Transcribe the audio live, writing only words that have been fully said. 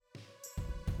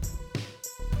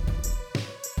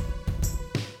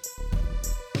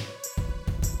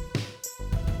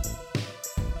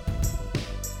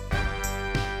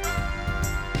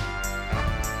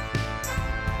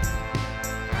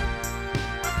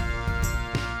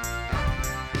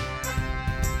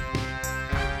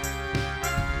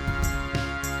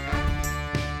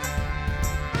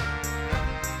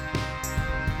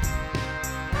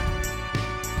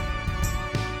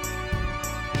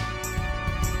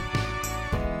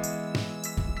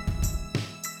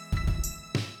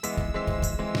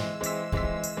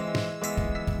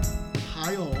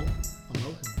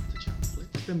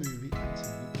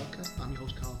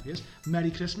years.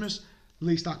 Merry Christmas,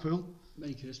 Lee Stackpool.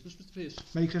 Merry Christmas, Mr. Pierce.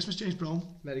 Merry Christmas, James Brown.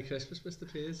 Merry Christmas,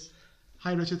 Mr. Pierce.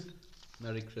 Hi, Richard.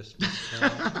 Merry Christmas.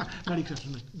 Merry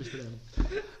Christmas, Mr.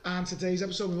 Earl. And today's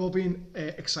episode, we've all been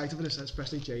excited for this,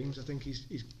 especially James. I think he's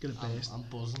going to burst. I'm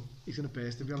buzzing. He's going to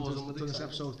burst to be able Buzzing to with do this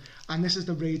excitement. episode. And this is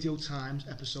the Radio Times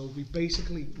episode. We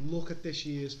basically look at this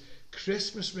year's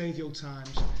Christmas Radio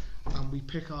Times and we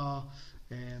pick our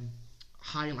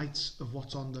highlights of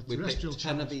what's on the We terrestrial picked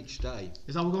 10 channels. of each day.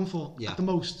 Is that what we're going for? Yeah. At the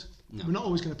most? No. We're not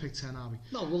always going to pick 10, are we?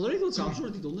 No, well, the regular times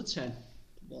already done the 10.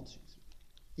 1, 2, 3.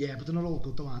 Yeah, but they're not all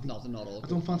good though, are they? No, they're not all I good.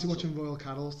 don't fancy watching Royal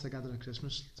Carols together at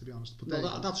Christmas, to be honest. But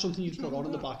No, that's something you'd put on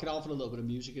in the background for a little bit of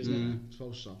music, isn't I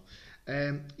suppose so.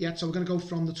 Yeah, so we're going to go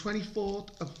from the 24th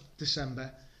of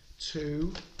December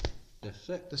to The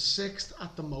 6th. the 6th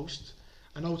at the most.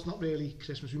 I know it's not really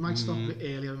Christmas. We might stop a bit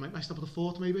earlier. We might stop at the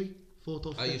 4th maybe. 4th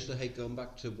or 5th. I used to hate going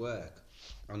back to work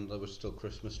and there was still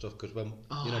Christmas stuff because when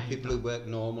Oh, you know I hate people who work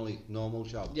normal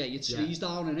jobs Yeah, you'd squeeze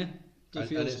down in it.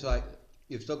 and it's like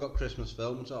you've still got Christmas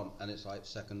films on and it's like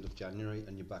 2nd of January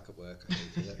and you're back at work. I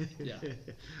hated it.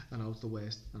 Yeah. I know, it's the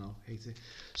worst. I know, hate it.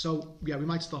 So, yeah, we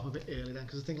might stop a bit early then,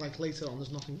 because I think like later on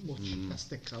there's nothing much that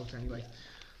sticks out anyway.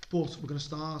 But we're going to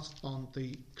start on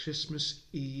the Christmas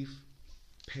Eve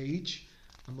page,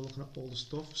 and we're looking at all the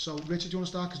stuff. So, Richard, do you want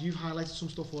to start? Because you've highlighted some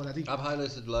stuff already. I've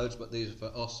highlighted loads, but these are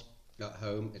for us at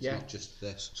home. It's Yeah. not just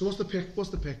this. So what's the pick?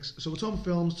 What's the picks? So we're talking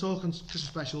films, talking Christmas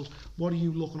specials. What are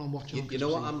you looking on watching? You know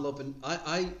what I'm loving?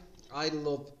 I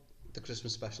love the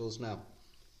Christmas specials now.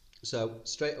 So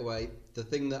straight away, the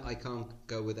thing that I can't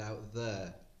go without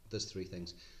there's 3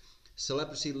 things.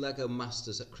 Celebrity Lego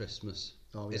Masters at Christmas.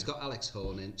 Oh, It's yeah. got Alex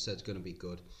Horne in, so it's going to be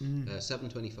good.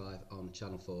 7:25 on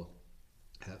Channel 4.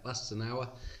 Lasts an hour,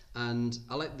 and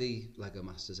I like the Lego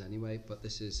Masters anyway. But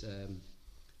this is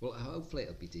well, hopefully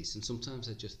it'll be decent. Sometimes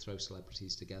they just throw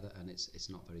celebrities together, and it's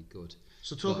not very good.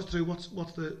 So talk us through what's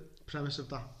the premise of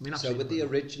that. I mean, So with the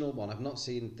original one, I've not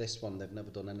seen this one. They've never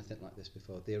done anything like this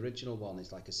before. The original one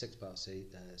is like a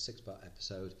 6-part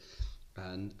episode,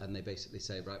 and they basically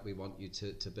say, right, we want you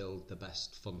to build the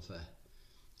best funfair,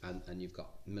 and you've got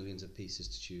millions of pieces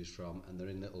to choose from, and they're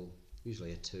in little,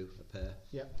 usually a pair,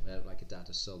 Yeah. like a dad,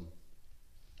 a son,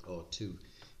 or 2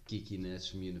 geeky nerds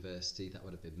from university. That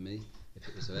would have been me if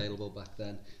it was available back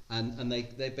then, and they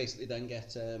basically then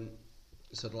get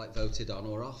sort of like voted on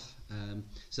or off.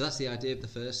 So that's the idea of the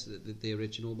first, the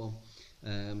original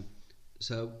one.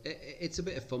 So it's a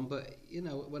bit of fun, but you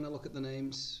know, when I look at the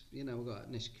names, you know, we've got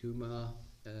Nish Kumar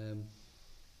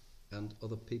and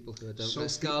other people who I don't know. Sophie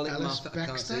Scarlett Ellis Moffat, I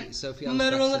can't Bextor. see. Sophie Ellis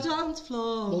Murder on the Bextor. dance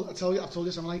floor. Well, I've told you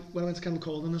this. I'm like, when I went to Kendall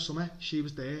Calder in the summer, she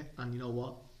was there, and you know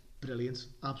what? Brilliant,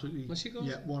 absolutely. Was she good?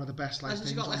 Yeah, one of the best live Hasn't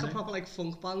she things got like on a there. proper like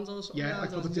funk band or something? Yeah,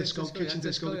 like proper disco, kitchen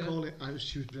disco, they yeah. call it.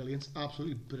 She was brilliant,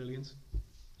 absolutely brilliant.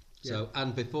 So,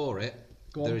 and before it,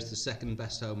 Go there on. is the second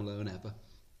best Home Alone ever.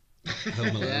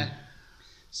 Home Alone. Yeah.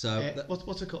 So,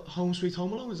 What's it called? Home Sweet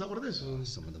Home Alone, is that what it is?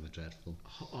 some of them are dreadful.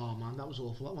 Oh man, that was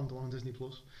awful. That one, the one on Disney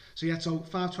Plus. So yeah, so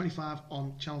 5:25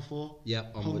 on Channel 4. Yeah,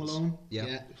 Home onwards. Alone.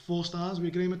 Yeah. 4 stars. Are we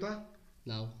agreeing with that?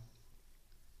 No.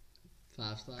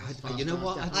 5 stars. You know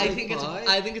what? stars, I think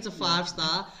it's a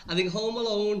 5-star. I think Home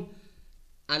Alone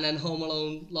and then Home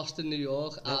Alone Lost in New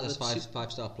York are That's the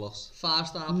 5-star plus.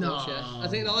 5-star No. plus, yeah. I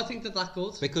think that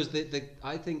good. Because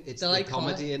I think it's They're the iconic.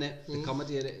 comedy in it. The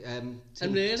comedy in it. And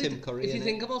really, Tim Curry if in you it.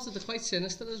 think about it, they're quite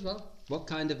sinister as well. What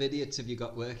kind of idiots have you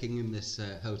got working in this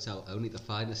hotel? Only the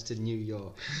finest in New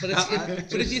York. But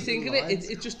but if you think of it,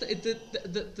 it's just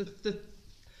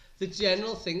the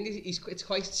general thing is it's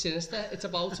quite sinister. It's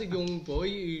about a young boy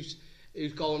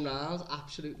who's going around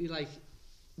absolutely like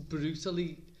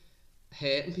brutally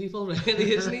hurting people,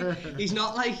 really, isn't he? He's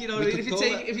not like, you know, We if could you call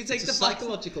take it- the it's a fact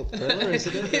psychological thriller,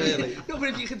 isn't it? Really. No, but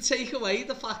if you can take away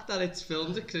the fact that it's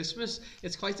filmed at Christmas,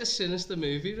 it's quite a sinister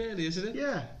movie, really, isn't it?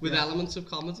 Yeah. With yeah. elements of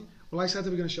comedy. Well, I said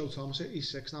that we're going to show Thomas it. He's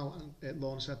 6 now, and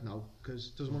Lorna said no, because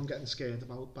doesn't want him getting scared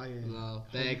by No,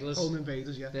 burglars. home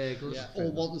invaders, yeah. Burglars. Yeah, or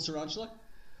want the tarantula.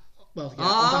 Well,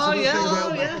 Oh, that's yeah, another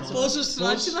thing yeah. about Buzz's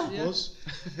tarantula. Buzz.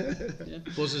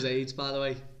 Buzz has aged, by the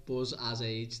way. Buzz has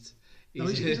aged. No,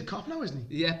 he's a cop now, isn't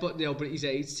he? Yeah, but he's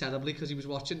aged terribly because he was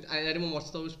watching. Anyone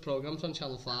watched those programs on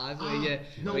Channel 5 where you?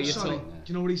 No, where you sorry. talk- Do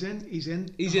you know what he's in? He's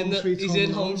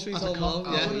in Home Sweet as a Home cop.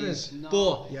 Alone, That's yeah. what it is.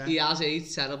 But Yeah. he has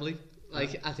aged terribly.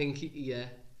 Like I think, yeah.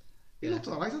 He looked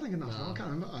alright, I think, in that film. I can't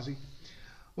remember, has he?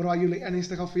 What about you, Lee? Anything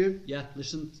stick out for you? Yeah,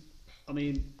 listen, I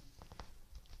mean,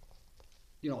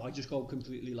 you know, I just go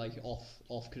completely like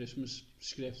off Christmas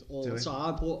script all Do the it.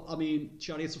 time. But I mean,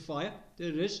 Chariots of Fire, there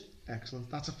it is. Excellent.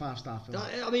 That's a 5-star film.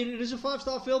 I mean, it is a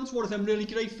 5-star film. It's one of them really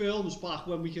great films back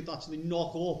when we could actually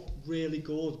knock up really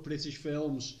good British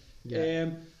films. Yeah.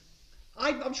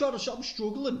 I'm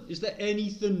struggling. Is there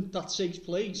anything that takes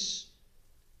place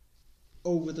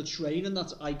over the train and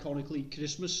that's iconically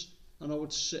Christmas? I know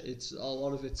it's a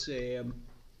lot of it's you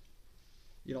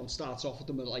know, it starts off with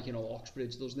them at, like, you know,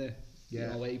 Oxbridge, doesn't it? Yeah.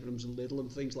 You know, Abrams and Little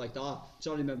and things like that. I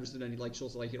don't remember if there's any like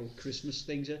sort of like, you know, Christmas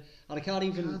things here. And I can't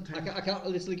even I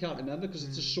literally can't remember because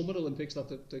it's the Summer Olympics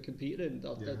that they're competing in,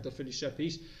 that the Finnish set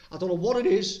piece. I don't know what it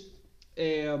is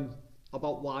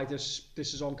about why this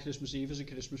is on Christmas Eve as a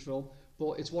Christmas film,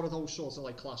 but it's one of those sorts of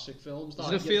like classic films. Is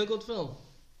it a feel-good film?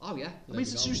 Oh yeah, I mean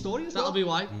it's a true story as well. That'll be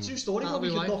why. It's a true story where That'll we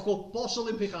be can why. knock up boss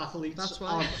Olympic athletes That's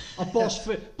why. and boss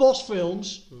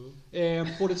films.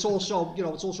 But it's also, you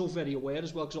know, it's also very aware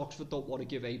as well because Oxford don't want to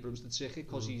give Abrams the ticket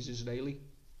because he's Israeli,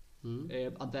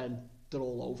 and then they're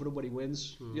all over him when he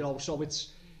wins. You know, so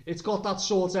it's got that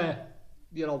sort of,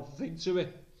 you know, thing to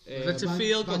it. If it's a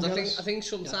feel-good, Vangelis. I think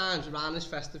sometimes around this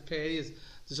festive period,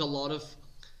 there's a lot of,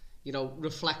 you know,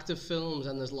 reflective films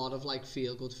and there's a lot of like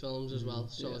feel-good films as well.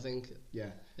 So I think Yeah.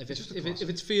 if Just it's a if classic.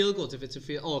 it's feel-good, if it's a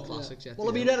feel classics, yeah. Well,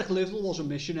 I mean, Eric Liddell was a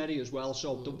missionary as well,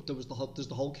 so there's the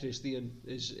whole Christian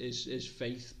is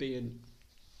faith being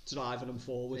driving him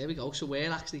forward. There we go. So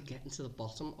we're actually getting to the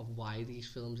bottom of why these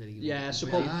films are even. Yeah,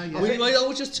 suppose. Yeah. We might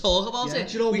always just talk about Yeah. it.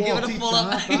 Do you know we give what? it a Deep full.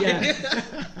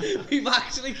 dive, We've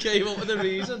actually came up with a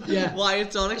reason why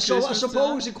it's on at So Christmas I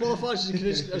suppose time. it qualifies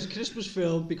as a Christmas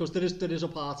film because there is a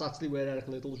part actually where Eric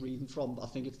Liddell's reading from. I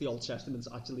think it's the Old Testament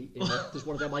actually in it. There's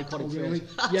one of them iconic really?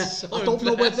 films. That's Yeah, so I don't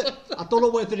know impressive.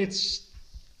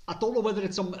 whether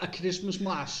it's a Christmas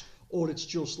mass or it's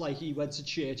just like he went to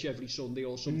church every Sunday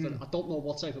or something. I don't know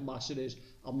what type of mass it is.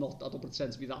 I don't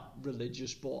pretend to be that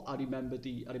religious, but I remember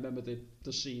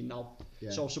the scene now.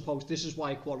 Yeah. So I suppose this is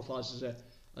why it qualifies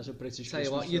as a British Tell you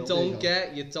Christmas what, you film.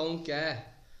 don't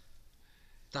get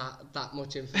that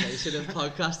much information in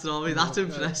podcast, Robbie. That's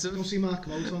impressive. Go see Mark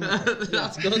Moat on that.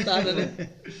 That's good, that, isn't it?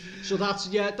 So that'll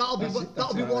be That's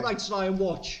what right. I try and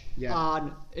watch. Yeah.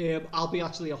 And I'll be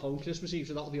actually at home Christmas Eve,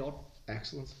 so that'll be on.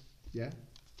 Excellent. Yeah.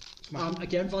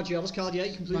 Again, Vangelis card, yeah,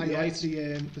 you're completely right.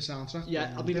 The soundtrack.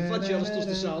 Yeah, I mean, if Vangelis does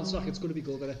the soundtrack, it's going to be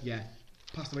good, isn't it? Yeah.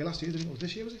 Passed away last year, didn't he? Or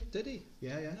this year, was it? Did he?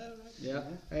 Yeah.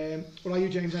 Yeah. What are you,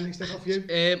 James? Anything stick out for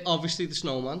you? Obviously the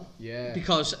Snowman. Yeah.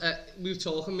 Because we were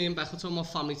talking, me and Beth were talking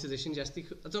about family traditions yesterday.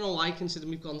 I don't know why, considering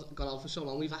we've gone out for so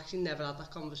long, we've actually never had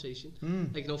that conversation.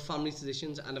 Like, you know, family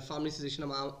traditions, and a family tradition of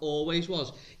mine always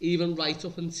was, even right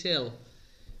up until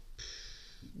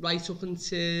Just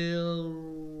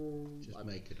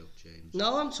make it up, James.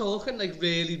 no, I'm talking like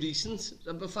really recent.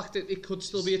 The fact that it could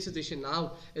still be a tradition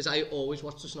now is I always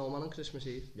watch the Snowman on Christmas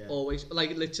Eve. Yeah. Always,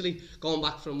 like literally going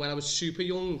back from when I was super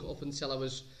young up until I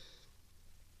was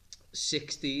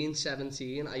 16,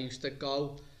 17. I used to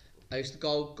go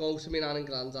to my nan and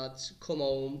granddad's, come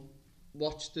home,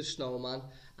 watch the Snowman,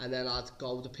 and then I'd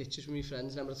go to the pictures with my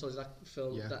friends. Remember I told you that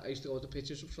film? Yeah. That I used to go to the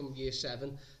pictures from year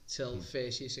 7 till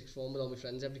first year 6th form with all my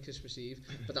friends every Christmas Eve.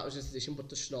 But that was a tradition. But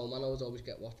the Snowman I would always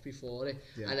get watched before it.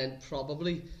 Yeah. And then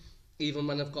probably even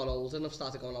when I've got older and I've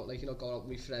started going out, like, you know, going out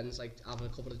with my friends, like having a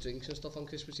couple of drinks and stuff on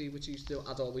Christmas Eve, which I used to do,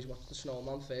 I'd always watch the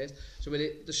Snowman first. So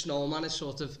the Snowman is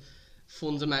sort of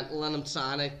fundamental, and I'm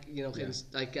trying to, you know,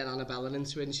 like get Annabella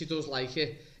into it, and she does like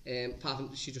it. Apart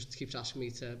from she just keeps asking me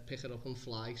to pick her up and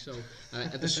fly. So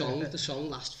the song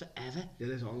lasts forever. It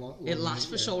is on long. It lasts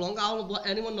for so long. I'll let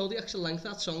anyone know the actual length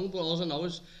of that song, but all I know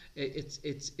is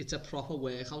it's a proper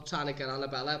workout trying to get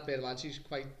Annabella. Bear in mind she's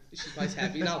quite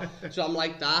heavy now, so I'm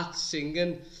like that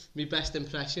singing my best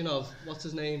impression of what's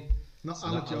his name. Not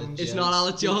Alec Jones. It's not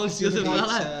Alec Jones, the other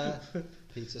fella.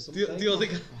 Peter something.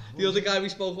 The other guy we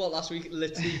spoke about last week,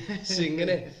 literally singing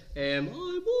it. I'm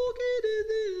walking in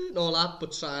there, and all that,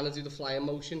 but trying to do the flying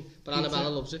motion. But Annabella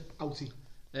loves it. Outie.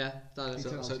 Yeah, that is.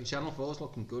 Peter. So Channel 4's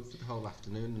looking good for the whole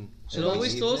afternoon. And It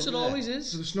always does. It evening, always So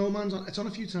is. the Snowman's on. It's on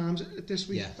a few times this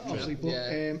week, Yeah, obviously, but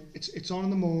yeah. it's on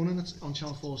in the morning. It's on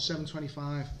Channel 4,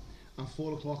 7:25, and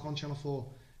 4 o'clock on Channel 4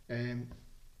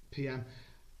 p.m.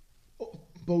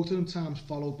 Both of them times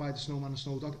followed by the Snowman and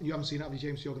Snowdog. You haven't seen it, have you,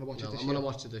 James? You're going to watch it No, this I'm year. going to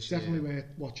watch it this It's year. definitely worth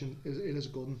watching. It is a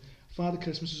good one. Father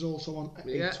Christmas is also on at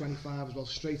Yeah. 8:25 as well,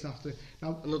 straight after.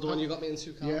 Now, Another one you got me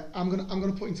into, Carl. yeah, I'm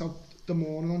gonna put into the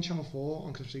morning on Channel 4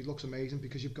 on Christmas Eve. Looks amazing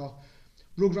because you've got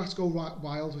Rugrats Go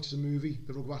Wild, which is a movie,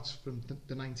 the Rugrats from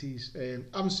the 90s.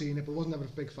 I haven't seen it, but wasn't ever a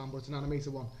big fan. But it's an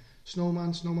animated one.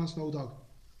 Snowman, Snowdog,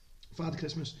 Father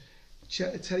Christmas,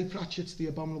 Terry Pratchett's The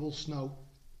Abominable Snow,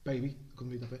 Baby, I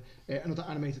couldn't read that bit. Another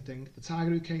animated thing. The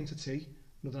Tiger Who Came to Tea,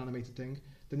 another animated thing.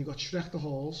 Then you got Shrek the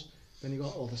Halls. Then you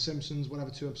got all the Simpsons, whatever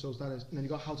 2 episodes that is. And then you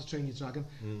got How to Train Your Dragon.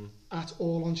 At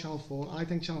all on Channel 4. I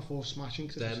think Channel 4 is smashing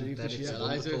Christmas Eve this year. It's a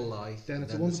Wonderful Life. Then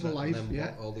It's a Wonderful Life, and then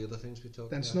yeah. all the other things we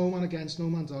talked Then about. Snowman Again,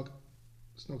 Snowman Dog,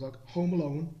 Snow Dog, Home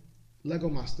Alone, Lego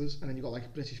Masters, and then you got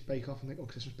like British Bake Off and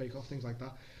Christmas Bake Off, things like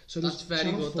that. So That's very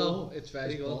Channel good 4 though. It's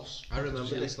very is good. boss. I remember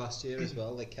this last year as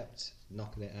well. They kept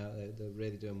knocking it out. They're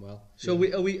really doing well. So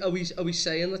are we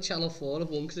saying that Channel 4 have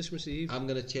won Christmas Eve? I'm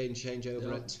going to change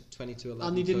over at 20 to 11.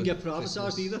 And they didn't for get privatised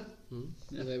Christmas. either. Well,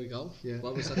 there we go. Yeah.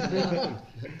 What was that going to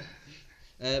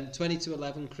happen? 20 to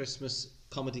 11 Christmas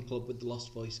comedy club with the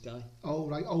Lost Voice guy. Oh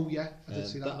right. Oh yeah. I did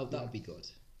see that. That would be good.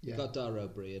 Yeah. Got Dara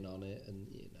O'Brien on it, and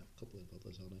a couple of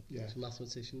others on it. Yeah. He's a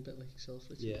mathematician, a bit like yourself,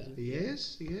 Richard. Yeah. isn't He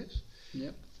is.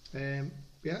 Yep.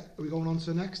 Yeah. Are we going on to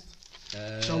the next?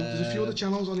 So there's a few other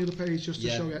channels on the other page just to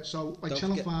show you. So like Don't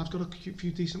Channel forget- 5's got a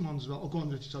few decent ones as well. Oh, go on,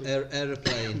 Richard. Sorry.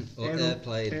 Aeroplane or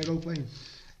Airplane. Aeroplane.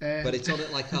 But it's on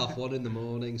at like 1:30 in the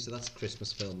morning, so that's a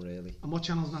Christmas film, really. And what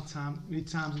channel's that time? We need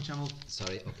times and channels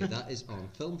Sorry, okay, that is on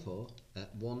Film 4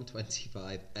 at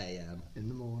 1:25 a.m. in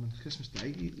the morning. Christmas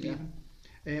Day, even.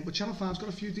 But Channel 5's got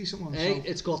a few decent ones. Hey, So,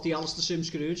 it's got the Alistair Sim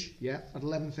Scrooge. yeah, at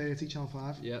 11:30, Channel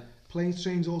 5. Yeah. Planes,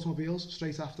 Trains, Automobiles,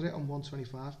 straight after it on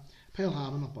 1:25. Pale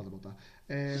Harbour, not bothered about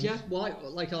that. Yeah, why?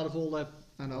 Like out of all the...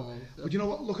 I know. But you know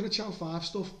what? Looking at Channel 5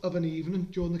 stuff of an evening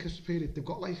during the Christmas period, they've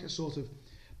got like a sort of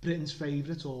Britain's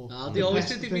favourite or... They always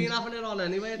best did. They've thing. been having it on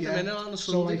anyway. At the minute on a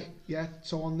So Sunday. like,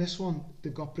 so on this one,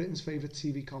 they've got Britain's favourite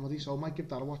TV comedy, so I might give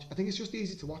that a watch. I think it's just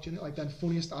easy to watch, isn't it? Like then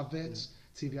funniest adverts,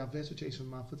 TV adverts with Jason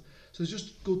Manford. So there's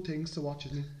just good things to watch,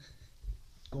 isn't it?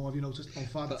 Go on, have you noticed? On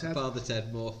Father Ted. Father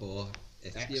Ted more for.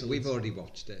 Excellent. We've already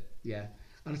watched it. Yeah.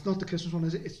 And it's not the Christmas one,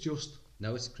 is it? It's just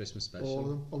No, it's Christmas special. all of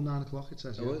them. Oh, 9 o'clock it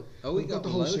says. Yeah. We We've got the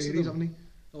got whole loads of series, them. haven't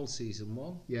we? All season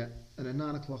 1. Yeah. And then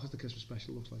 9 o'clock is the Christmas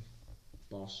special, looks like.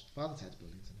 Boss. Father Ted's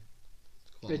brilliant,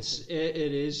 isn't it?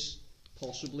 It is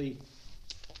possibly...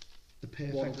 The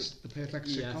perfect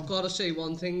Yeah. sitcom. I've got to say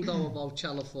one thing though about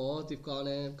Channel 4. They've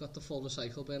got the full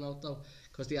recycle bin out though,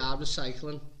 because they are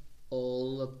recycling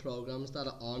all the programmes that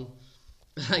are on.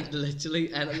 Like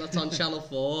literally anything that's on Channel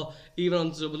 4, even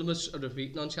on some of them are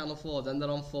repeating on Channel 4, then they're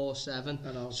on 4/7.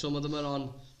 I know. Some of them are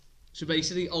on, so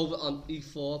basically over on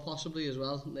E4 possibly as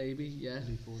well, maybe, yeah.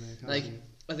 Like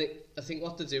I think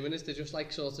what they're doing is they're just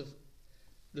like sort of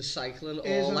recycling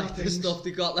Is all there like the things stuff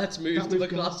they got. Let's move that them we've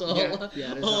got? across all,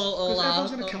 Yeah, all Because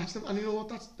everyone's going our- to catch them, and you know what?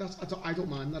 That's I don't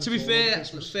mind that. To be at all fair, on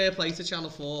Christmas. fair play to Channel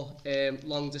 4,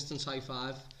 long distance high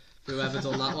five, whoever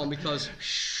done that one, because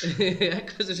yeah,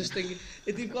 because I just think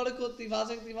they've got a good, they've had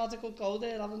a good go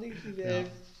there, haven't they?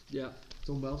 Yeah.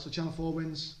 Done well. So Channel 4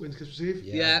 wins Christmas Eve.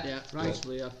 Yeah. Yeah, Right.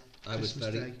 possibly, yeah. I was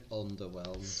Christmas very Day.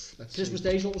 underwhelmed. Let's Christmas see.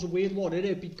 Day's always a weird one, isn't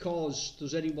it? Because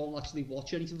does anyone actually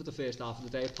watch anything for the first half of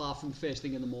the day, apart from first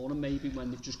thing in the morning, maybe when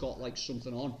they've just got like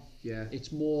something on? Yeah.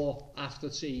 It's more after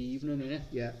tea evening, isn't it?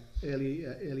 Yeah. Early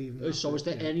evening. So is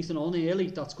there yeah. anything on early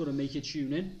that's going to make you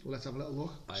tune in? Well, let's have a little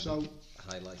look. I So,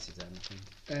 highlighted anything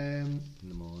in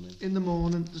in the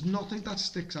morning. there's nothing that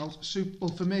sticks out.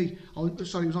 Well, for me,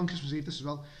 sorry, it was on Christmas Eve, this as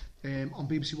well. On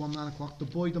BBC One, 9 o'clock, The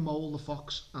Boy, the Mole, the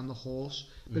Fox and the Horse.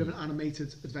 Bit of an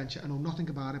animated adventure. I know nothing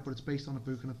about it, but it's based on a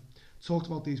book, and I've talked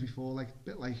about these before, like a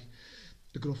bit like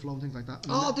The Gruffalo and things like that.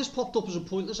 Oh, this popped up as a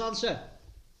pointless answer.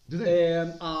 Did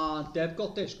it? And Deb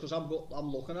got this because I'm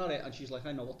looking at it and she's like,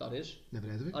 I know what that is. Never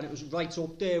heard of it. And it was right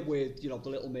up there with, The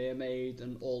Little Mermaid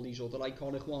and all these other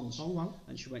iconic ones. Oh, wow.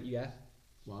 And she went, yeah,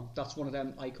 Wow. that's one of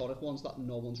them iconic ones that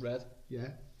no one's read. Yeah,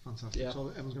 fantastic. Yeah. So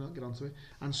everyone's going to get onto it.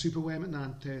 And Superworm at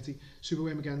 9:30.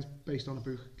 Superworm again's based on a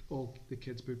book, all the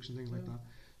kids' books and things like that.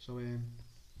 So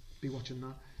be watching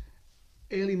that.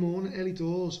 Early morning, early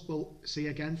doors. Well, see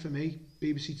again for me,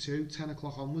 BBC 2, 10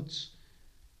 o'clock onwards.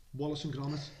 Wallace and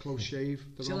Gromit, Close Shave,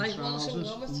 The Do you Wrong like Wallace and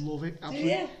Trousers. Gromit? Love it. Do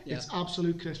Absolutely. you? It's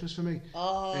absolute Christmas for me.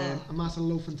 Oh. A Matter of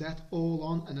Loaf and Death, all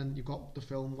on, and then you've got the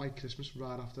film White Christmas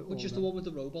right after. Which all is them. the one with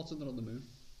the robots and they're on the moon.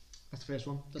 That's the first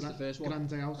one. That's the first one. Grand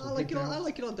Day Out. I or like Big it. Day Out. I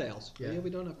like it on Dales. Yeah. Yeah, we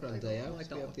don't have Grand Day I Out. like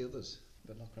that We have one. the others,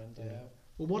 but not Grand Day Out.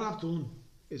 Well, what I've done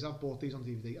is I've bought these on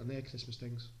DVD, and they're Christmas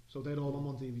things. So they're all on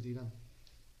one DVD then.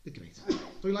 They're great.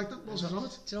 Do you like that? Wallace and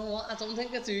Gromit? Do you know what? I don't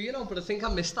think I do, but I think I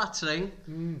missed that train.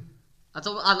 Mm. I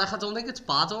don't think it's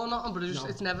bad or nothing, but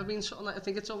it's never been something. I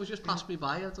think it's always just passed me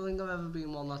by. I don't think I've ever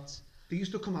been one that's. They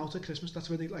used to come out at Christmas. That's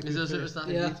where they like. Is do it- the is that-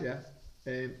 yeah.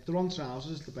 The Wrong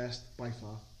Trousers is the best by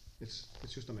far. It's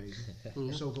just amazing.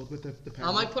 It's so good with the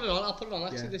I might put it on. I'll put it on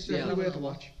actually this year. Definitely I'll worth a have a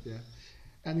watch. Yeah.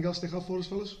 Anything else stick out for us,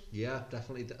 fellas? Yeah,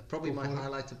 definitely. Probably Go my for it.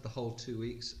 highlight of the whole 2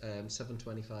 weeks.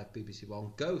 7:25 BBC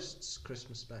One Ghosts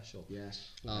Christmas special.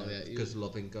 Yes. Oh, yeah. Because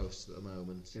loving Ghosts at the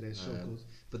moment. It is so good.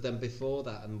 But then before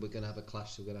that, and we're going to have a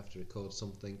clash, so we're going to have to record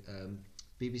something.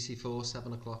 BBC 4,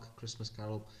 7 o'clock, Christmas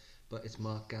Carol. But it's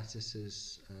Mark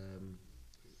Gatiss's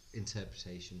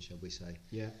interpretation, shall we say.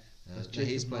 Yeah. Now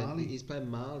he's playing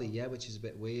Marley, yeah, which is a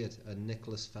bit weird. And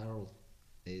Nicholas Farrell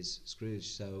is Scrooge.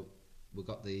 So we've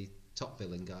got the top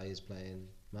villain guy is playing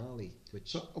Marley,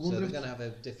 which So they're going to have a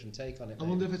different take on it. I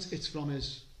wonder if it's from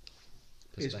his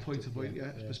point of view,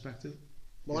 yeah. his perspective.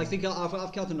 Well, I think I've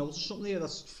kind of noticed something here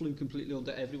that's flew completely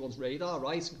under everyone's radar,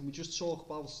 right? Can we just talk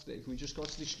about, can we just go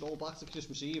to this scroll back to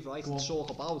Christmas Eve, right? And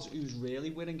talk about who's really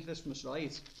winning Christmas,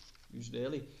 right? Who's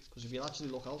really? Because if you actually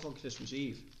look out on Christmas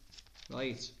Eve,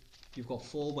 right, you've got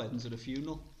 4 weddings and a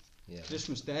funeral. Yeah.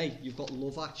 Christmas Day, you've got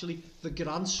Love Actually, the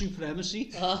Grand Supremacy.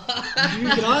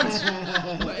 Hugh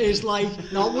Grant is like,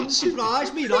 now it wouldn't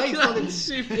surprise me, right? Grand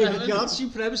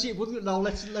Supremacy, it wouldn't. Now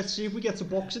let's see if we get to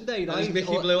Boxing Day, right? There's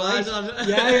Mickey Blue Eyes on.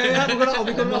 Yeah. Are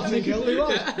we going to have Mickey Blue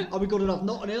Eyes? Are we going to have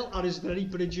Notting Hill? And is there any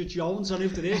Bridget Jones? And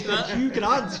if there is, then Hugh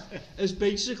Grant has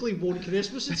basically won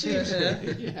Christmas, it seems.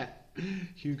 Yeah.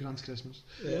 Hugh Grant's Christmas.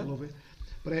 Yeah. I love it.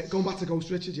 But going back to Ghost,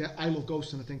 Richard, yeah, I love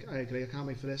Ghost, and I think I agree. I can't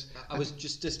wait for this. I was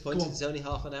just disappointed it's only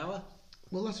half an hour.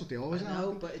 Well, that's what they always I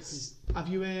know, but it's Have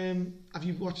you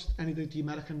watched any of the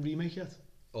American remake yet?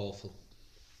 awful.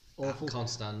 Awful. I can't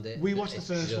stand it. We watched the It's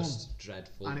first just one,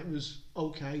 dreadful. and it was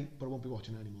okay, but I won't be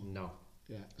watching it anymore. No.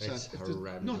 Yeah, It's if there's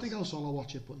horrendous. nothing else on, I'll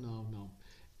watch it, but no.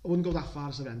 I wouldn't go that far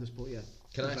as horrendous, but yeah.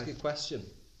 Can I It's ask you like- a question?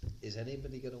 Is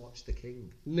anybody going to watch The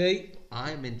King? Me.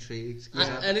 I'm intrigued. And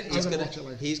He's I'm gonna going watch it,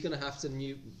 like- to have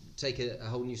to take a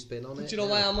whole new spin on But it. do you know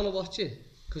why I'm going to watch it?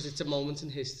 Because it's a moment in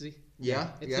history.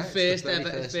 Yeah, It's yeah, the first very ever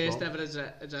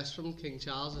one. address from King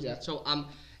Charles, isn't Yeah. it? So I'm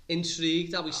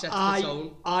intrigued that we set the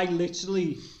tone. I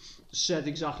literally said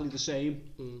exactly the same.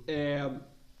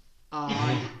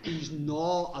 And he's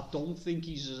not. I don't think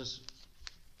he's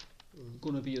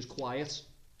going to be as quiet.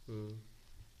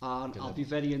 And I'll be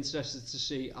very interested to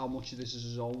see how much of this is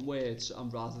his own words,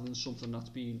 and rather than something that's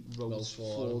been wrote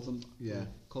for them. Yeah.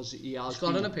 Because he has He's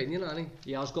got an opinion, hasn't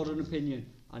He has got an opinion,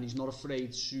 and he's not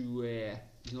afraid to.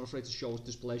 He's not afraid to show his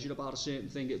displeasure about a certain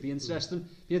thing. It'd be interesting.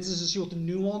 Be interested to see what the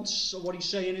nuance of what he's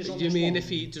saying is. he? On Do you this mean one. if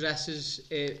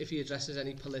he addresses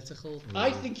any political I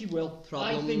think he will.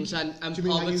 problems and Do you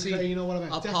mean like poverty, Ukraine or whatever?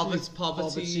 Definitely.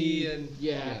 poverty and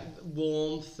yeah,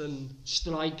 warmth and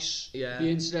strikes. Yeah. Be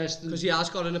interesting. because he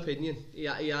has got an opinion. He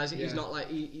has. Yeah. He's not like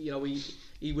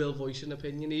he will voice an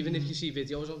opinion. Even if you see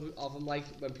videos of him, like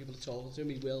when people are talking to him,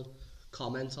 he will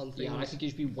comment on things. Yeah, I think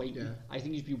he's been waiting. Yeah. I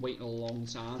think he's been waiting a long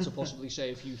time to possibly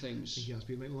say a few I think things. he has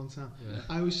been waiting a long time.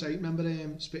 I always say, remember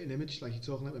Spitting Image, like you're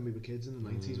talking like when we were kids in the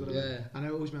 90s, whatever. Yeah. And I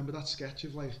always remember that sketch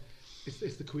of like,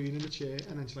 if the Queen in the chair,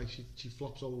 and then she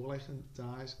flops over like and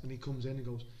dies, and he comes in and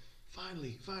goes,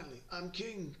 finally, I'm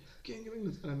King of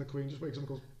England. And then the Queen just wakes up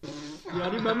and goes, Yeah,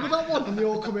 I remember that one. and they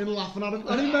all come in laughing at him.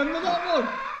 I remember that one.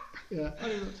 Yeah.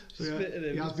 So Spitting yeah, he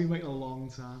Image. has been waiting a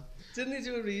long time. Didn't he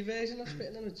do a reversion of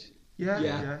Spitting Image?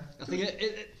 Yeah. I think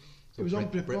it It was on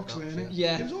Brit- BritBox, Britbox, wasn't it?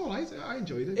 yeah. It was alright, I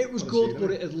enjoyed it. it was Gotta good, see but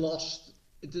innit? it had lost.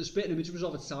 The Spitting Image was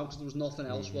of its time because there was nothing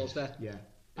else, was there? Yeah.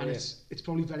 And it's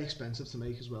probably very expensive to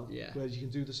make as well. Yeah. Whereas you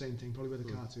can do the same thing probably with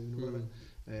a cartoon or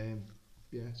whatever.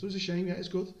 Yeah. So it's a shame. Yeah, it's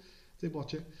good. Did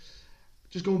watch it.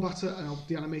 Just going back to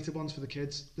the animated ones for the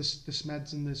kids. The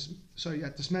Smeds and the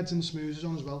Smeds and the Smoozers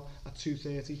on as well at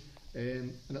 2:30.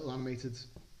 An little animated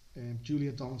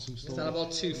Julia Donaldson story. Is that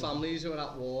about two families who are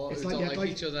at war It's who like- don't yeah, like like-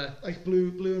 each other? Like blue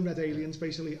and red aliens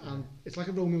basically, and it's like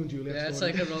a Romeo and Juliet Yeah, it's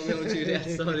story. like a Romeo and Juliet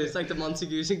story. It's like the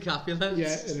Montagues and Capulets.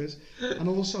 Yeah, it is. And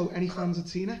also, any fans of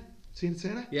Tina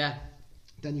Turner? Yeah,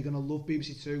 Then you're going to love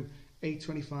BBC Two,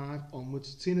 8:25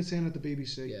 onwards. Tina Turner at the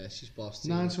BBC. yeah, she's boss.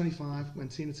 9:25 when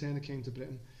Tina Turner came to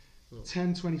Britain.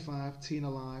 10:25 Tina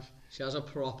Live. She has a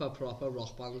proper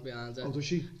rock band behind her. Oh, does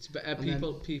she? It's,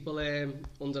 people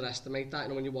underestimate that. You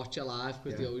know, when you watch her live,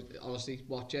 because they always, honestly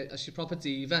watch it. She's a proper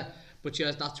diva, but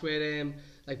that's where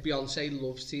like Beyonce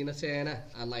loves Tina Turner,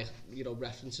 and like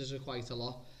references her quite a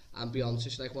lot. And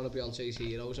Beyonce's like one of Beyonce's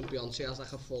heroes, and Beyonce has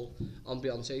like a full on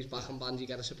Beyonce's backing band. You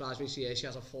get a surprise when you see her. She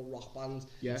has a full rock band.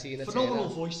 Yeah. Tina Phenomenal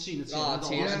Turner. voice, Tina Turner. Oh,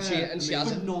 Tina, and she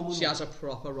Phenomenal. has a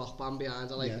proper rock band behind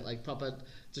her, like proper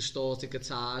distorted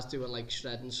guitars, doing like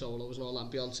shredding solos and all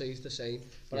that. Beyonce's the same,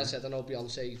 but I said I know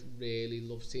Beyonce really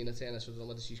loves Tina Turner, so I don't know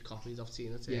whether she's copied off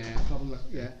Tina Turner. Yeah, probably.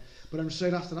 Yeah. But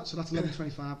straight after that, so that's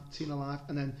 11:25 Tina Live,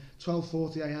 and then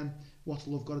 12:40 AM. What's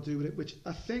Love Got to Do with It? Which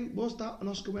I think was that an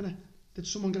Oscar winner. Did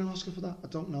someone get an Oscar for that? I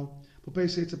don't know. But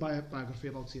basically, it's a biography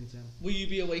about Tina Turner. Will you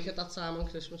be awake at that time on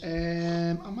Christmas?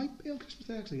 I might be on Christmas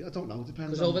Day, actually. I don't know. It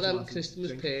depends. Because over that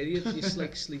Christmas period, your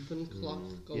like sleeping clock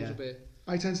goes a bit.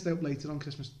 I tend to stay up later on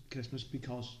Christmas because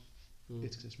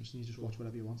it's Christmas and you just watch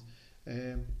whatever you want.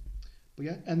 But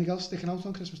yeah, anything else sticking out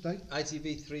on Christmas Day?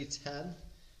 ITV 310,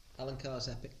 Alan Carr's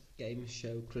epic game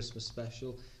show Christmas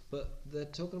special. But they're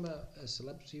talking about a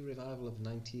celebrity revival of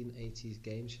 1980s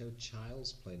game show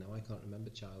Child's Play. Now, I can't remember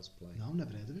Child's Play. No, I've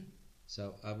never heard of it.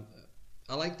 So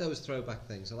I like those throwback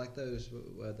things. I like those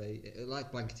where they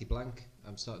like Blankety Blank.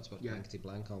 I'm starting to watch Blankety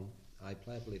Blank on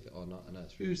iPlayer, believe it or not. I know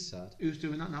it's really sad. Who's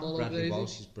doing that now? Bradley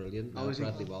Walsh is brilliant. Oh, is he?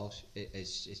 Bradley Walsh,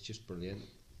 it's just brilliant.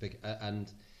 Big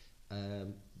and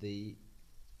the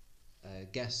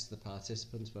guests, the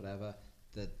participants, whatever,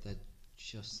 they're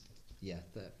just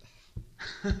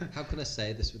how can I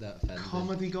say this without offending?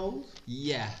 Comedy gold?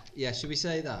 Yeah. Should we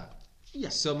say that? Yeah.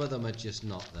 Some of them are just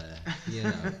not there, you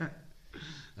know.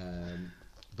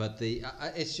 But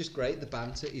it's just great. The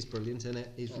banter, he's brilliant in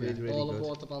it. He's really all good.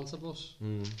 aboard the banter bus.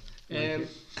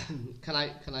 Can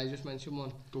I just mention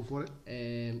one? Go for it.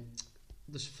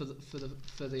 This for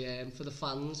the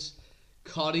fans.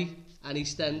 Corrie and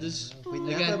EastEnders we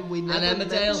never and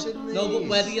Emmerdale. mentioned No, but these.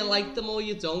 whether you like them or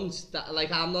you don't,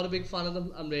 like I'm not a big fan of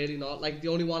them. I'm really not. Like the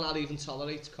only one I'd even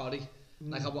tolerate is Corrie.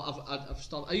 Like I've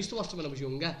stopped. I used to watch them when I was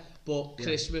younger, but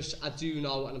Christmas I do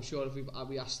know, and I'm sure if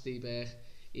we asked Steve Burke,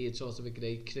 he'd sort of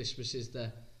agree. Christmas is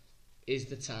the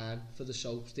time for the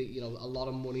soaps. You know, a lot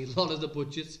of money, a lot of the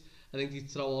budget. I think you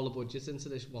throw all the budget into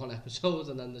this one episode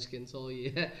and then the skins all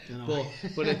year.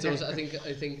 But it does. I think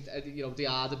you know they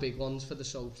are the big ones for the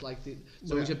soaps. Like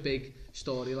there's always a big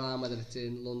storyline, whether it's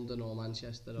in London or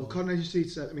Manchester. Well, Coronation Street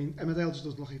said. I mean, Emmerdale just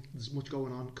doesn't look like there's much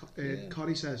going on.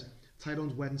 Corrie says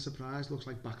Tyrone's wedding surprise looks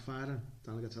like backfiring.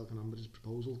 Daniel gets help from Amber's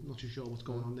proposal. Not too sure what's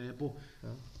going on there, but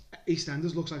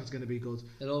EastEnders looks like it's going to be good.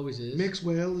 It always is. Mick's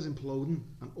world is imploding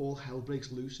and all hell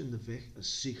breaks loose in the Vic as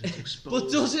secrets exposed.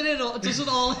 But doesn't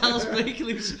all hell break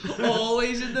loose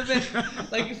always in the Vic?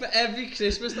 Like for every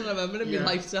Christmas that I remember in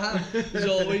my lifetime, there's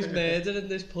always murder in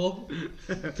this pub.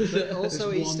 Also, There's one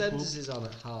EastEnders is on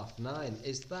at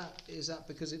 9:30. Is that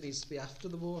because it needs to be after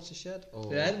the watershed?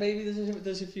 Or Yeah, maybe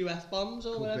there's a few F-bombs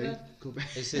or whatever. Could be.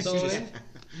 is this So just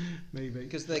Maybe.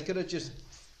 because they could have just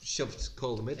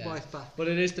called the midwife back? But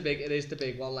it is the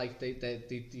big one. Like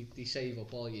they save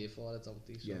up all year for it, don't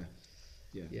they? So,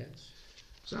 yeah.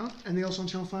 So, anything else on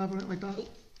Channel 5 or anything like that? Oh,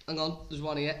 hang on, there's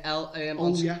one here.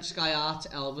 Sky Art,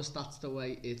 Elvis, That's the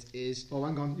Way It Is. Oh,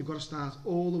 hang on, you've got to start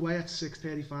all the way at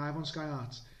 6:35 on Sky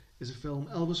Arts. Is a film,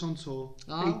 Elvis on Tour.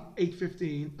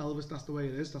 8:15, Elvis, That's the Way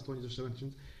It Is. That's the one you just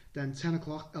mentioned. Then 10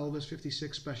 o'clock, Elvis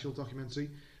 56 special documentary.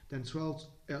 Then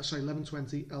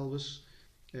 11:20, Elvis,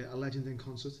 A Legend in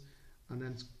Concert. And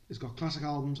then it's got classic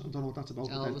albums. I don't know what that's about.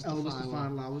 Elvis, Elvis the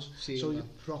Final Hours. So you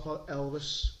proper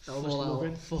Elvis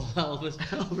loving. Full Elvis.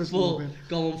 Elvis full, loving.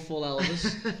 going full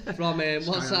Elvis. From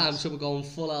what time? So we're going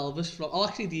full Elvis from. Oh,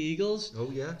 actually the Eagles.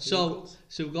 Oh yeah. So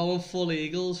we're going full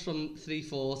Eagles from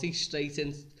 3:40 straight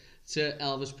into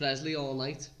Elvis Presley all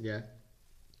night. Yeah.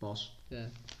 Boss. Yeah.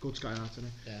 Good Sky Art, isn't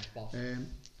it? Yeah, boss.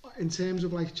 In terms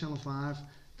of like Channel 5,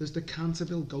 there's the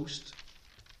Canterville Ghost.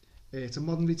 It's a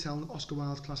modern retelling of Oscar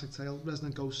Wilde's classic tale.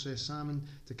 Resident ghost Sir Simon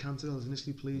de Canterville is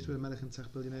initially pleased with American tech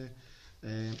billionaire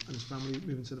and his family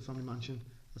moving to the family mansion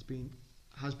has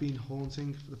been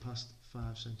haunting for the past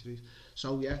 5 centuries.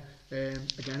 So yeah,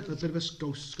 again a bit of a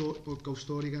ghost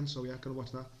story again. So yeah, gotta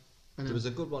watch that. And There was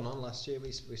a good one on last year.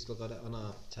 We still got it on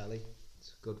our telly.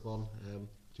 It's a good one.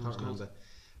 Can't remember.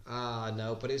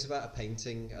 No, but it was about a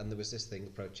painting, and there was this thing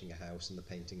approaching a house, and the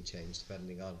painting changed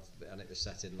depending on, and it was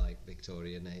set in like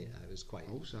Victorian. It was quite.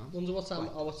 Oh, so. Wonder what's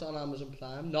on Amazon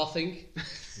Prime? Nothing.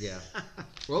 Yeah.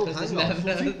 Well, hang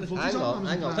on.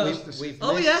 Hang on. We've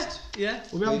Oh missed, yeah.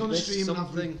 Well, we haven't done a missed streaming,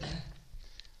 have we? something.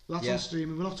 That's on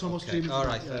streaming. We're not talking about streaming. All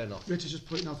right, fair enough. Rich is just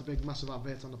putting out a big, massive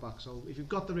advert on the back. So if you've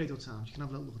got the Radio Times, you can have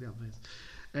a little look at the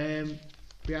advert.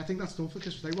 But yeah, I think that's done for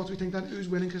Christmas Day. What do we think then? Who's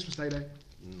winning Christmas Day Day?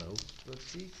 No,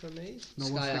 rookie for me. No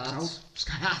Sky one sticks Arts. out.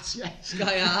 Sky Arts, yeah.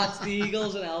 Sky Arts, the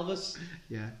Eagles and Elvis.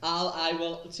 Yeah. I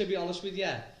will, to be honest with you,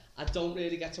 I don't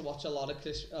really get to watch a lot of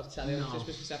telly on No.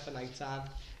 Christmas except for night time.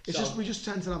 It's So, just we just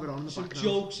tend to have it on in the so background.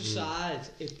 jokes aside,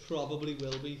 it probably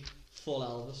will be full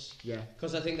Elvis. Yeah.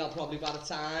 Because I think I'll probably, by the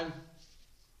time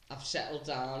I've settled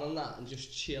down on that and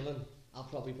just chilling, I'll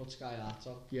probably put Sky Arts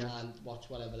on and watch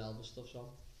whatever Elvis stuff's on.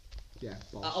 Yeah,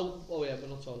 boss. Oh yeah, we're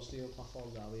not on streaming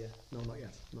platforms, are we? Yeah. No, not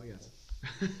yet.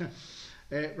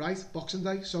 Right, Boxing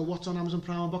Day. So what's on Amazon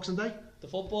Prime on Boxing Day? The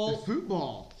football. The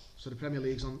football. So the Premier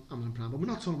League's on Amazon Prime, but we're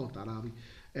not talking about that, are we?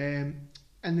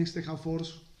 Anything stick out for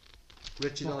us?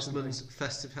 Richard Boxing Osman's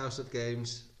Festive House of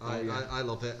Games. I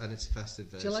love it, and it's a festive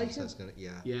version. Do you like so it? it's gonna,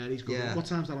 yeah. Yeah, he's good. Yeah. What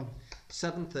time's that on?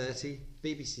 7:30,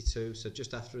 BBC Two, so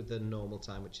just after the normal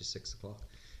time, which is 6 o'clock.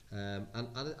 And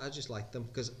I just like them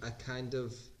because I kind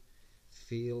of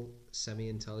feel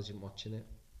semi-intelligent watching it.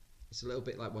 It's a little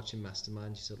bit like watching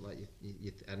Mastermind. You sort of like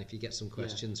and if you get some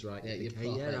questions right, Yeah, you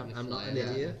think, you're hey, yeah, proper, I'm not an you're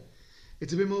flying, idiot.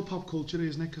 It's a bit more pop culture,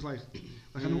 isn't it? Because like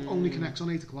I know only connects on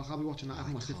 8 o'clock. I'll be watching that. I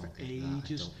haven't watched it for ages. I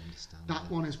don't understand That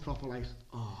it. one is proper like,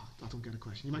 oh, I don't get a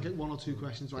question. You might get 1 or 2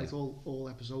 questions right all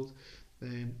episode.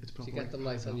 It's Do proper. you get like, them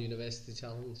right on University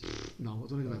Challenge? No, I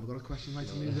don't think I've ever got a question right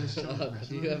on the university.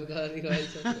 Have you ever got any right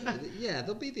on Yeah,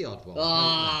 there'll be the odd one.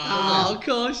 Oh, of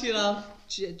course you have.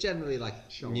 Generally like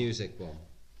Sure. music one.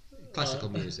 Classical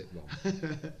music one.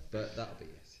 But that'll be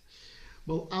it.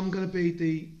 Well, I'm going to be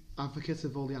the advocate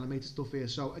of all the animated stuff here.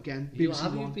 So again, BBC You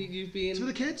have, One. you've been... It's for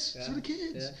the kids. Yeah. It's for the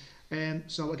kids. Yeah.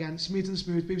 So again, Smeet and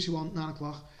Smooth, BBC One, 9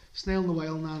 o'clock. Snail and the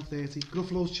Whale, 9:30.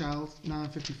 Gruffalo's Child,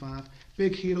 9:55.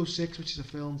 Big Hero 6, which is a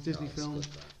film, Disney it's film. good,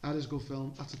 That is a good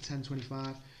film. That's at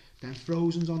 10:25. Then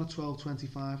Frozen's on at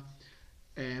 12:25.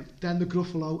 Then the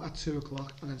Gruffalo at 2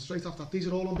 o'clock. And then straight after that, these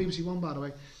are all on BBC One, by the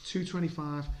way.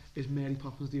 2:25 is Mary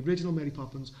Poppins, the original Mary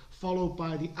Poppins, followed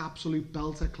by the absolute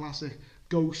belter classic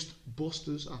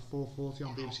Ghostbusters at 4:40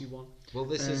 on BBC One. Well,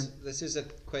 this is a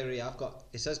query I've got.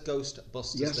 It says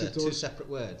Ghostbusters Yes, there, it does. 2 separate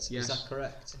words. Yes. Is that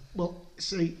correct? Well,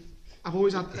 see, I've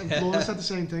always had, Laura said the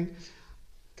same thing.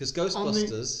 Because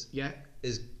Ghostbusters Yeah,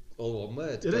 is all one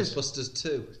word. It is. Ghostbusters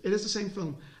 2. it is the same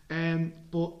film.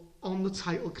 But on the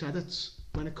title credits,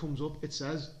 when it comes up, it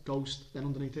says Ghost, then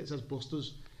underneath it says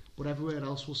Busters. But everywhere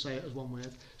else will say it as one word.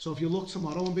 So if you look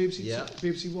tomorrow on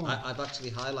BBC One, I've actually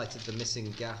highlighted the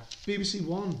missing gap. BBC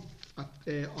One at,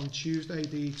 on Tuesday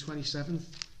the 27th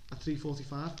at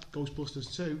 3:45,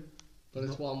 Ghostbusters 2. But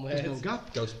it's one There's no word.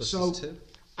 gap. Ghostbusters So 2.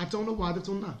 I don't know why they've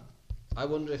done that. I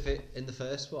wonder if it in the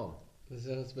first one. It's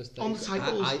a mistake. On the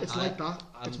titles, it's like that.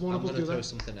 It's one I'm above going the to throw other.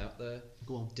 something out there.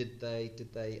 Go on. Did they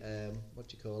what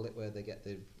do you call it where they get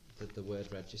the word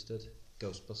registered?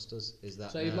 Ghostbusters, is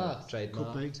that Trademarked? Trademarked.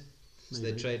 Could be. So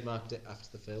they Maybe. trademarked it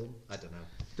after the film. I don't know.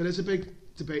 There is a big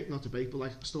debate, not debate, but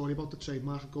like a story about the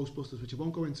trademark of Ghostbusters, which I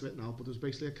won't go into it now, but there was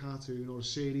basically a cartoon or a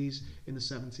series in the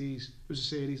 70s. It was a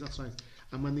series, that's right.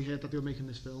 And when they heard that they were making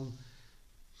this film,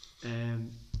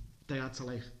 they had to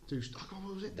like do,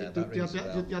 what was it? That They rings a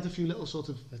bell. had a few little sort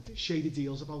of shady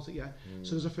deals about it, yeah.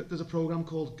 So there's a program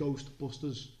called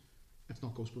Ghostbusters. It's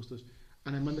not Ghostbusters.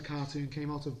 And then when the cartoon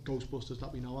came out of Ghostbusters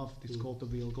that we know of, it's called the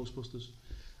real Ghostbusters.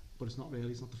 But it's not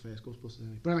really, it's not the first Ghostbusters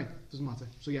anyway. But anyway, doesn't matter.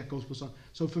 So yeah, Ghostbusters.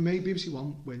 So for me, BBC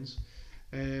One wins.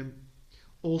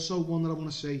 Also, one that I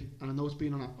want to see, and I know it's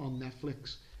been on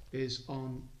Netflix, is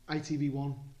on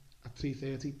ITV1 at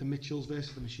 3:30, The Mitchells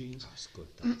versus the Machines. That's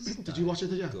good. Did you watch it,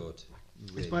 did you? Good.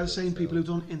 It's by the same people who've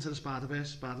done Into the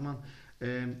Spider-Verse, Spider-Man.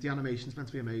 The animation's meant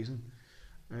to be amazing.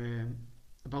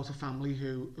 About a family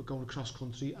who are going across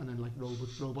country and then like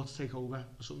robots take over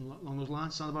or something along those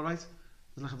lines. Sound about right?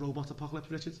 There's like a robot apocalypse,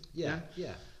 Richard. Yeah.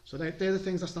 So they're the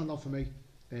things that stand out for me.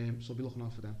 So I'll be looking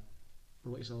out for them.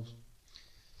 What about yourselves?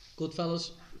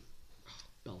 Goodfellas.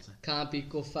 Belter. Can't beat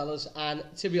Goodfellas. And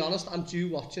to be honest, I'm due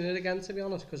watching it again, to be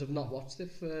honest, because I've not watched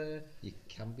it for... You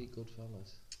can be good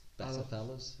fellas. Better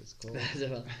fellas, it's called.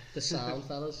 the sound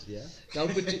fellas. Yeah. No,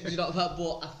 but do you know that?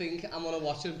 But I think I'm going to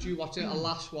watch it. I'm due watching it. I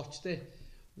last watched it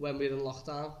when we were in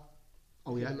lockdown.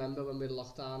 Oh yeah. I remember when we were in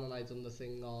lockdown and I done the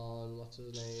thing on, what's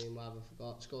his name, I haven't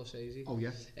forgot, Scorsese. Oh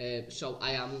yeah. So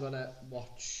I am going to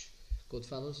watch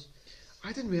Goodfellas.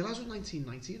 I didn't realise it was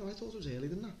 1990. I thought it was earlier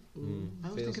than that. I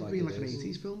was Feels thinking like it being it like an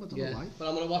is. 80s film. I don't know why. But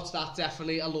I'm going to watch that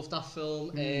definitely. I love that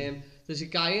film. There's a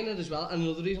guy in it as well. And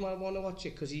another reason why I want to watch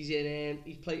it, because he's in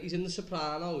he's in The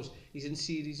Sopranos. He's in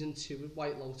season 2 of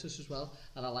White Lotus as well,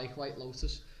 and I like White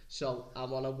Lotus. So I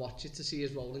want to watch it to see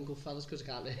his role in Goodfellas because I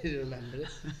can't really remember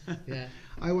it. Yeah,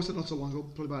 I watched it not so long ago,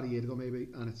 probably about a year ago maybe,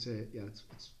 and it's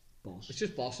it's boss. it's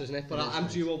just boss, isn't it? But I'm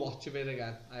due a watch of it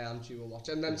again. I am due a watch,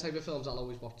 and them type of films I'll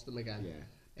always watch them again.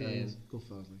 Yeah. Good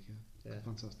fellas, like Yeah.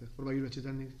 fantastic. What about you, Richard?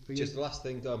 Anything for you? Just the last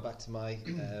thing, going back to my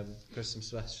Christmas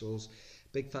specials.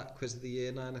 Big Fat Quiz of the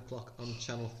Year, 9 o'clock on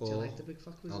Channel 4. Do you like the Big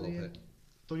Fat Quiz I of the love Year? it.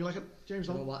 Don't you like it, James?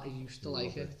 You know Don't? what? I used to Love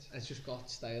like it. it. It's just got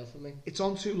stale for me. It's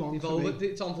on too long They've for me.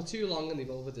 it's on for too long and they've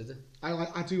overdid it.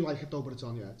 I do like it though, but it's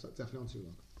on. Yeah, it's definitely on too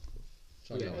long.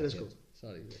 Sorry, Yeah, I it is like good.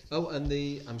 Sorry. Oh, and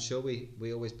I'm sure we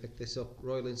always pick this up,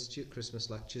 Royal Institute Christmas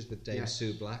Lectures with Dame Yes.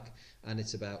 Sue Black, and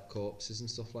it's about corpses and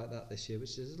stuff like that this year,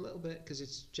 which is a little bit, because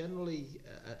it's generally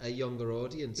a younger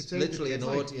audience. It's literally it's an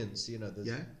like- audience, you know,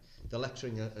 Yeah. they're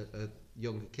lecturing a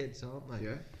younger kids, aren't they?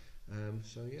 Yeah.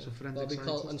 So yeah. So forensic Robbie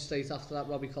scientist. and straight after that,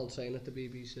 Robbie Coltrane at the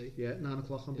BBC. Yeah, 9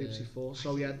 o'clock on Yeah. BBC 4.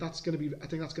 So yeah, that's going to be. I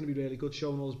think that's going to be really good,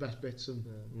 showing all his best bits and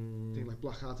things like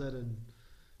Blackadder and.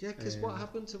 Yeah, because what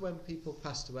happened to when people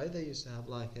passed away? They used to have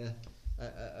like a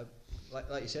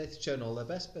like you said, showing all their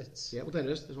best bits. Yeah, well there it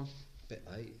is. There's one. Bit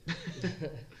late.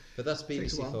 But that's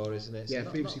Takes a BBC while. 4, isn't it? Yeah,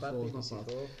 not, BBC not bad, 4 is BBC not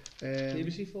bad. 4.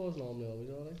 BBC 4 is normally always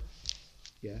alright.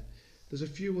 Yeah. There's a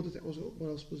few other things. What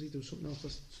else was he doing? Something else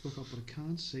that's stuck up, but I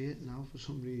can't see it now for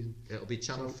some reason. It'll be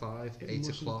Channel So, 5, it 8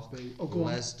 mustn't o'clock. be- oh, go on.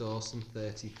 Les Dawson,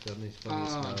 30 funniest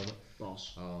moment.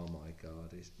 Boss. Oh my God,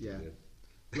 he's Yeah. brilliant.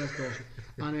 Les Dawson.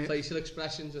 And Facial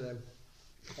expressions of them.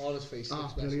 All his facial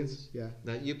brilliant. expressions. Yeah.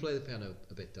 Now, you play the piano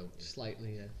a bit, don't you?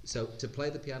 Slightly, yeah. So, to play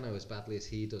the piano as badly as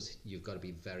he does, you've got to be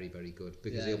very, very good.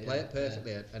 Because Yeah, he'll play yeah, it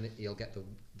perfectly and he'll get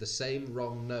the same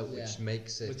wrong note, which Yeah.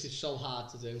 makes it... Which is so hard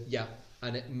to do. Yeah,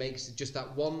 and it makes just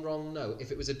that one wrong note.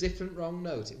 If it was a different wrong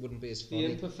note, it wouldn't be as The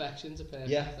funny. imperfections are perfect.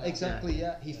 Yeah, that. exactly.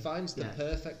 Yeah, he finds the Yeah.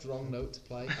 perfect wrong note to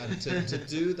play, and to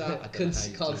do that, I don't know how you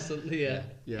do it. Constantly, yeah.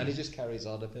 Yeah. And he just carries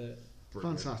on a bit.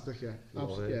 Fantastic, yeah.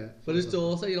 Love it. Yeah. But his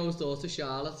daughter, you know, his daughter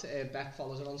Charlotte, Beck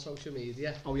follows her on social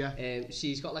media. Oh yeah.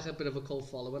 She's got like a bit of a cult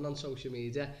following on social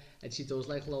media, and she does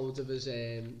like loads of his.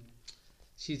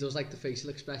 She does like the facial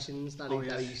expressions that,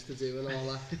 that he used to do and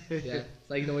all that. Yeah,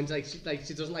 like you know, when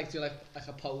she doesn't like do like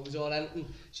a pose or anything.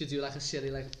 She'd do like a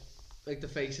silly like the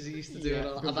faces he used to do and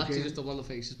all that. I've actually just done one of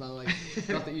the faces, man. Like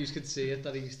not that you could see it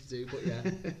that he used to do, but yeah.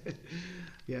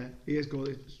 Yeah, he is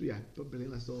good. Yeah, but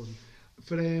brilliant. Les Dawson.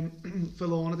 For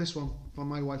Lorna, this one from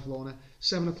my wife Lorna,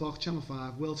 7 o'clock, Channel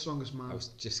 5, World's Strongest Man. I was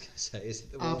just going to say, is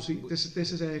it the one? Absolutely, this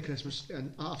is Christmas,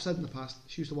 and I've said in the past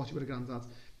she used to watch it with her granddad,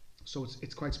 so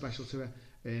it's quite special to her,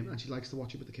 and she likes to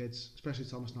watch it with the kids, especially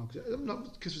Thomas now,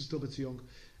 because he's still a bit too young.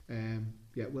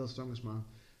 Yeah, World's Strongest Man.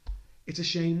 It's a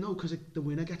shame though, because the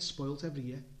winner gets spoilt every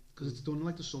year. Because it's done in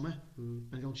like the summer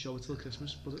and they don't show it till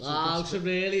Christmas. But So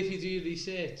really, if you do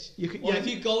research, if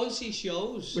you go and see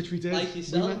shows, which we did, like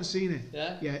yourself, we went and seen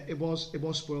it. Yeah, it was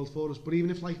spoiled for us. But even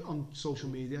if like on social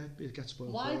media it gets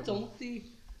spoiled. Why don't they?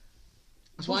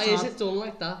 Why is it done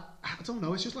like that? I don't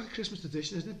know. It's just like a Christmas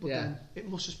tradition, isn't it? But then it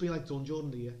must just be like done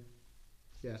during the year.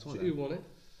 Yeah, it's one of them. Who won it?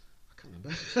 I can't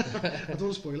remember. I don't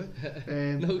want to spoil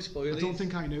it. No spoilers. I don't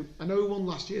think I knew. I know who won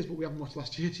last year's, but we haven't watched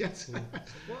last year's yet.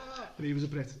 And he was a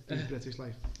Brit. He was British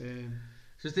life.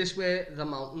 So is this where the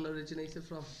mountain originated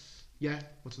from? Yeah.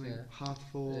 What's his name? Yeah.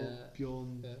 Hartford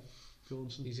Bjorn. Yeah.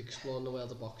 Bjornsson. He's exploring the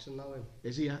world of boxing now.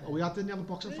 Is he? Yeah. Oh, didn't he have a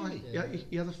boxing fight? Yeah. Yeah.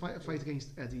 He had a fight against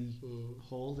Eddie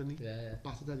Hall, didn't he? Yeah.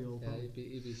 Battered Eddie Hall. Yeah,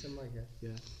 he beat him like that.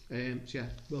 Yeah. So yeah,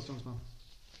 World's Strongest Man.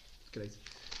 Great.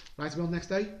 Right, we're on the next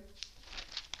day.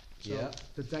 So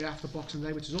the day after Boxing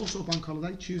Day, which is also a bank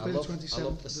holiday, Tuesday the 27th I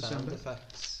love of the sound December.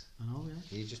 effects. I know,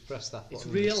 yeah. You just press that button. It's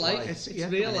real life. It's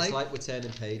real and life. it's like we're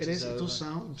turning pages It is. over. It does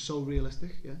sound so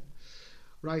realistic. Yeah.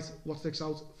 Right. What sticks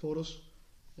out for us?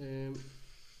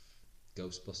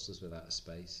 Ghostbusters without a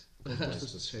space.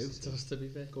 Ghostbusters 2. Just to be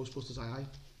fair. Ghostbusters Aye.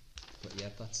 But yeah,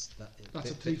 that's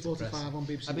That's a bit 3:45 depressing. on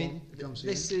BBC I mean, One. You can't see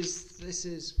this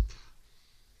it. is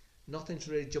nothing's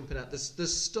really jumping out.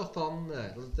 There's stuff on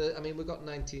there. I mean, we've got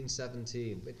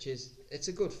 1917, which is it's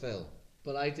a good film.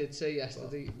 But I did say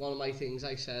yesterday, one of my things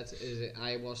I said is that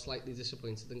I was slightly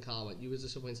disappointed in Carl. You were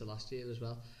disappointed last year as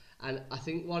well. And I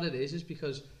think what it is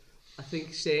because I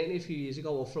think certainly a few years ago,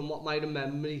 or from what I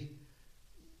remember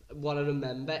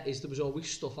is there was always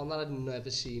stuff on that I'd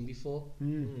never seen before.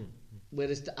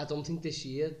 Whereas I don't think this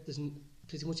year, there's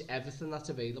pretty much everything that's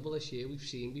available this year we've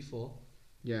seen before.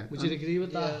 Yeah. Would you agree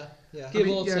with that? Yeah. Give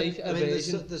or take a I mean,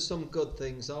 version. there's some good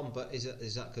things on, but is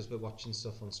that because we're watching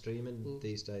stuff on streaming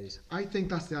these days? I think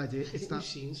that's the idea. I think we've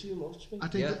seen too much. I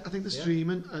think the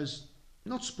streaming has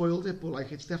not spoiled it, but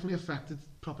like it's definitely affected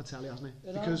proper telly, hasn't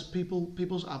it? Because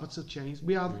people's habits have changed.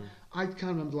 I can't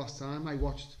remember the last time I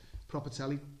watched proper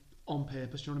telly on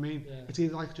purpose. Do you know what I mean? Yeah. It's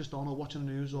either like just on or watching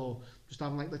the news or just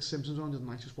having like Simpsons on the other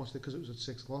night. Just watched it because it was at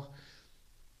 6 o'clock.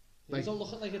 We don't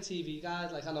look at like a TV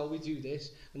guide, like I know we do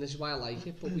this, and this is why I like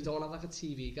it, but we don't have like a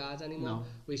TV guide anymore. No.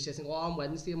 We sit and go, on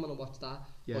Wednesday I'm going to watch that,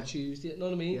 Yeah. or Tuesday, you know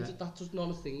what I mean? Yeah. That's just not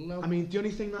a thing now. I mean, the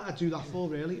only thing that I do that for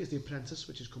really is The Apprentice,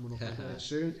 which is coming up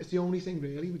soon. It's the only thing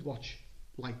really we'd watch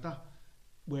like that.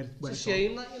 Where it's a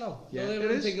shame that, you know. Yeah, You know, it when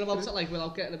I'm is. thinking about it, like,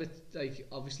 without getting a bit, like,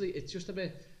 obviously, it's just a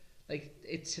bit, like,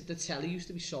 the telly used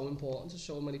to be so important to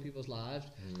so many people's lives.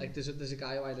 Like, there's a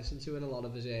guy who I listen to in a lot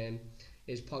of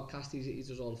his podcast, he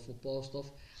does all the football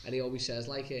stuff, and he always says,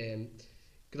 like,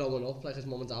 growing up, like, his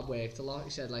mum and dad worked a lot, he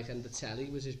said, like, and the telly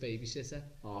was his babysitter.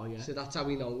 Oh, yeah. So that's how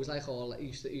he knows, like,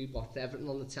 he'd watch everything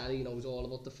on the telly, he knows all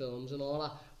about the films and all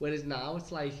that. Whereas now,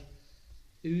 it's like,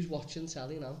 who's watching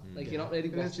telly now? Like, you're not really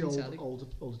It's the watching telly.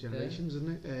 older generations,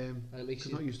 isn't it? And it makes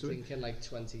you not used to it. think in like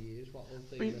 20 years, what will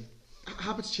they I mean,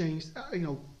 habits changed. You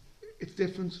know, it's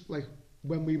different. Like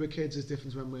when we were kids, is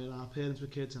different when our parents were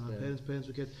kids and our parents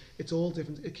were kids. It's all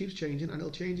different. It keeps changing and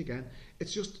it'll change again.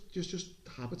 It's just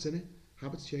habits, innit?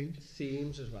 Habits change.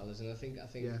 Themes as well, isn't it? I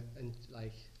think, Yeah. and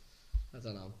like, I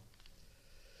don't know.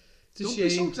 Don't be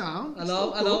so down. I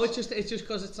know. It's just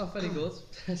because it's not very good.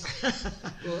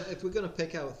 Well, if we're going to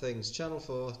pick out things, Channel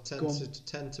 4,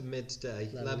 10 to midday,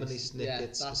 Lemony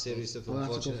Snicket's A Series of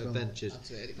Unfortunate Adventures.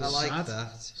 That's really good. I like Sad.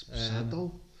 that. Sad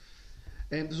though.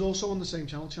 There's also on the same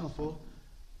channel, Channel 4,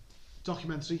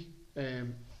 documentary, The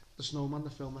Snowman, the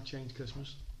film that changed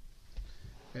Christmas.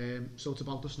 So it's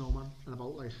about the snowman and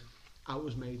about like how it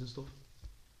was made and stuff.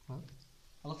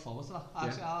 I look forward to that.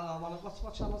 Actually, I want to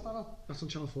what channel's that on? That's on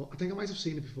Channel 4. I think I might have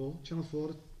seen it before. Channel 4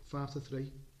 at 5 to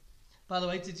 3. By the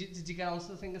way, did you get onto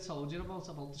the thing I told you about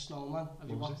the snowman? Have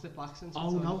you watched it back since? Oh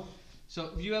no. So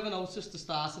have you ever noticed the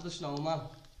start of the snowman?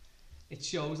 It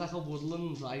shows like a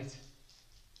woodland, right?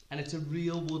 And it's a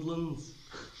real woodland,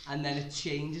 and then it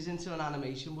changes into an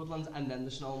animation woodland, and then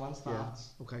the snowman starts.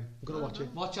 Yeah. Okay, I'm gonna watch it.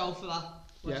 Watch out for that.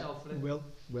 Watch out for it. Will.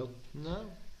 No.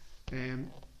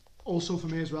 Also for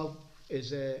me as well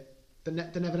is the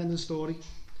Never-Ending Story.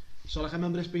 So like I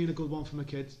remember this being a good one from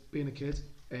being a kid.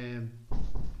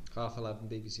 11:30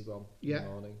 BBC One Yeah. in the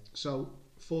morning. So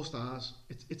 4 stars.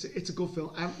 It's a good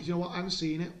film. You know what? I haven't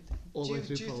seen it all the way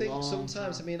through. Do you for a think long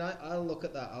sometimes, time. I mean, I'll look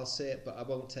at that, I'll see it, but I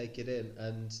won't take it in.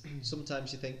 And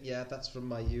sometimes you think, yeah, that's from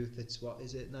my youth. It's, what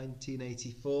is it,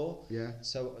 1984? Yeah.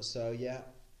 So yeah,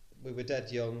 we were dead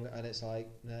young, and it's like,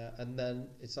 and then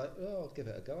it's like, oh, I'll give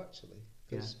it a go, actually.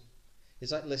 Because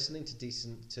it's like listening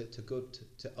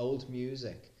to old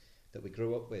music that we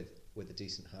grew up with a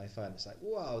decent hi-fi, and it's like,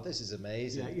 wow, this is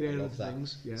amazing. Yeah, you I know love that.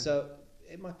 things. Yeah. So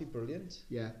it might be brilliant.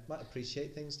 Yeah. Might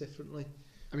appreciate things differently.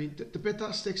 I mean, the bit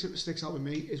that sticks out with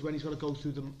me is when he's got to go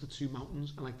through the 2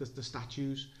 mountains and like the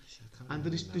statues, and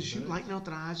they shoot lightning out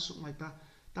their eyes or something like that.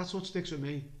 That's what sticks with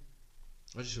me.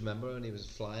 I just remember when he was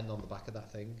flying on the back of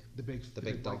that thing. The big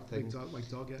dog thing. Big dog, white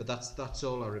dog, yeah. But that's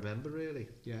all I remember, really.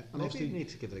 Yeah. And Maybe obviously, you need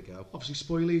to give it a go. obviously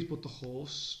spoilies, but the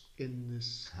horse in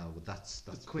this Oh, well, that's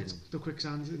the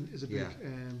quicksand is a big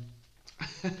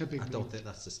a big I don't meme. think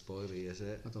that's the spoiler, is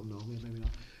it? I don't know, maybe not.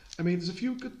 I mean, there's a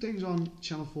few good things on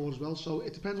Channel 4 as well, so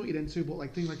it depends what you're into, but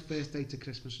like things like First Day to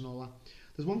Christmas and all that.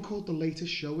 There's one called The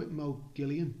Latest Show with Mo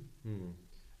Gillian.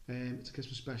 It's a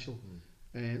Christmas special.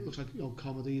 It looks like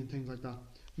comedy and things like that.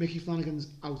 Mickey Flanagan's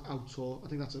Out Tour. I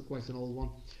think that's quite an old one.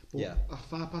 But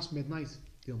at midnight,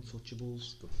 The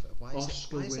Untouchables. Good film. Why is it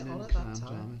Oscar-winning on at crime that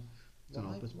drama. time? Don't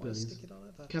know, but it's brilliant. Stick it on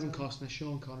at that Kevin time? Costner,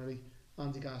 Sean Connery,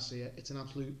 Andy Garcia. It's an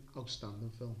absolute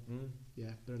outstanding film.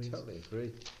 Yeah, brilliant. Totally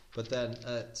agree. But then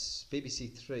at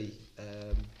BBC 3,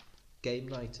 Game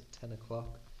Night at 10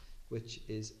 o'clock, which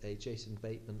is a Jason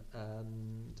Bateman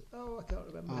and I can't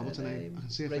remember her what's her name? I can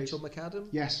see her Rachel face. McAdam.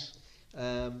 Yes.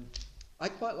 I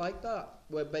quite like that,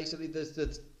 where basically there's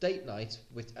the date night,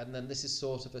 and then this is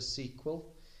sort of a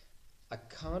sequel. I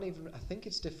think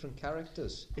it's different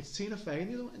characters. It's Tina Fey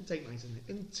in Date Night, isn't it?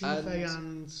 Isn't Tina Fey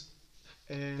and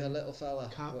The little fella.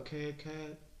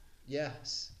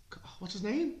 Yes. What's his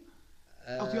name?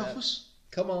 Out the Office?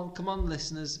 Come on,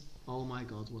 listeners. Oh my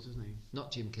God, what's his name?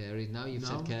 Not Jim Carrey. Now you've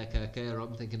No. said Kerr,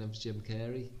 I'm thinking of Jim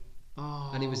Carrey.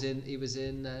 Oh. And he was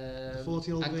in the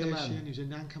 40-year-old version. Anchorman. He was in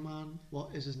Anchorman.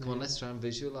 What is his name? Come on, let's try and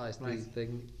visualise the Right.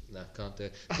 thing. No, can't do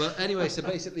it. But anyway, so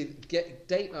basically,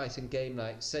 date night and game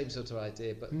night, same sort of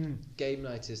idea. But game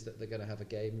night is that they're going to have a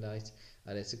game night,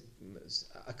 and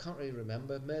I can't really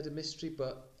remember murder mystery,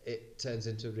 but it turns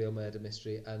into a real murder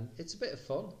mystery, and it's a bit of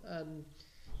fun. And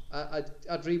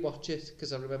I'd rewatch it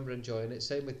because I remember enjoying it.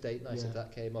 Same with date night if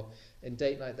that came up. In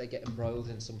date night, they get embroiled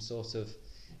in some sort of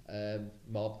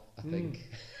mob, I think.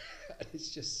 It's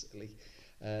just silly.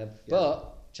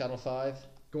 But Channel 5,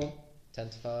 Go on. 10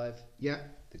 to 5, Yeah.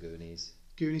 The Goonies.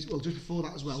 Goonies. Well, just before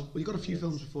that as well. Well, you got a few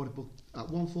films before it, but at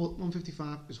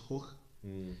 1:55 is Hook.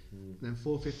 And then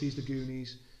 4:50 is The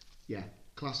Goonies. Yeah,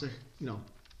 classic.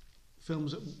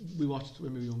 Films that we watched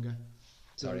when we were younger.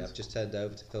 Sorry, I've just turned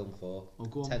over to film 4. Oh,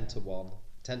 go on. 10 to 1.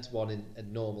 10 to 1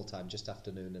 in normal time, just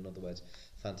afternoon, in other words.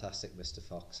 Fantastic Mr.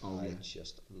 Fox. I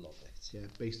just love it. Yeah,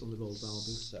 based on the Roald Dahl book.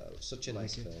 So, such a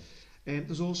nice film.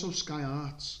 There's also Sky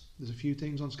Arts. There's a few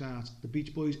things on Sky Arts. The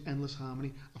Beach Boys, Endless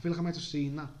Harmony. I feel like I might have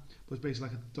seen that, but it's basically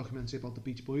like a documentary about the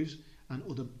Beach Boys and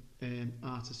other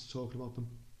artists talking about them.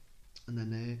 And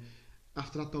then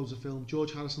after that, there was a film,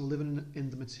 George Harrison, Living in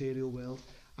the Material World.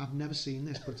 I've never seen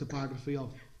this, but it's a biography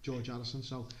of George Harrison,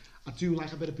 so I do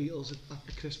like a bit of Beatles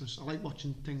at Christmas. I like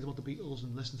watching things about the Beatles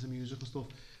and listening to music and stuff.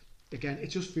 Again, it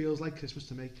just feels like Christmas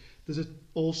to me. There's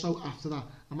also after that,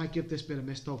 I might give this bit a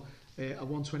miss though. A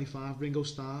 125 Ringo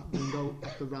Starr, Ringo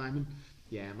after Ryman.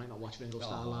 Yeah, I might not watch Ringo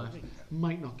Starr live. Ringo.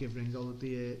 Might not give Ringo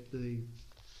the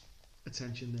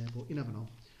attention there, but you never know.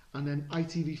 And then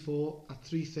ITV4 at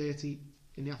 3:30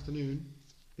 in the afternoon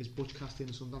is Butch Cassidy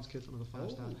and the Sundance Kid for another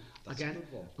 5-star. That's Again, a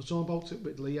good one. I was talking about it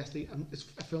with Lee yesterday, and it's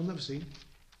a film I've never seen.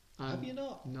 Have you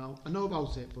not? No, I know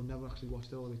about it, but never actually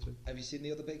watched it all the way through. Have you seen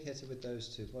the other big hitter with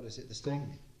those two? What is it? The Sting?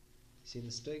 You seen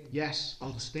The Sting? Yes,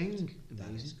 The Sting. That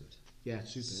Amazing. is good. Yeah,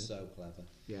 super. So clever.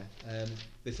 Yeah.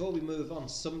 Before we move on,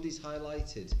 somebody's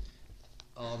highlighted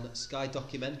on Sky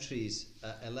Documentaries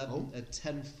at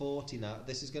 10:40 now.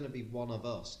 This is going to be one of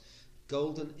us.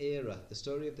 Golden Era, the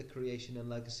story of the creation and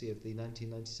legacy of the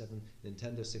 1997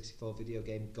 Nintendo 64 video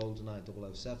game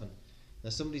GoldenEye 007. Now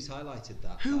somebody's highlighted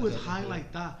that. Who would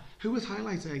highlight that? Who would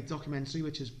highlight a documentary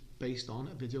which is based on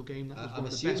a video game that was I'm one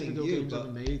of the best assuming video you, games but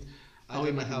ever made? I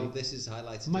don't know how this is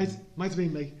highlighted. Might have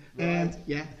been me. Right.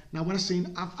 Yeah. Now when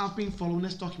I've been following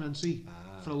this documentary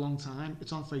for a long time.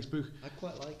 It's on Facebook. I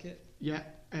quite like it. Yeah.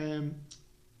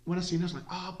 When I seen it, I was like,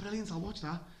 oh, brilliant! I'll watch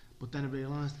that. But then I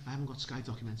realised I haven't got Sky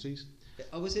Documentaries,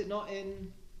 Oh, is it not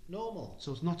in normal?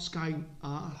 so it's not Sky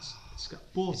Arts. It's Sky, Is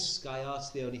but Sky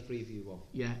Arts the only Freeview one?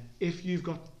 yeah, if you've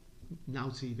got Now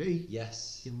TV,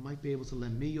 Yes. you might be able to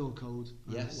lend me your code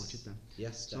and Yes. watch it then.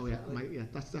 Yes, So definitely.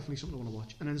 that's definitely something I want to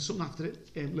watch. And then there's something after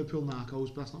it, Liverpool Narcos,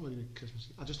 but that's not really Christmas.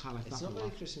 I just highlight It's that. not for a very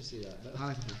laugh. Christmassy, that. No.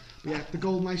 Highlight it. But yeah, the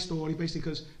GoldenEye story, basically,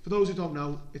 because for those who don't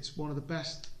know, it's one of the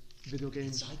best video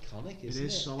games. It's iconic, isn't it?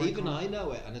 is so Even iconic. I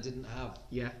know it, and I didn't have.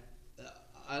 Yeah,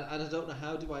 And I don't know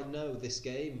how do I know this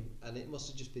game, and it must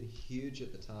have just been huge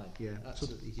at the time. yeah,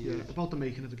 Absolutely so, huge. yeah. About the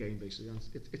making of the game, basically. And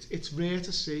it's rare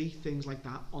to see things like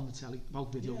that on the telly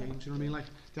about video Yeah. games. You know what I mean? Like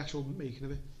the actual making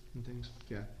of it and things.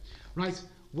 Yeah. Right.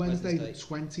 Wednesday, the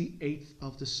 28th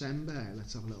of December.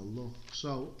 Let's have a little look.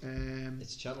 So,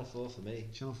 It's Channel 4 for me,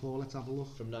 Channel 4. Let's have a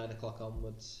look. from 9 o'clock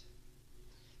onwards.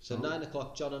 So Oh. 9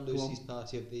 o'clock, John and Go Lucy's on.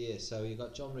 party of the year. So you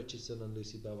got John Richardson and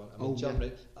Lucy Beaumont. I Oh, mean, yeah.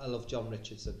 I love John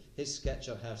Richardson. His sketch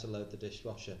on how to load the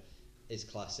dishwasher is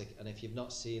classic. And if you've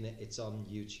not seen it, it's on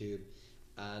YouTube.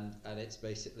 And it's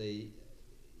basically,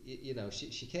 you know,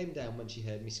 she came down when she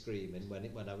heard me screaming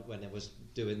when I was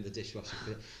doing the dishwasher,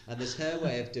 and there's her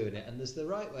way of doing it, and there's the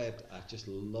right way of. I just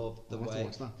love the I'll have to way,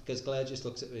 watch that. because Claire just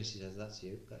looks at me and she says, "That's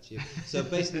you." So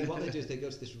basically, what they do is they go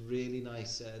to this really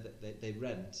nice. They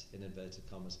rent, in inverted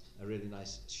commas, a really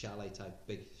nice chalet type,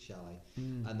 big chalet,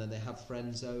 and then they have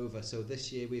friends over. So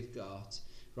this year we've got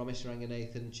Ramesh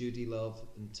Ranganathan, Judy Love,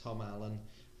 and Tom Allen,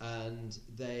 and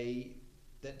they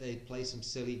play some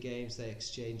silly games, they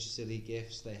exchange silly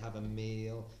gifts, they have a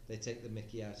meal, they take the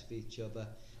mickey out of each other.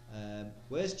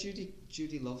 Where's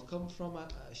Judy Love come from?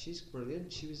 She's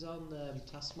brilliant. She was on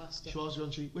Taskmaster. She was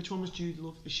on. Which one was Jude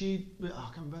Love? Is she? Oh,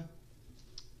 I can't remember.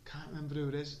 Can't remember who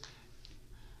it is.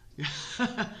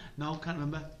 No, can't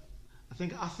remember. I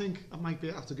think I might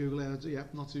be have to Google it. Yeah,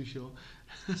 not too sure.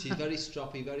 She's very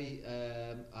stroppy, very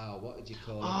what would you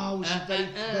call Oh, it? she's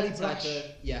very brash.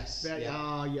 Yes. Very,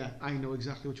 yeah. yeah, I know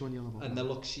exactly which one you're on about. And the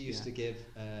look she used Yeah. to give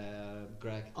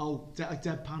Greg. Oh, like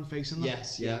deadpan face and that.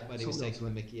 Yes, yeah, when he was something taking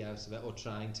the Mickey out of it, or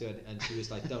trying to, and she was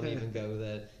like, don't even go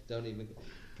there, don't even go.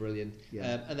 Brilliant.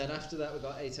 Yeah. And then after that, we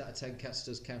got 8 out of 10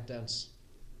 Catsters Countdowns.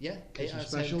 Yeah, 8 Christmas out of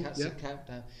special, 10 Catster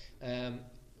Countdown.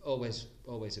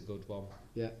 Always a good one.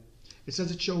 Yeah. It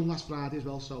says it's shown last Friday as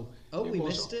well, so. Oh, we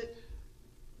was- missed it.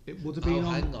 It would have been Oh,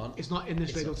 on. hang on. It's not in this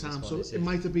It's radio not this time, one, so is it it?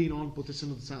 might have been on, but it's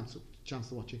another chance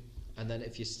to watch it. And then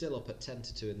if you're still up at 10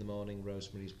 to 2 in the morning,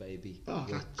 Rosemary's Baby. Oh,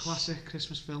 Which- that classic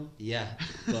Christmas film. Yeah,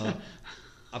 but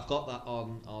I've got that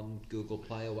on Google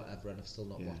Play or whatever, and I've still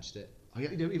not Yeah. watched it. Oh,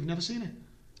 yeah, you've never seen it?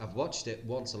 I've watched it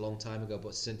once a long time ago,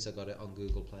 but since I got it on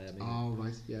Google Play, I mean, Oh,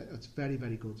 right. Yeah, it's very,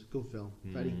 very good. Good film.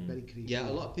 Very, very creepy. yeah,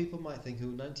 a lot of people might think,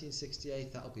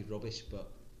 1968, that'll be rubbish,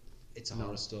 but it's a No.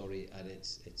 horror story, and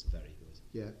it's very good.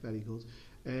 Yeah, very good.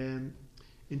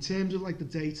 In terms of like the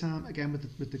daytime, again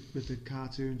with the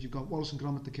cartoons, you've got Wallace and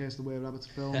Gromit: The Curse of the Were-Rabbit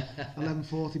film,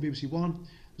 11:40 BBC One,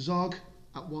 Zog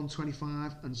at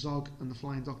 1:25, and Zog and the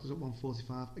Flying Doctors at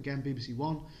 1:45, again BBC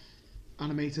One,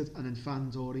 animated, and then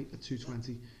Fandory at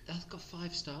 2:20. That's got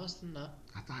 5 stars than that.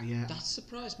 Yeah, That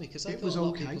surprised me, because I It thought was a lot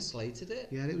okay. of people slated it.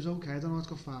 yeah, it was okay. I don't know. It's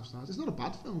got 5 stars. It's not a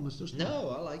bad film. It's just No,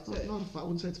 I liked it. I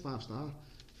wouldn't say it's a 5-star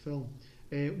film.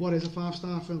 What is a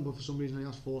 5-star film? But for some reason it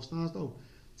has 4 stars though.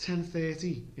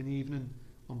 10:30 in the evening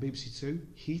on BBC Two.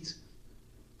 Heat.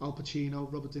 Al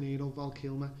Pacino, Robert De Niro, Val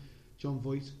Kilmer, John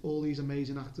Voight, all these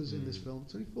amazing actors in this film.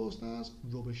 It's only 4 stars.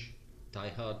 Rubbish. Die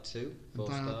Hard 2, And 4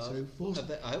 Die Hard stars. 2, 4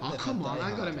 I hope Oh, they've come had on, Die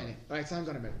hang on a Hard minute. Right, hang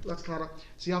on a minute. Let's clear up.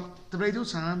 See, the Radio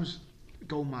Times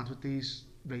go mad with these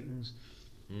ratings.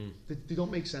 They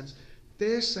don't make sense.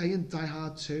 They're saying Die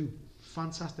Hard 2,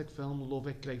 fantastic film, love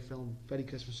it, great film, very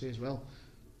Christmassy as well,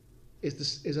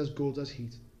 is as good as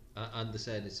Heat, And they're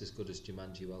saying it's as good as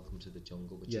Jumanji Welcome to the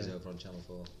Jungle, which is over on Channel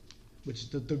 4. which is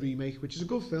the remake, which is a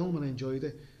good film and I enjoyed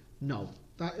it. No,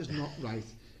 that is not right.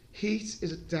 Heat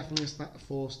is definitely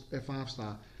a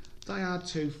 5-star. Die Hard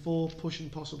 2, 4, pushing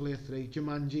possibly a 3.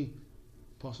 Jumanji,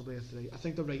 possibly a 3. I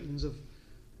think the ratings have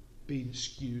been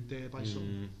skewed there by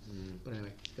some. But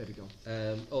anyway, there we go.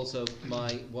 Also,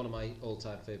 one of my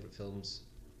all-time favourite films,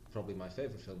 probably my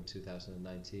favourite film,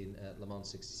 2019, Le Mans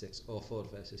 66, or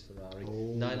Ford versus Ferrari.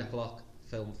 9 o'clock,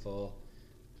 film 4.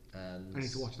 And I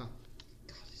need to watch that.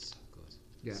 God, it's so good.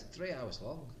 Yeah. It's 3 hours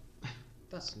long.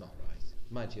 That's not right.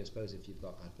 Mind you, I suppose if you've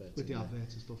got adverts. With the in there.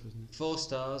 adverts and stuff, isn't it? 4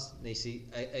 stars, Nisi.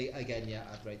 Again, yeah,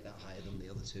 I'd rate that higher than the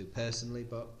other two personally,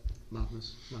 but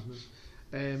Madness.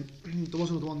 There was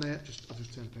another one there. I've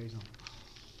just turned the page now.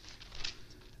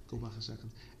 Go back a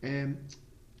second.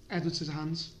 Edward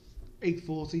Scissorhands,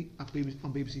 8:40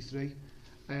 on BBC Three.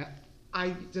 I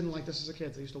didn't like this as a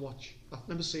kid. I used to watch. I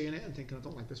remember seeing it and thinking I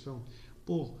don't like this film,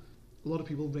 but a lot of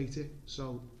people rate it,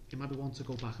 so it might be one to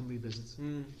go back and revisit.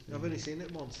 I've only seen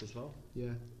it once as well. Yeah,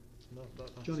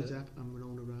 That's Johnny it. Depp and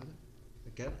Winona Ryder.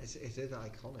 Again, it is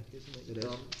iconic, isn't it? You It is.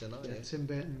 can't deny Yeah, it. Tim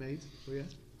Burton made. So yeah,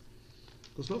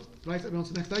 good stuff. Right, on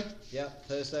to the next day. Yeah,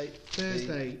 Thursday,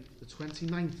 the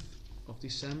 29th of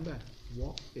December.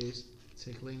 What is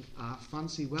tickling our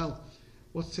fancy? Well,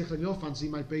 what's tickling your fancy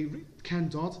might be Ken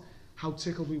Dodd, How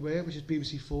Tickled We Were, which is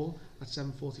BBC 4 at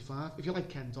 7:45. If you like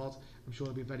Ken Dodd, I'm sure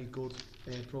it'll be a very good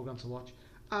programme to watch.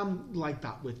 I'm like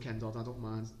that with Ken Dodd, I don't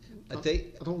mind. I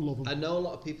don't love him. I know a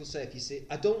lot of people say if you see,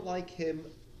 I don't like him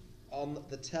on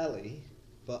the telly,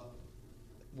 but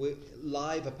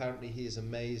live apparently he is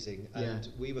amazing, and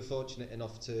we were fortunate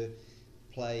enough to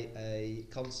play a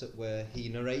concert where he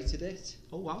narrated it.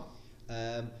 Oh wow!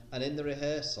 And in the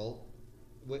rehearsal,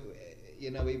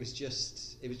 it was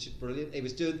just brilliant. He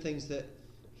was doing things that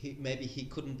maybe he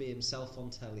couldn't be himself on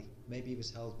telly. Maybe he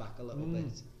was held back a little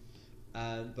bit,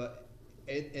 but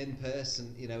in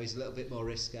person, he's a little bit more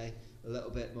risque, a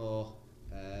little bit more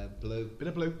blue. Bit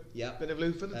of blue. Yeah. Bit of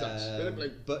blue for the Dutch. Bit of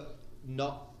blue. But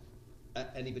not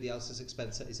at anybody else's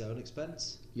expense, at his own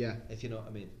expense. Yeah. If you know what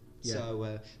I mean. Yeah.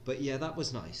 So, but yeah, that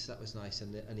was nice. That was nice,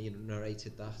 and he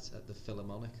narrated that at the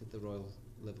Philharmonic, at the Royal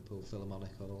Liverpool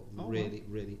Philharmonic Hall.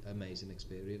 Really amazing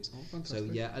experience. Oh, fantastic. So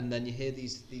yeah, and then you hear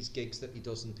these gigs that he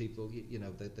does, and people,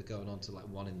 they're going on to like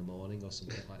 1 a.m. or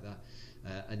something like that.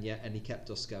 And he kept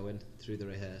us going through the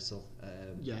rehearsal.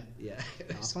 Yeah.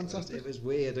 It was fantastic. Good. It was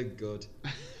weird and good.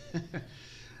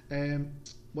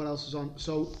 What else is on?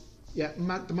 So, yeah,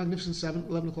 The Magnificent Seven,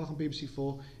 11 o'clock on BBC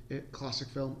 4. Classic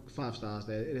film, 5 stars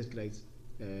there. It is great.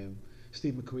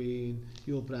 Steve McQueen,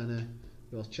 Yul Brynner,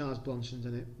 Charles Bronson's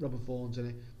in it, Robert Vaughan's in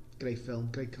it. Great film,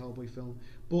 great cowboy film.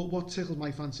 But what tickled my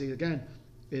fancy again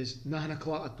is 9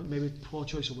 o'clock, maybe poor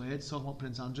choice of words, talking about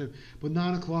Prince Andrew, but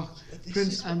 9 o'clock,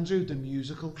 Prince Andrew, the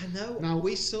musical. I know, now,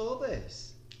 we saw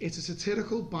this. It's a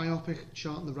satirical biopic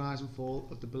charting the rise and fall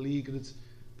of the beleaguered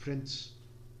prince.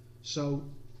 So,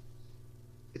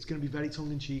 it's going to be very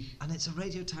tongue-in-cheek. And it's a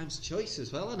Radio Times choice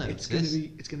as well, I know. It's going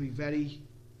to be very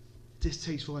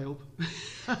distasteful, I hope.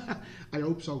 I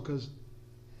hope so, because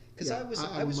I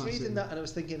was reading that and I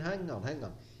was thinking, hang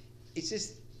on. Is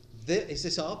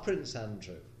this our Prince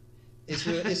Andrew? Is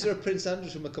there a Prince Andrew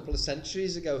from a couple of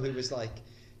centuries ago who was like,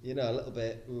 a little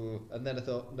bit, ooh. And then I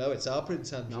thought, no, it's our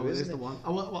Prince Andrew, no, isn't it is the one.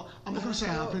 I'm not going to say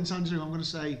our Prince Andrew, I'm going to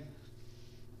say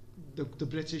the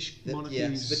British monarchy.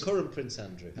 Yes, the current Prince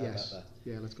Andrew. How about that?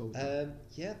 Yeah, let's go with that.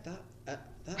 Yeah, that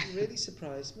really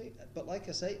surprised me. But like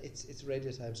I say, it's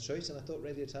Radio Times' choice, and I thought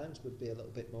Radio Times would be a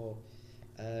little bit more,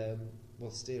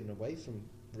 steering away from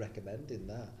recommending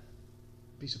that.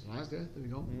 Be surprised, yeah. There we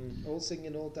go. All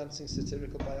singing, all dancing,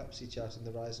 satirical biopsy charting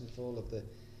the rise and fall of the...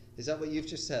 Is that what you've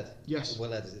just said? Yes.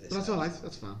 We'll edit this. But that's all right.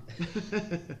 That's fine.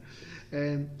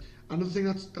 Another thing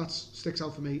that sticks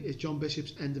out for me is John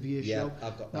Bishop's end of year show. Yeah,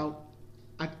 I've got that. Now,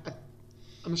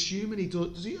 I'm assuming he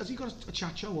does. Has he got a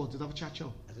chat show, or did he have a chat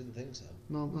show? I didn't think so.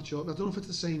 No, I'm not sure. I don't know if it's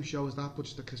the same show as that, but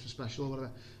just a Christmas special or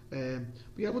whatever. But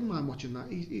yeah, I wouldn't mind watching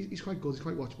that. He's quite good. He's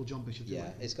quite watchable, John Bishop.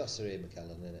 Yeah, it's got Sir Ian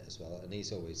McKellen in it as well, and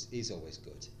he's always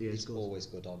good. He's good. Always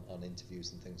good on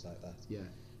interviews and things like that. Yeah,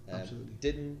 absolutely.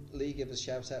 Didn't Lee give a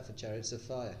shout out for Chariots of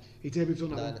Fire? He did. We've done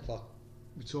that 9 one. o'clock.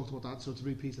 We talked about that, so to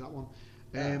repeat that one.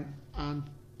 And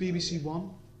BBC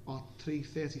One at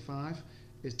 3:35.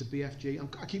 is the BFG.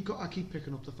 I keep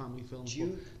picking up the family films.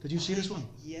 Did you see this one?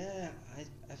 Yeah,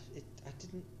 I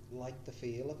didn't like the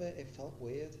feel of it. It felt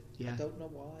weird. Yeah. I don't know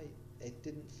why. It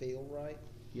didn't feel right.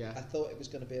 Yeah. I thought it was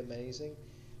going to be amazing.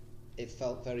 It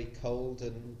felt very cold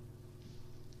and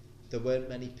there weren't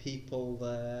many people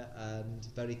there and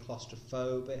very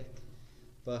claustrophobic.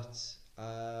 But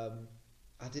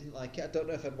I didn't like it. I don't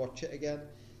know if I'd watch it again.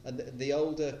 And the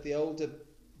older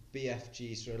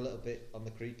BFGs are a little bit on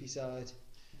the creepy side.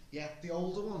 Yeah, the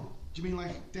older one. Do you mean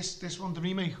like this one, the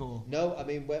remake, or? No, I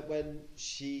mean when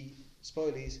she,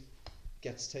 spoilies,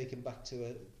 gets taken back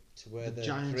to where the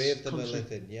three of them country. are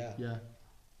living. Yeah. Yeah.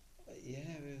 Yeah,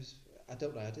 it was. I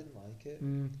don't know. I didn't like it.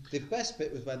 Mm. The best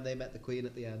bit was when they met the Queen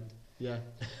at the end. Yeah.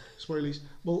 Spoilies.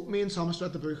 Well, me and Thomas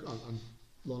read the book, and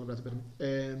Lorna read a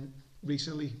bit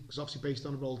recently, because obviously based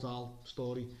on a Roald Dahl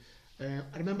story.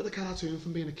 I remember the cartoon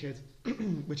from being a kid,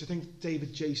 which I think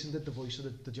David Jason did the voice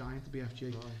of the giant, the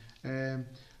BFG. Right.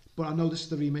 But I know this is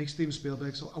the remake, Steven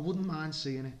Spielberg, so I wouldn't mind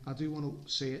seeing it. I do want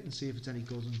to see it and see if it's any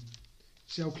good and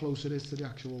see how close it is to the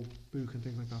actual book and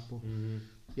things like that. But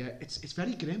yeah, it's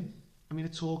very grim. I mean,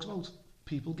 it talks about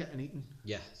people getting eaten.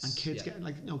 Yes. And kids getting,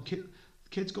 like,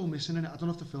 kids go missing in it. I don't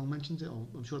know if the film mentions it, or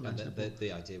I'm sure it mentions it.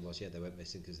 The idea was, they went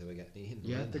missing because they were getting eaten.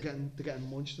 Yeah, they're getting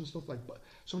munched and stuff like. But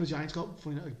some of the giants got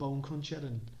funny like Bone Cruncher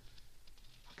and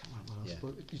I can't remember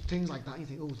what else. But things like that, you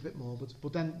think, oh, it's a bit more.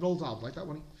 But then Roald Dahl like that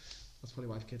one. That's probably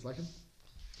why the kids like him.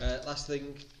 Last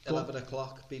thing, 11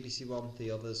 o'clock, BBC One,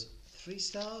 The Others. 3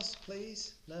 stars,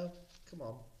 please. No, come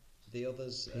on. The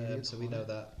Others. So we know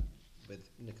that with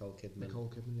Nicole Kidman.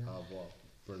 Yeah. Oh, what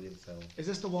brilliant film. Is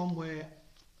this the one where?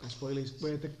 Spoilers,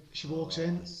 where she walks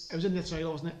in. It was in the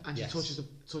trailer, wasn't it? And she touches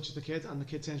the kid, and the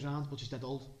kid turns around, but she's dead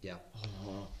old. Yeah.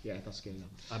 Oh, yeah, that's scary.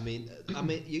 I mean,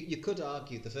 you could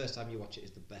argue the first time you watch it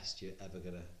is the best you're ever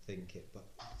gonna think it, but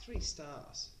 3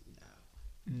 stars,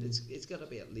 no. It's gotta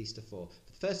be at least a 4.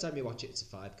 The first time you watch it, it's a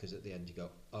 5 because at the end you go,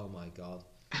 oh my god,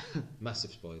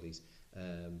 massive spoilies.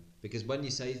 Because when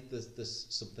you say there's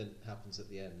something happens at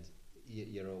the end,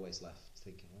 you're always left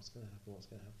thinking, what's gonna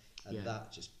happen? And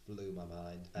that just blew my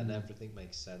mind, and everything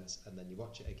makes sense. And then you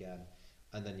watch it again,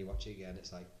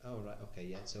 it's like, oh right, okay,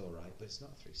 yeah, it's all right, but it's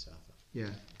not a 3-star film. Yeah,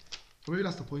 well, maybe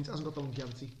that's the point. It hasn't got the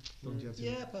longevity.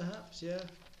 Yeah, perhaps. Yeah.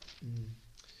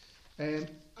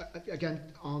 Again,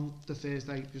 on the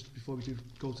Thursday, just before we do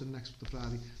go to the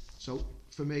Friday. So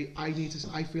for me, I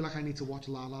feel like I need to watch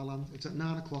La La Land. It's at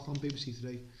 9 o'clock on BBC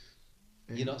Three.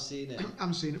 You're not seeing it?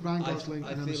 I'm seeing it. Ryan Gosling.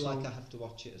 I feel like I have to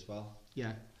watch it as well.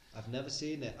 Yeah. I've never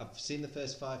seen it. I've seen the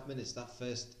first 5 minutes, that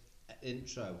first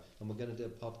intro, and we're going to do a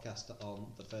podcast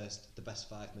on the best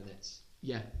 5 minutes.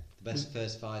 Yeah. The best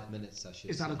first 5 minutes, I should say.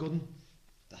 Is that a good one?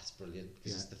 That's brilliant,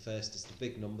 because it's the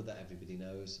big number that everybody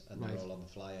knows, and they're all on the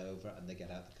flyover, and they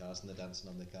get out the cars and they're dancing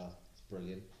on the car. It's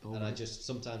brilliant.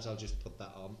 Sometimes I'll just put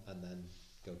that on and then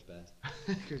go to bed.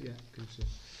 Good, yeah, good to see.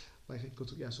 Like, good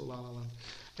to, yeah, so La La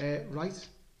Land. Right.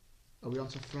 Are we on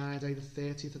to Friday the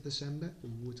 30th of December?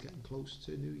 Ooh, it's getting close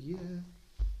to New Year.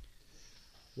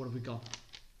 What have we got?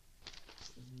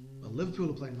 Well,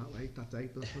 Liverpool are playing that day,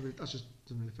 but that's just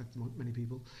doesn't really affect many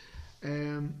people.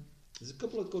 There's a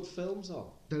couple of good films on.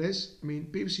 There is. I mean,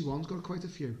 BBC One's got quite a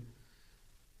few.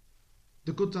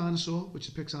 The Good Dinosaur, which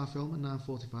is a Pixar film, at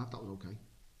 9:45, that was okay.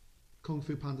 Kung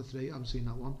Fu Panda 3, I haven't seen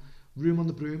that one. Room on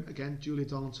the Broom, again, Julia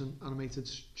Darlington, animated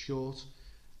short.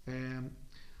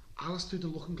 Alice Through the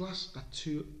Looking Glass at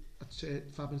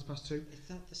 5 minutes past 2. Is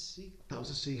that the sequel? That was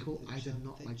a sequel. I did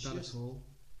not like that at all.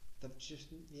 They've just,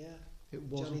 it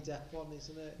wasn't. Johnny Depp one,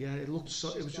 isn't it? Yeah, it looked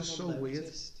so. It was just so weird.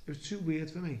 It was too weird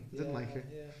for me. I didn't like it.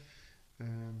 Yeah.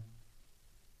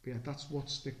 But yeah, that's what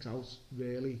sticks out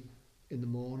really in the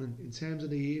morning. In terms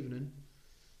of the evening,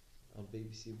 on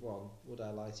BBC One, Would I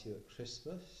Lie to You at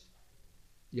Christmas?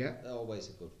 Yeah. Always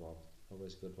a good one.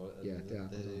 Always a good one. Yeah,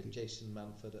 the Jason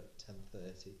Manford at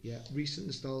 10:30. Yeah, recent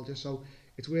nostalgia. So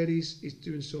it's where he's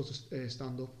doing sort of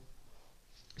stand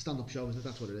up show, isn't it?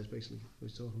 That's what it is basically. What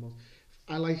he's talking about.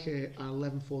 I like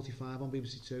 11:45 on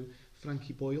BBC Two.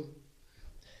 Frankie Boyle.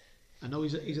 I know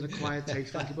he's an acquired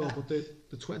taste, Frankie Boyle, but the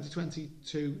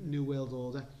 2022 New World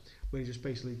Order, where he just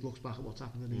basically looks back at what's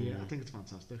happened in the year. I think it's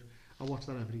fantastic. I watch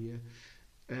that every year.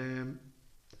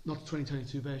 Not the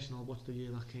 2022 version, I'll watch the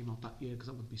year that came out that year, because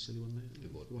that would be silly, wouldn't it?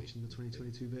 It would watching the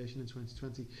 2022 version in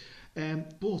 2020.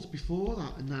 But before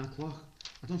that, at 9 o'clock,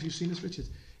 I don't know if you've seen this, Richard,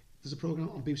 there's a programme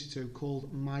on BBC Two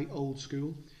called My Old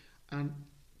School, and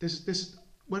this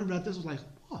when I read this, I was like,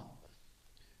 what?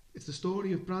 It's the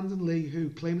story of Brandon Lee, who,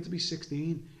 claiming to be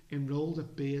 16, enrolled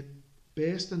at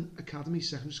Bearston Academy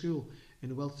Secondary School in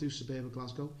the well-to-do suburb of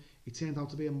Glasgow. He turned out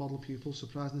to be a model pupil,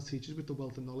 surprising the teachers with the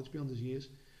wealth of knowledge beyond his years.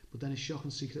 but then his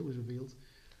shocking secret was revealed.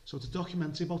 So it's a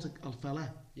documentary about a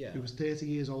fella Yeah. who was 30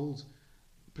 years old,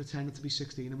 pretended to be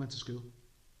 16 and went to school.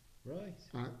 Right.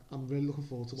 I'm really looking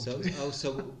forward to watching it.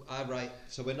 Right.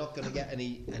 So we're not going to get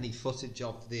any footage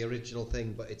of the original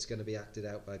thing, but it's going to be acted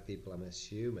out by people, I'm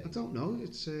assuming. I don't know.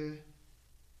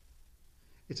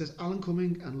 It says Alan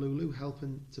Cumming and Lulu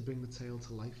helping to bring the tale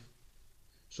to life.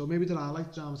 So maybe there are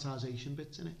like dramatisation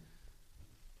bits in it.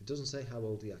 It doesn't say how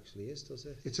old he actually is, does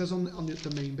it? It says on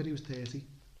the main bit he was 30.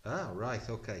 Ah, right,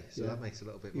 okay. So Yeah. that makes a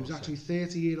little bit He more was actually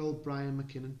sense. 30-year-old Brian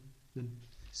McKinnon.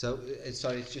 So,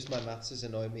 sorry, it's just my maths is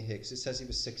annoying me here, because it says he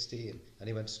was 16 and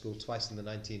he went to school twice in the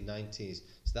 1990s.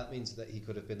 So that means that he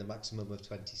could have been the maximum of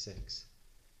 26.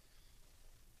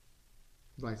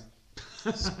 Right.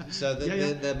 So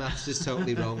Yeah. the maths is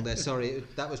totally wrong there. Sorry,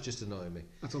 that was just annoying me.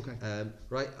 That's okay.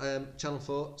 Right, Channel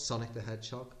 4, Sonic the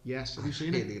Hedgehog. Yes, have you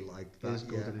seen I it? really like It that. is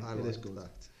good, isn't it? I It is like good.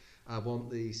 that. I want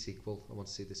the sequel. I want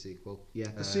to see the sequel.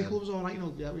 Yeah, the sequel was alright,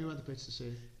 yeah, we went to pitch to see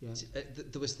it. Yeah.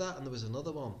 There was that, and there was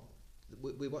another one.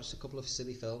 We watched a couple of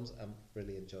silly films and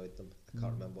really enjoyed them. I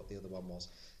can't remember what the other one was.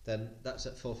 Then that's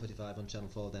at 4:45 on Channel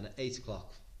 4. Then at 8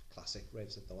 o'clock, classic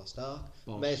Raiders of the Lost Ark.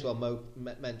 Boss. May as well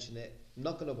mention it. I'm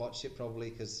not going to watch it probably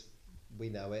because we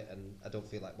know it, and I don't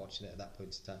feel like watching it at that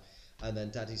point in time. And then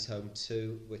Daddy's Home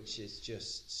 2, which is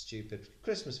just stupid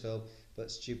Christmas film,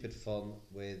 but stupid fun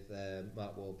with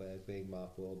Mark Wahlberg being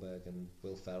Mark Wahlberg and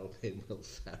Will Ferrell being Will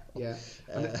Ferrell. Yeah,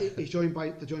 and they're joined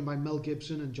by Mel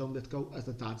Gibson and John Lithgow as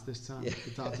the dads this time. Yeah.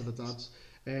 The dads are the dads.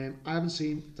 I haven't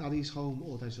seen Daddy's Home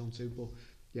or Daddy's Home 2, but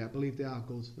yeah, I believe they are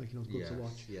good. Like, good to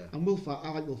watch. Yeah. And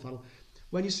I like Will Ferrell.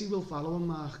 When you see Will Ferrell and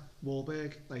Mark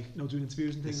Wahlberg, like, doing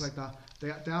interviews and things like that, they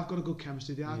have got a good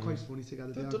chemistry. They are quite funny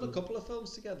together. They've done a couple of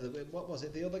films together. What was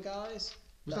it? The Other Guys?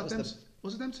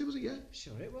 Was it them two? Was it? Yeah.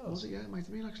 Sure, it was. Was it? Yeah, it might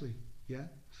have been actually. Yeah.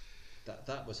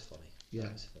 That was funny. Yeah.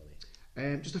 That was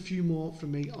funny. Just a few more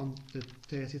from me on the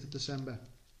 30th of December.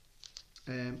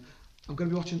 I'm going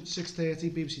to be watching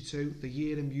 6:30 BBC Two, The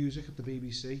Year in Music at the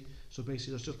BBC. So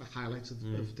basically, there's just the highlights of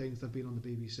things that have been on the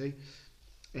BBC.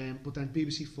 But then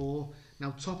BBC 4.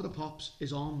 Now, Top of the Pops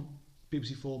is on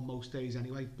BBC 4 most days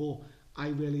anyway, but I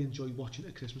really enjoy watching it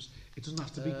at Christmas. It doesn't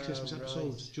have to be Christmas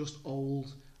episodes, just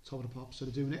old Top of the Pops. So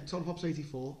they're doing it. Top of the Pops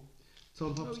 84, Top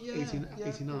of the Pops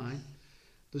 89.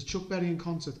 There's Chuck Berry in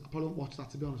concert. I probably won't watch that,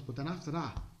 to be honest. But then after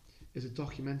that is a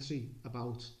documentary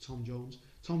about Tom Jones.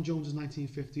 Tom Jones is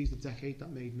 1950s, the decade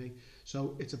that made me.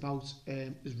 So it's about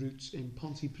his roots in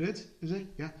Pontypridd, is it?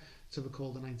 Yeah, to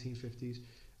recall the 1950s.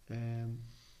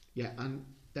 Yeah, and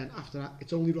then after that,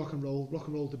 it's only rock and roll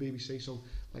to BBC. So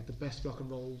like the best rock and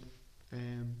roll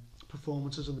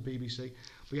performances on the BBC.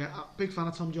 But yeah, I'm a big fan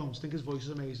of Tom Jones. I think his voice is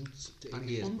amazing, and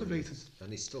he's underrated. Brilliant.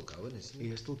 And he's still going, isn't he?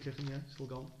 He is still kicking, yeah, still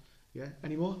going. Yeah,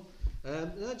 any more?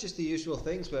 No, just the usual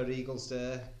things where Eagles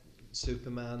there,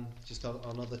 Superman, just on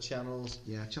other channels.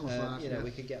 Yeah, Channel 5. You know,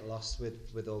 we could get lost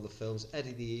with all the films.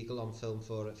 Eddie the Eagle on Film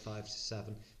 4 at 5 to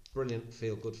 7. Brilliant,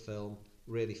 feel-good film.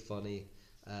 Really funny.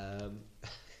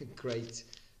 Great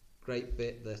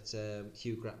bit that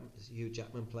Hugh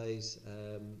Jackman plays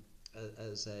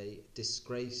as a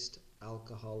disgraced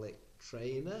alcoholic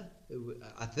trainer. Who,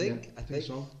 I think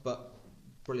so. But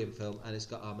brilliant film, and it's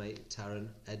got our mate Taron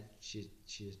Egerton.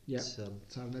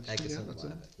 Taron Egerton, Egerton, that's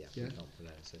whatever. it. Yeah, we can't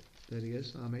pronounce it. There he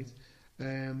is, our mate.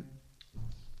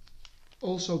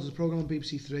 Also, there's a programme on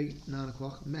BBC 3, 9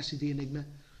 o'clock, Messi the Enigma.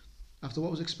 After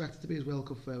what was expected to be his World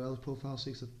Cup farewell,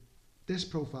 this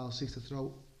profile seeks to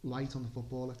throw light on the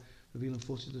footballer, revealing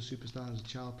footage of the superstar as a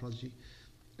child prodigy.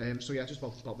 So yeah, just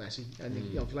about Messi. And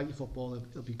if you like your football,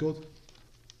 it'll be good.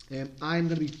 I'm going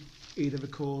to be either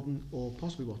recording or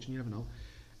possibly watching, you never know.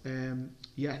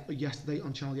 Yesterday,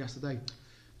 on Channel Yesterday.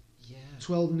 Yeah.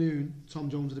 12 noon, Tom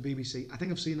Jones at the BBC. I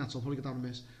think I've seen that, so I'll probably get down and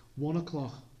miss. 1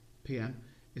 o'clock PM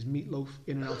is Meatloaf,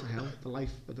 In and Out of Hell, the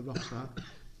life of the rock star.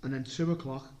 And then 2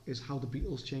 o'clock is How the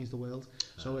Beatles Changed the World.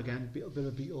 So again, a bit of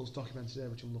a Beatles documentary there,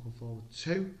 which I'm looking forward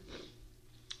to.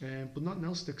 But nothing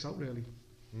else sticks out really.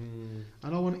 I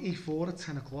know on E4 at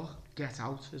 10 o'clock, Get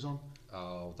Out is on.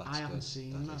 Oh, that's I haven't good.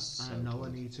 seen that. So I know good.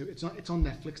 I need to. It's on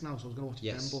Netflix now, so I was going to watch it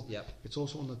Yes, then, but yep. it's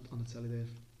also on the telly there,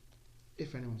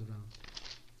 if anyone's around.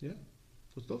 Yeah,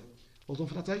 good stuff. All done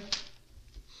for that day?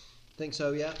 Think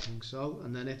so, yeah. I think so.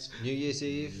 And then it's New Year's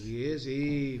Eve. New Year's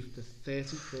Eve, the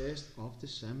 31st of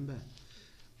December.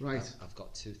 Right. I've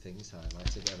got two things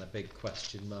highlighted and a big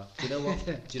question mark. Do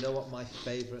you know what my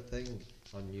favourite thing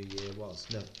on New Year was?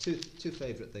 No, two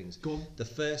favourite things. Go on. The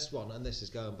first one, and this is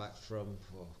going back from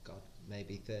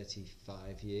maybe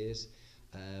 35 years,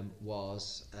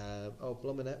 was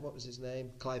Bluminette, what was his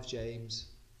name? Clive James.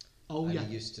 Oh, and yeah.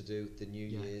 he used to do the New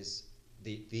Year's,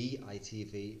 the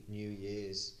ITV New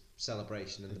Year's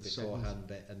celebration and the It's beforehand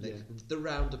bit and the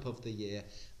roundup of the year.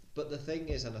 But the thing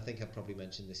is, and I think I've probably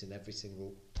mentioned this in every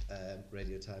single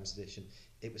Radio Times edition,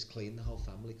 it was clean, the whole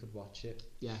family could watch it.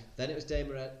 Yeah. Then it was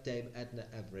Dame Edna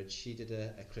Everage. She did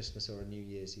a Christmas or a New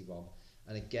Year's Eve one.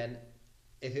 And again,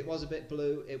 if it was a bit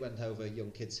blue, it went over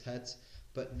young kids' heads.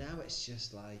 But now it's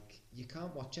just like, you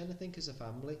can't watch anything as a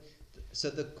family. So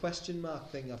the question mark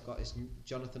thing I've got is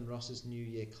Jonathan Ross's New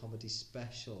Year comedy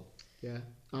special. Yeah.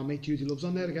 Our mate Judy Love's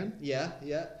on there again. Yeah.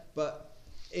 But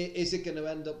is it going to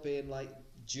end up being like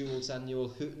Jules' annual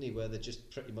Hooteny, where they're just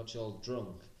pretty much all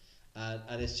drunk?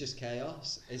 And it's just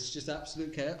chaos. It's just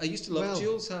absolute chaos. I used to love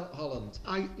Jules Holland.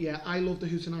 I love the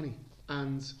Hootenanny,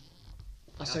 and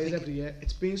I say it every year.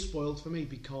 It's been spoiled for me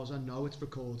because I know it's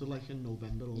recorded like in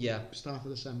November or start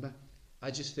of December. I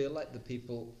just feel like the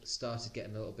people started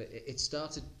getting a little bit. It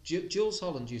started. Jules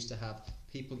Holland used to have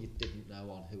people you didn't know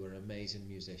on who were amazing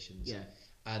musicians. Yeah.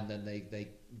 And then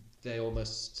they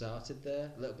almost started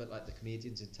there, a little bit like the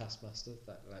comedians in Taskmaster,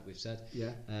 like we've said.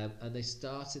 Yeah. And they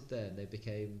started there and they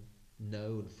became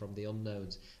known from the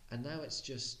unknowns. And now it's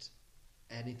just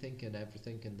anything and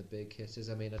everything and the big hitters.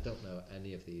 I mean, I don't know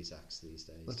any of these acts these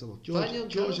days. Let's have a look.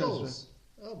 George Ezra.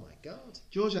 Oh my God.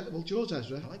 George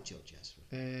Ezra. I like George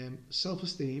Ezra.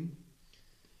 Self-Esteem.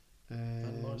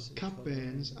 Cat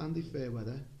Burns, Andy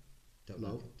Fairweather. Don't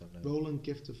know. Roland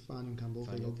Gift of Fine Campbell.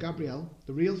 Gabrielle.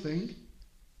 The Real Thing.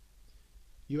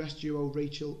 US duo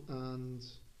Rachel and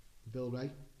Bill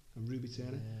Ray and Ruby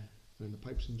Turner. Yeah. And then the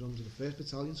pipes and drums of the 1st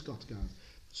Battalion Scots Guard.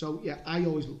 So yeah, I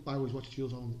always watch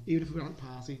Jules Holland. Even if we were at a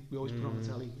party, we always put on the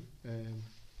telly.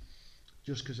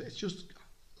 Just because it's just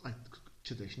like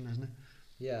tradition, isn't it?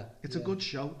 Yeah. It's a good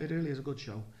show. It really is a good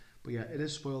show. But yeah, it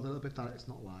is spoiled a little bit that it's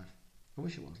not live. I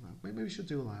wish it was live. Maybe we should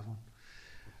do a live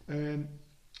one.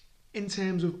 In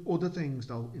terms of other things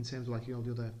though, in terms of like, you know,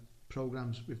 the other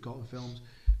programmes we've got in films,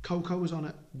 Coco was on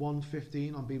at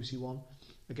 1:15 on BBC One.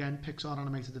 Again, Pixar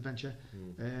animated adventure.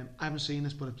 I haven't seen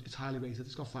this, but it's highly rated.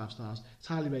 It's got 5 stars. It's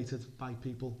highly rated by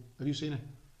people. Have you seen it?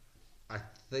 I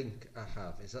think I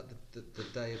have. Is that the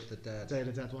Day of the Dead? Day of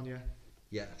the Dead one, yeah.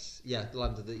 Yes. Yeah, the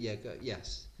Land of the... Yeah,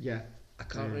 yes. Yeah. I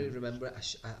can't really remember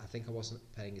it. I think I wasn't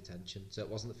paying attention. So it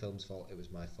wasn't the film's fault. It was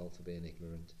my fault for being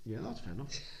ignorant. Yeah, that's fair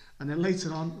enough. And then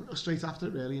later on, straight after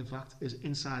it really, in fact, is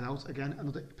Inside Out. Again,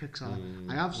 another Pixar.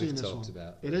 I have seen this one.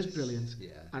 It is brilliant. Yeah.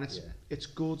 And it's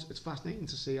good. It's fascinating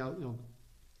to see how, you know,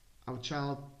 how a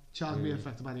child can be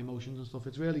affected by the emotions and stuff.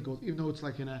 It's really good, even though it's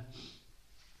like in a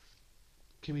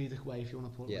comedic way, if you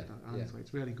want to put it like that. And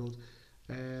it's really good.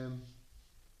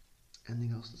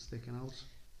 Anything else that's sticking out?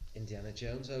 Indiana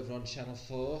Jones over on Channel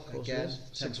 4 again.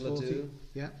 Temple of Doom.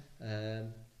 Yeah.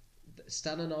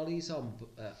 Stan and Ollie's on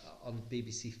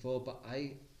BBC 4, but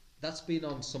that's been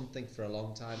on something for a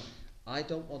long time. I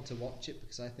don't want to watch it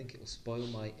because I think it will spoil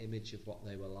my image of what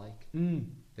they were like.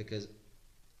 Because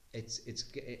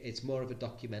it's more of a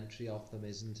documentary of them,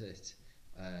 isn't it?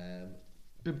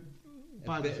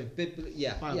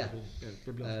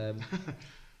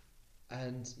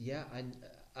 And yeah, I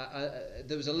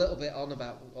there was a little bit on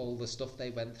about all the stuff they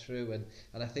went through, and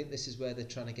I think this is where they're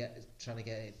trying to get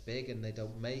it big, and they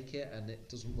don't make it, and it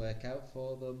doesn't work out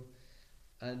for them,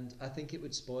 and I think it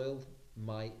would spoil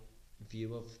my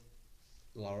view of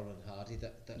Laurel and Hardy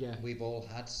that we've all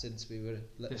had since we were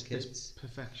little kids. This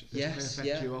perfect Yeah.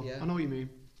 I know what you mean.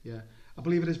 Yeah, I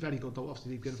believe it is very good though.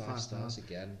 Obviously, they've given 5 stars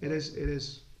again. It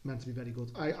is meant to be very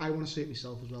good. I want to see it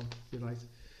myself as well. You're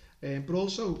right. But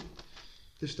also,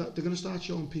 they're going to start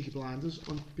showing Peaky Blinders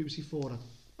on BBC 4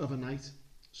 of a night.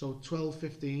 So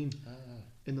 12:15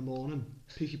 in the morning,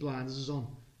 Peaky Blinders is on.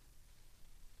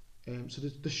 So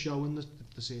they're showing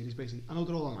the series basically. I know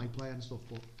they're all on iPlayer and stuff,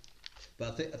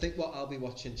 but I think what I'll be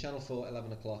watching, Channel 4,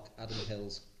 11 o'clock, Adam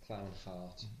Hill's Clown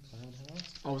Heart. Clown Heart?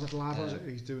 Oh, is that live? Or is it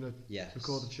he's doing a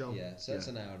recorded show? Yeah, so it's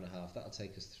an hour and a half. That'll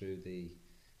take us through the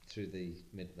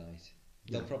midnight.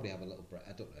 They'll probably have a little break.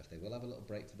 I don't know if they will have a little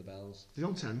break for the bells. They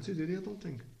don't tend to, do they? I don't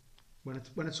think. When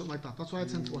it's something like that. That's why I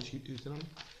tend to watch YouTube tonight.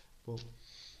 But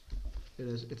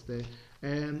it's there.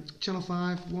 Channel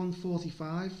 5,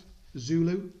 1:45,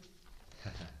 Zulu.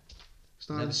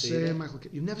 Starring Sir Michael.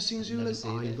 You've never seen Zulu?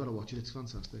 You've got to watch it. It's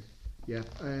fantastic. Yeah.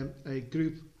 A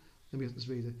group. Let me get this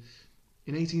reader.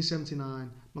 In 1879,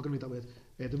 I'm not going to read that word.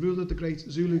 The ruler of the great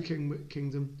Zulu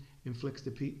kingdom inflicts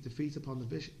defeat upon the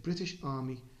British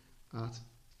army at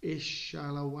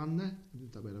Ishalawana,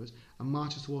 that where it is, and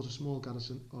marches towards a small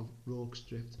garrison of Rorke's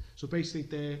Drift. So basically,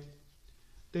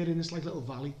 they're in this like little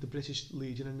valley, the British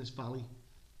Legion in this valley,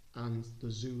 and the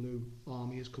Zulu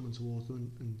army is coming towards them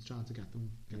and trying to get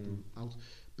them out,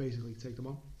 basically take them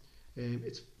on.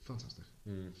 It's fantastic,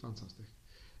 fantastic.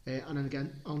 And then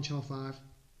again on Channel 5,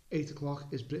 8 o'clock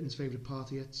is Britain's favourite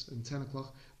party hits, and 10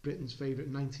 o'clock Britain's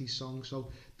favourite 90s songs. So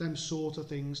them sort of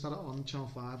things that are on Channel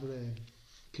 5 are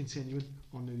continuing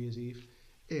on New Year's Eve,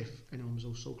 if anyone was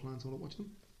so inclined to want to watch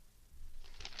them.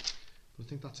 But I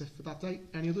think that's it for that day.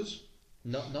 Any others?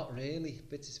 Not really.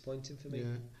 A bit disappointing for me. Yeah.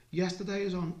 Yesterday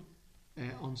is on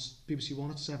BBC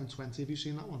One at 7:20. Have you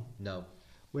seen that one? No.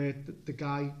 Where the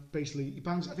guy basically he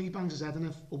bangs his head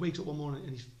in or wakes up one morning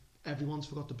and everyone's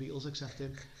forgot the Beatles except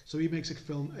him. So he makes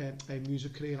a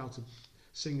music career out of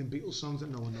singing Beatles songs that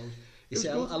no one knows. You see,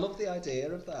 I love the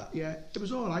idea of that. Yeah, it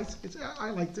was all right.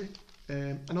 I liked it.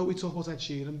 I know we talk about Ed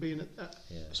Sheeran being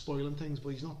spoiling things, but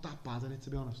he's not that bad in it, to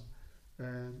be honest.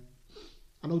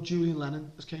 I know Julian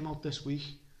Lennon has came out this week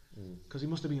because he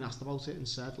must have been asked about it and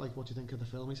said, like, what do you think of the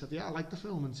film? He said, yeah, I like the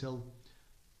film until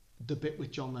the bit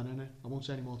with John Lennon in it. I won't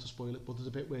say any more to spoil it, but there's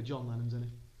a bit where John Lennon's in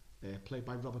it, played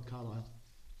by Robert Carlyle.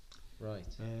 Right.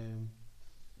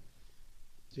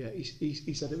 Yeah,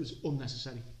 he said it was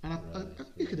unnecessary, and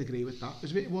I could agree with that.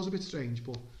 It was a bit strange,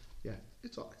 but yeah,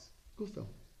 it's alright. Good film.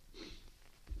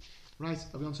 Right,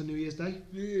 are we on to New Year's Day?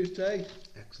 New Year's Day.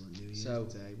 Excellent New Year's So,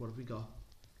 Day. What have we got?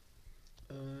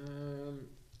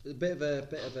 A bit of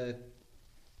a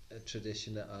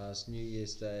tradition at ours. New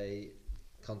Year's Day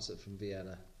concert from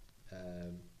Vienna,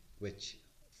 which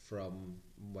from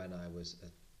when I was a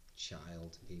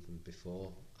child, even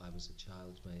before I was a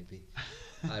child maybe,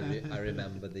 I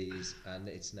remember these, and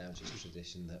it's now just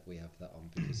tradition that we have that on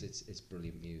because it's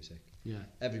brilliant music. Yeah.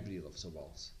 Everybody loves a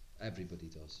waltz. Everybody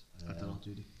does. I don't know,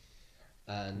 do they?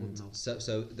 And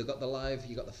so they got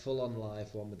you got the full-on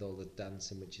live one with all the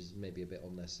dancing, which is maybe a bit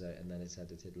unnecessary, and then it's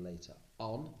edited later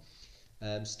on.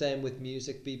 Staying with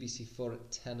music, BBC 4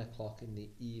 at 10 o'clock in the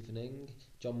evening,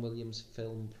 John Williams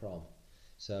Film Prom.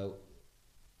 So,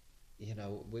 you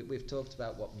know, we've talked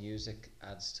about what music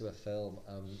adds to a film.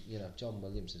 You know, John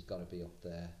Williams has got to be up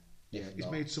there. Yeah, he's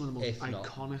made some of the most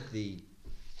iconic. The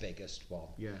biggest one.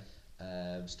 Yeah.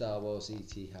 Star Wars,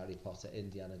 E.T., Harry Potter,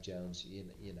 Indiana Jones,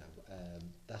 you know,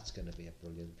 that's going to be a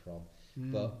brilliant prom.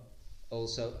 But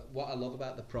also, what I love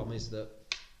about the prom is that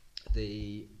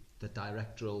the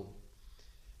director will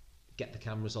get the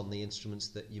cameras on the instruments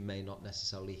that you may not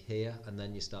necessarily hear, and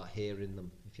then you start hearing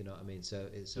them, if you know what I mean. So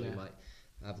we might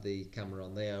have the camera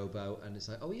on the oboe, and it's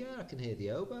like, oh yeah, I can hear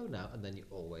the oboe now, and then you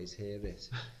always hear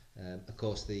it. Of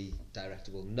course, the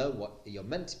director will know what you're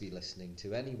meant to be listening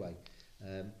to anyway.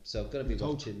 So I'm going to be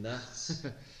watching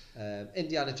that.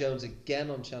 Indiana Jones again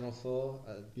on Channel 4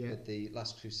 with the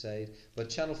Last Crusade, but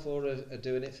Channel 4 are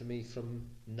doing it for me from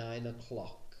 9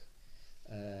 o'clock,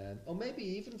 or maybe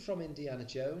even from Indiana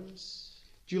Jones.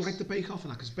 Do you like the Bake Off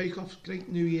and that? Because Bake Off, great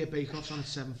New Year Bake Off's on at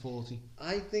 7:40.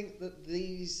 I think that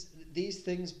these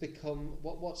things become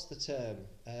what's the term?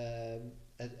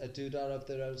 A doodah of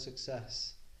their own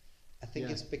success. I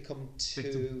think it's become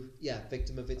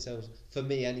victim of its own, for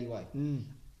me anyway.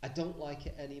 I don't like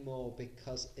it anymore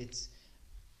because it's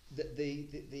the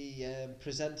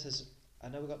presenters. I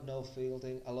know we've got Noel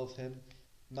Fielding, I love him.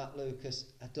 Matt Lucas,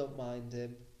 I don't mind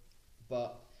him,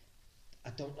 but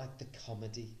I don't like the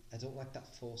comedy. I don't like that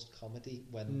forced comedy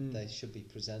when they should be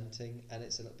presenting, and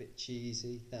it's a little bit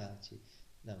cheesy.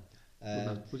 No.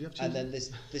 And then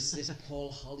this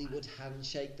Paul Hollywood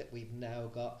handshake that we've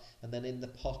now got, and then in the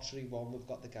pottery one we've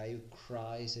got the guy who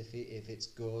cries if it's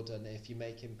good, and if you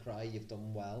make him cry you've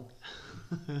done well.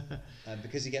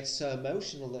 Because he gets so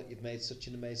emotional that you've made such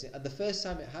an amazing. And the first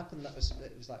time it happened, it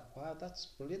was like, wow, that's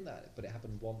brilliant. But it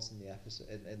happened once in the episode,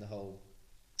 in the whole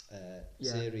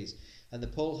series. And the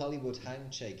Paul Hollywood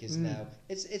handshake is now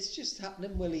it's just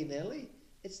happening willy nilly.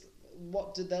 It's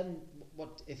what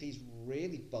if he's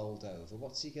really bowled over?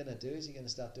 What's he gonna do? Is he gonna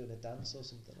start doing a dance or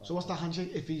something? So what's that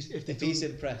handshake? If he's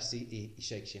impressed, he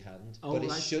shakes your hand. But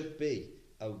it should be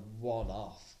a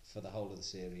one-off for the whole of the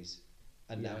series.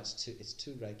 And now it's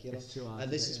too regular. It's too hard.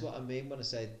 And this is what I mean when I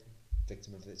say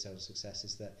victim of its own success,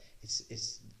 is that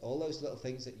it's all those little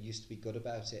things that used to be good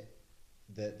about it.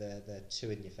 They're too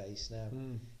in your face now.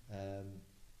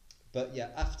 But yeah,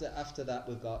 after that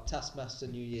we've got Taskmaster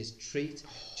New Year's Treat,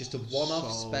 just a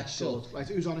one-off special. Good. Right,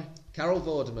 who's on it? Carol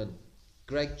Vorderman,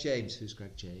 Greg James. Who's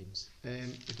Greg James?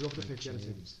 If you look at the picture,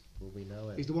 Will we know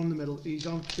it? He's the one in the middle. He's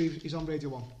on Radio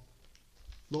 1.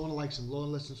 Lorna likes him.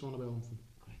 Lorna listens to one about him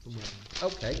from where.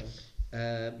 Okay.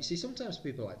 You see, sometimes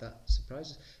people like that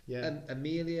surprises. Yeah.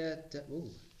 Amelia.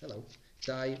 Hello.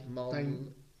 Di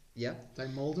Moldenberg.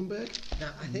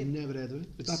 Now I think never heard of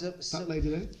it. Is that lady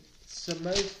there?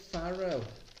 Mo Farrow.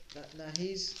 Now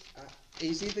he's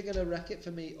either going to wreck it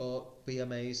for me or be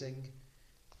amazing,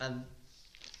 and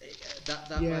that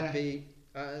might be.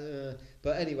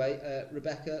 But anyway,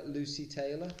 Rebecca Lucy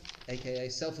Taylor, aka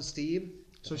Self Esteem,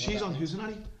 So she's on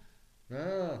Husanari.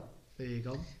 Ah, There you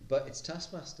go. but it's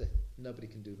Taskmaster. Nobody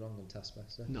can do wrong on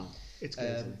Taskmaster. No, it's great.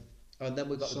 isn't it? And then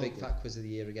we've got So the big good. fat quiz of the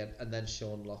year again, and then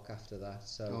Sean Lock after that.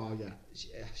 So Oh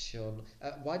yeah. Sean,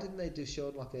 why didn't they do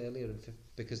Sean Lock earlier?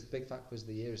 Because the big fat quiz of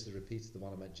the year is the repeat of the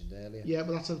one I mentioned earlier. Yeah,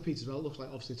 but that's how the repeat as well. It looks like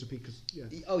obviously it's a repeat 'cause,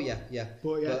 yeah. Oh yeah, yeah.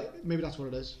 But yeah, But maybe that's what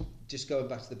it is. just going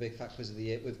back to the big fat quiz of the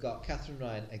year, we've got Catherine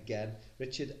Ryan again,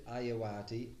 Richard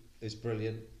Ayoade, who's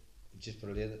brilliant, just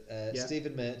brilliant. Yeah.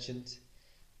 Stephen Merchant.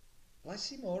 Well, I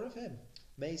see more of him.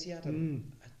 Maisie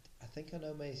Adam. I think I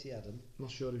know Maisie Adam.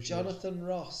 Not sure who she is. Jonathan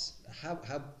Ross. How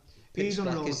He's pitch on it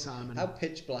black all the is time, how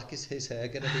pitch black is his hair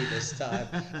going to be this time?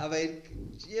 I mean,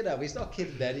 you know, he's not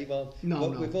kidding anyone. No,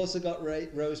 But no. we've also got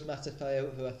Rose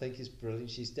Matafeo, who I think is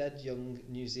brilliant. She's dead young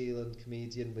New Zealand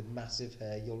comedian with massive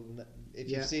hair. If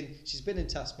Yeah. you've seen, she's been in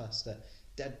Taskmaster,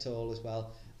 dead tall as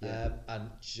well, Yeah. and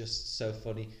just so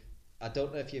funny. I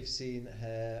don't know if you've seen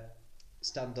her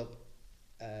stand up.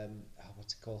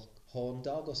 What's it called? Horn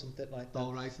dog or something like that.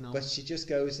 All right, no. But she just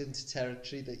goes into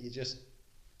territory that you just,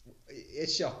 it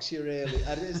shocks you really,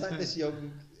 and it's like this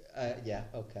young, yeah,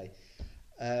 okay.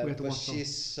 have to But watch them.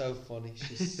 she's so funny.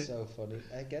 She's so funny.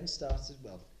 Again, started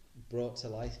brought to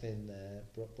life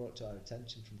brought to our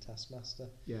attention from Taskmaster.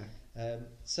 Yeah.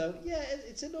 So yeah,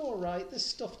 it's an all right. There's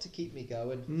stuff to keep me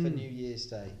going for New Year's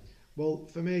Day. Well,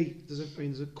 for me, there's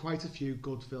quite a few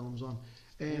good films on.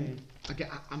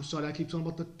 I'm sorry, I keep talking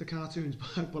about the cartoons,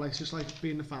 but it's just like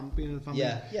being in the family.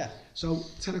 Yeah. So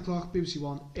 10 o'clock, BBC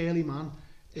One, Early Man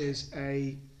is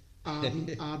a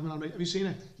Aardman animation. Have you seen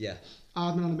it? Yeah.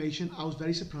 Aardman animation. I was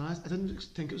very surprised. I didn't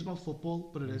think it was about football,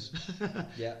 but it is.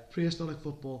 Yeah. Prehistoric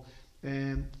football.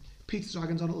 Peter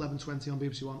Dragon's on at 11:20 on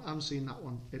BBC One. I haven't seen that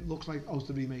one. It looks like it's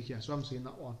the remake, yeah, so I haven't seen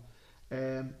that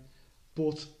one.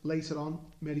 But later on,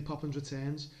 Mary Poppins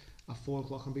Returns at 4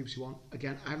 o'clock on BBC One.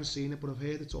 Again, I haven't seen it, but I've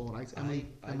heard it's all right. I Emily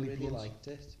really Blunt. liked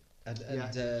it,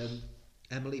 and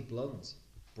Emily Blunt,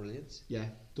 brilliant. Yeah,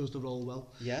 does the role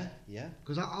well. Yeah.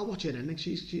 Because I'll watch her in ending.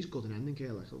 She's good in ending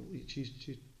here. Like she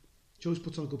always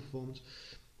puts on a good performance.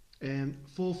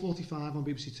 4:45 on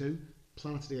BBC Two,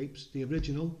 Planet of the Apes, the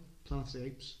original Planet of the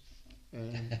Apes.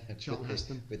 Charlton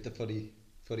Heston. With the funny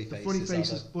faces. The funny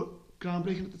faces, but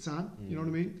groundbreaking at the time. You know what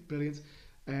I mean? Brilliant.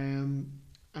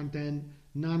 And then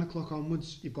 9 o'clock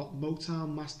onwards, you've got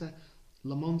Motown Master,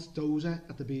 Lamont Dozer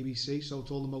at the BBC. So it's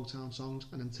all the Motown songs.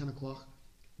 And then 10 o'clock,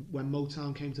 when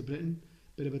Motown came to Britain,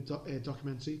 bit of a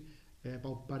documentary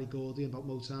about Barry Gordy and about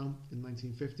Motown in the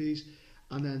 1950s.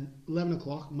 And then 11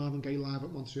 o'clock, Marvin Gaye live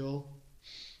at Montreal.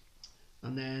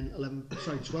 And then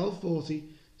 12:40,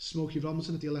 Smokey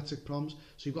Robinson at the Electric Proms.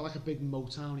 So you've got like a big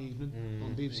Motown evening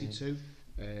on BBC Two,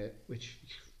 which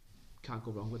can't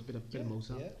go wrong with a bit of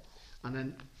Motown. Yeah. And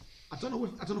then I don't know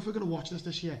if we're going to watch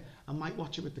this year. I might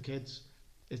watch it with the kids.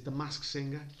 It's The Masked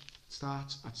Singer. It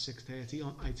starts at 6:30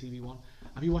 on ITV1.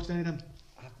 Have you watched any of them?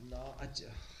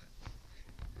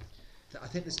 I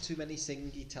think there's too many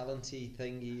singy, talenty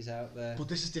thingies out there. But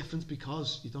this is different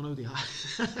because you don't know who they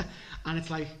are, and it's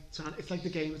like the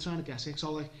game of trying to guess it.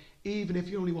 So like, even if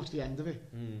you only watch the end of it,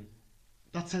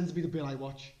 that tends to be the bit I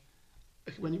watch.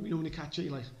 When you catch it,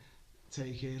 you're like,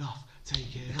 take it off,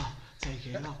 take it off, take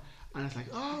it off, and it's like,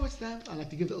 oh, it's them. I like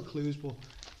to give little clues, but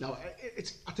no,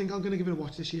 I think I'm going to give it a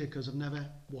watch this year because I've never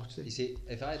watched it. You see,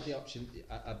 if I had the option,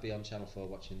 I'd be on Channel 4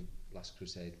 watching Last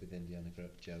Crusade with Indiana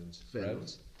Jones.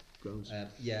 Groans.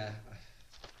 Yeah.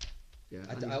 Yeah.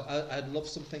 I'd love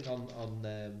something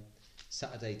on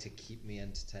Saturday to keep me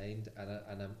entertained,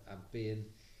 and I'm being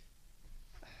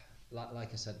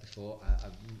like I said before,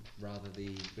 I'd rather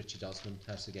the Richard Osman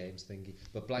House of Games thingy.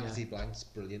 But Blankety Blank's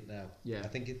brilliant now. Yeah. I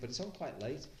think but it's on quite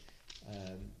late.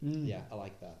 Yeah, I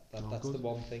like that. That's good. the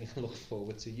one thing I look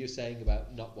forward to. You're saying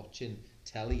about not watching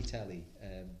telly.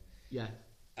 Yeah.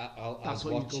 I'll That's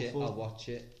what you watch go it. for. I'll watch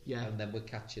it. Yeah. And then we're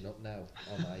catching up now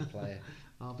on iPlayer.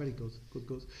 Oh, very good.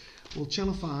 Good. Well,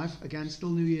 Channel 5, again, still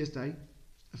New Year's Day.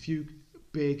 A few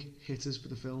big hitters for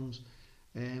the films.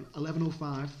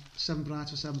 11:05, Seven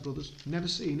Brides for Seven Brothers. Never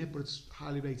seen it, but it's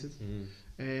highly rated.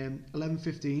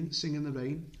 11:15, Sing in the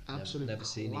Rain. Absolute Never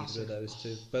seen classic. either of those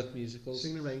two. Both musicals.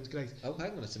 Sing in the Rain's great. Oh,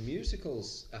 hang on, it's a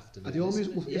musicals afternoon. Are they all isn't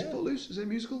musicals? it? Is Yeah. Footloose? Is it a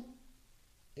musical?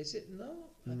 Is it? No,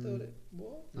 I thought it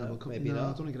was. No, No, we'll maybe no, not.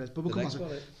 I don't think it is. But we'll The come next back to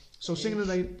one. it. So Sing in the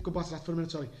Rain, go back to that for a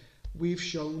minute, sorry. We've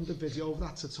shown the video of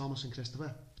that to Thomas and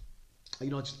Christopher. You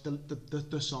know, just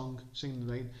the song, Singing in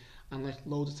the Rain. And like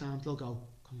loads of times they'll go,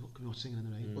 can we watch Singing in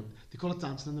the Rain? But they call it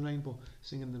Dancing in the Rain, but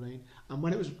Singing in the Rain. And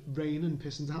when it was raining,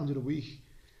 pissing down during the week,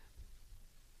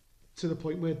 to the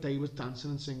point where they was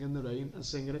dancing and singing in the rain and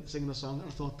singing the song, and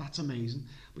I thought, that's amazing.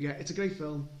 But yeah, it's a great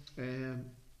film.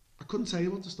 I couldn't tell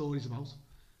you what the story's about.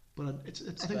 But I think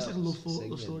it's like a love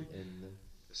story.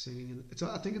 Singing.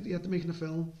 I think they're making a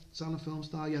film. It's on a film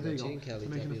star. Yeah, there you go. Kelly, they're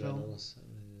making a film. Reynolds.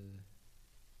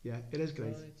 Yeah, it is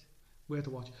great. Right. Worth a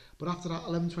watch. But after that,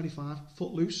 11:25,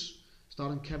 Footloose,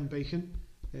 starring Kevin Bacon.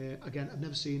 Again, I've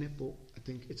never seen it, but I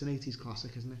think it's an 80s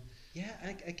classic, isn't it? Yeah,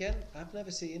 again, I've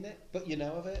never seen it, but you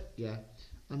know of it. Yeah.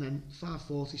 And then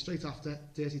 5:40, straight after,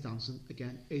 Dirty Dancing,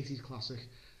 again, 80s classic.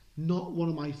 Not one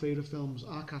of my favourite films.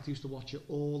 Our cat used to watch it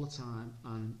all the time,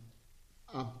 and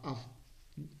I've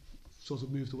sort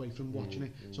of moved away from watching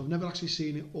it. So I've never actually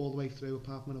seen it all the way through,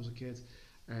 apart from when I was a kid.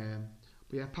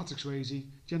 But yeah, Patrick Swayze,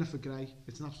 Jennifer Grey,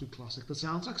 it's an absolute classic. The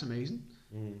soundtrack's amazing.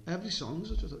 Every song's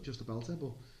just a belter,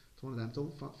 but it's one of them.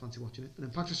 Don't fancy watching it. And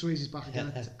then Patrick Swayze's back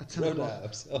again at 10 o'clock.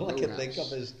 Roadhouse. All I can think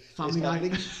of is Family Guy.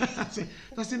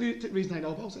 That's the only reason I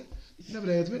know about it. Never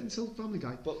heard of it until Family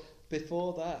Guy. But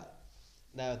before that,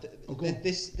 now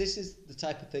this is the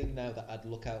type of thing now that I'd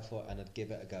look out for and I'd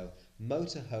give it a go.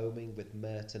 Motorhoming with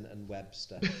Merton and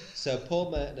Webster. So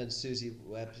Paul Merton and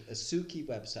Suki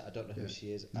Webster, I don't know who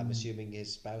she is. I'm assuming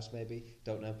his spouse maybe.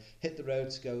 Don't know. Hit the road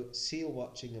to go seal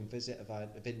watching and visit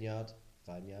a vineyard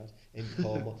in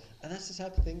Cornwall. And that's the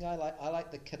type of thing I like. I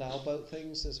like the canal boat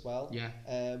things as well. Yeah.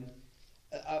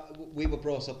 We were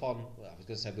brought up on. Well, I was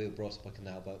going to say we were brought up on a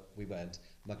canal boat. We weren't.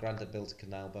 My granddad built a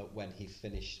canal boat when he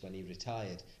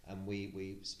retired, and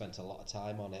we spent a lot of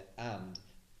time on it. And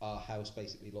our house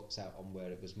basically looks out on where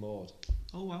it was moored.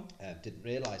 Oh wow. Didn't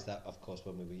realise that, of course,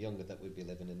 when we were younger, that we'd be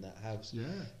living in that house. Yeah.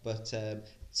 But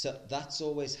so that's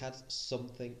always had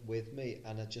something with me,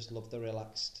 and I just love the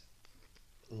relaxed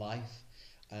life.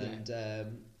 And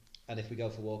if we go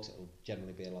for walks, it'll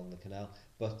generally be along the canal.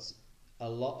 But a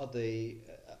lot of the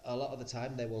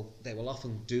time they will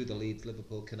often do the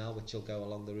Leeds-Liverpool Canal, which will go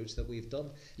along the routes that we've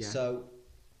done. Yeah. So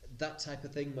that type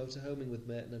of thing, motorhoming with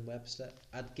Merton and Webster,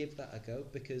 I'd give that a go,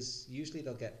 because usually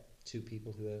they'll get two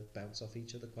people who bounce off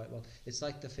each other quite well. It's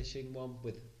like the fishing one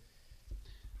with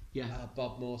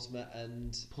Bob Mortimer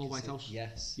and Paul Whitehouse.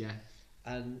 Yes. Yeah.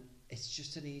 And it's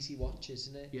just an easy watch,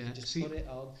 isn't it? Yeah. You just See, put it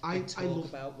on and talk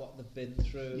about what they've been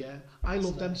through. Yeah, I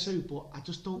love them too, but I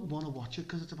just don't want to watch it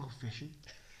because it's about fishing.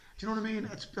 Do you know what I mean?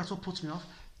 That's what puts me off.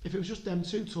 If it was just them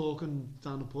two talking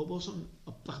down the pub or something,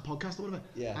 like a podcast or whatever,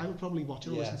 I would probably watch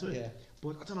it or listen to it. Yeah.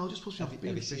 But I don't know, it just puts me off. Have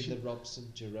you seen the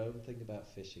Robson Jerome thing about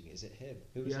fishing? Is it him?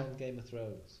 Who was on Game of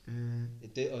Thrones?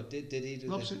 Did he do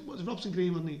Robson? Was it Robson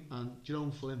Green, wasn't he? And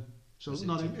Jerome Flynn. So it's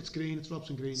not him, it's Green, it's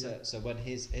Robson Green. So when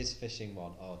his fishing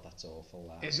one, that's awful.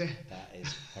 That is it? That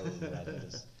is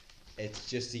horrendous. It's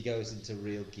just he goes into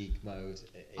real geek mode.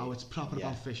 It's proper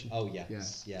about fishing. Oh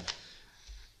yes, yeah.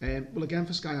 Well, again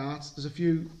for Sky Arts, there's a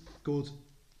few good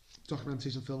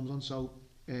documentaries and films on. So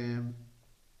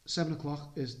 7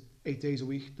 o'clock is 8 Days a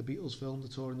Week, the Beatles film, The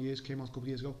Touring Years, came out a couple of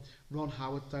years ago. Ron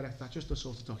Howard directed that, just a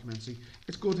sort of documentary.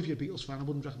 It's good if you're a Beatles fan, I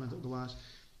wouldn't recommend it otherwise.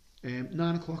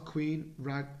 9 o'clock, Queen,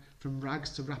 From Rags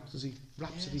to Rhapsody.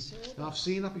 Now, I've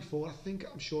seen that before,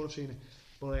 I'm sure I've seen it,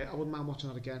 but I wouldn't mind watching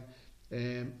that again.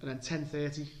 And then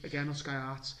 10:30, again on Sky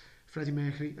Arts, Freddie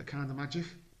Mercury, A Kind of Magic,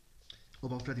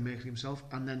 about Freddie Mercury himself.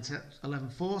 And then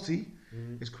 11:40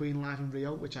 is Queen Live in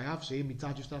Rio, which I have seen. My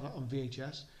dad used to have it on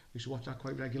VHS. We used to watch that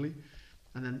quite regularly.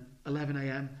 And then 11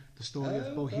 a.m, the story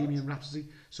of Bohemian Rhapsody.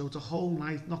 So it's a whole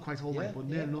night, not quite whole night, but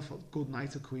near enough a good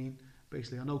night of Queen,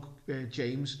 basically. I know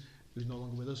James, who's no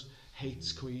longer with us,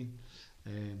 hates Queen.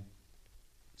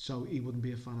 So he wouldn't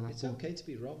be a fan of that. It's okay to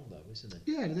be wrong though, isn't it?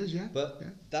 Yeah, it is, yeah. But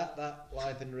that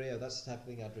Live in Rio, that's the type of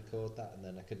thing I'd record that, and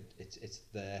then I could it's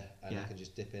there, and I can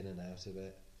just dip in and out of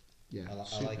it. Yeah, I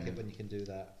like it when you can do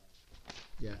that.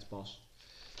 Yeah, it's boss.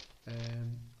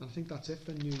 I think that's it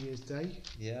for New Year's Day.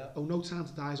 Yeah. Oh, No Time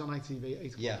to Die is on ITV at 8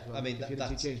 o'clock. Yeah, well, I mean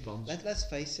that's James Bond. Let's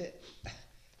face it,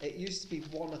 it used to be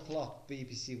 1 o'clock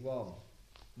BBC One,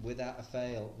 without a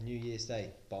fail, New Year's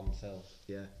Day Bond film.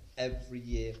 Yeah. Every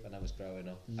year when I was growing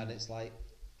up, and it's like,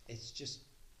 it's just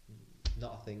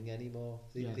not a thing anymore.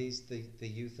 The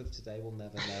youth of today will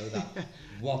never know that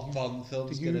what Bond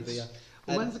film's going to be.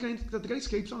 Well, when's the Great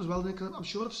Escape's on as well? I'm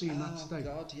sure I've seen that today.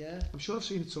 Oh God, yeah. I'm sure I've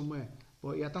seen it somewhere.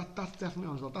 But yeah, that's definitely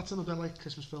on as well. That's another like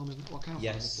Christmas film, isn't it? What kind of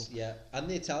yes, film? Yeah. And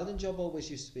the Italian Job always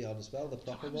used to be on as well, the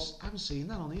proper one. I haven't seen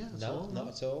that on here at all. No,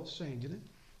 not at all. Strange, isn't it?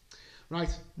 Right,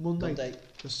 Monday,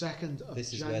 the 2nd of January.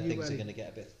 This is where things are going to get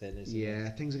a bit thin, isn't it? Yeah,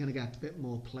 things are going to get a bit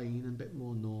more plain and a bit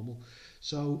more normal.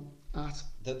 So, at...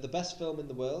 The best film in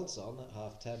the world's on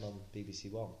at 10:30 on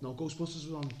BBC One. No, Ghostbusters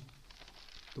was on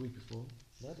the week before.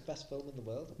 No, the best film in the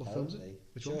world, what apparently.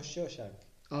 What film is it? Which one? Shawshank.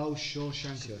 Oh,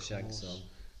 Shawshank. Shawshank's on.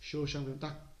 Shawshank,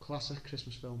 that classic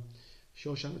Christmas film.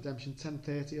 Shawshank Redemption,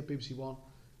 10:30 at BBC One.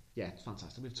 Yeah, it's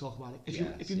fantastic. We've talked about it. If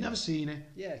Yes, you've never seen it,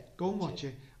 Yeah. go and watch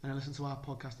it and then listen to our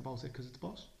podcast about it because it's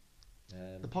Boss.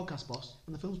 The podcast Boss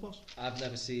and the film's Boss. I've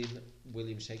never seen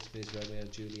William Shakespeare's Romeo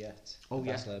and Juliet. Oh, the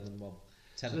yeah. Baz Luhrmann one.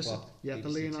 10 So this is- o'clock. Yeah, the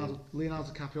BBC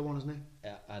Leonardo DiCaprio one, isn't it?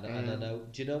 Yeah, and I know.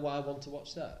 Do you know why I want to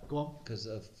watch that? Go on. Because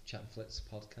of Chatflix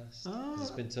podcast. Ah, 'Cause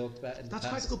it's been talked about in the That's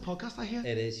quite past. a good podcast, I hear.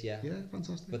 It is, yeah. Yeah,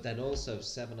 fantastic. But then also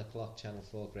 7 o'clock, Channel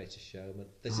 4, Greatest Showman.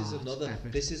 This Oh, it's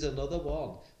epic. This is another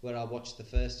one where I watch the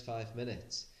first 5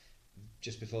 minutes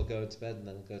just before going to bed, and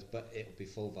then but it'll be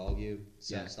full volume,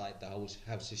 so Yeah. it's like the whole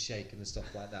house is shaking and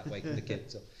stuff like that, waking the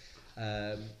kids up.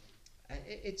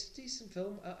 It's a decent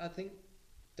film. I think.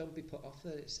 Don't be put off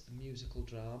that it's a musical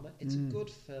drama. It's a good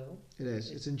film. It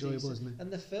is. It's enjoyable, decent. isn't it?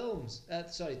 And the films,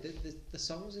 the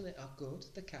songs in it are good.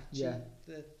 They're catchy. Yeah.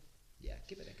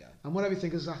 Give it a go. And what do we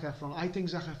think of Zac Efron? I think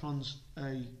Zac Efron's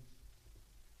a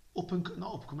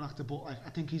not upcoming actor, but I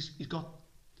think he's got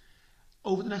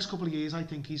over the next couple of years. I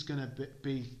think he's going to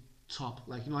be top.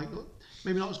 Like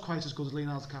maybe not as quite as good as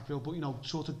Leonardo DiCaprio, but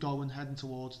sort of heading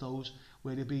towards those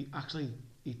where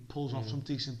he pulls off some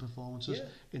decent performances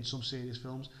in some serious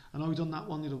films. I know he done that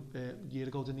one year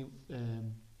ago, didn't he?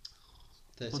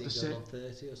 30 going on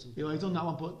 30 or something. Yeah, he done that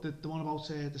one, but the one about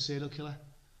the serial killer.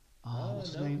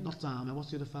 What's his name? Not Dahmer. What's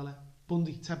the other fella?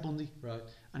 Bundy, Ted Bundy. Right.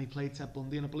 And he played Ted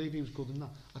Bundy, and I believe he was good in that.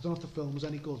 I don't know if the film was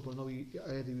any good, but I know I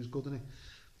heard he was good in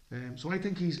it. So I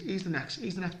think he's the next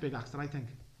big actor. I think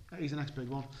he's the next big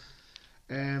one.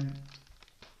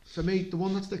 For me, the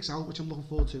one that sticks out, which I'm looking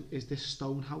forward to, is this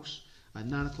Stonehouse at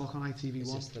 9 o'clock on ITV1.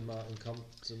 Is this the Martin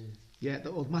Compton? Yeah,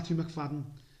 Matthew McFadden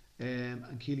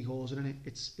and Keely Hawes are in it.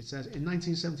 It says, in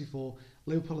 1974,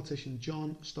 Labour politician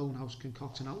John Stonehouse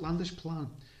concocts an outlandish plan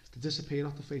to disappear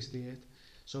off the face of the earth.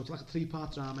 So it's like a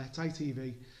 3-part drama. It's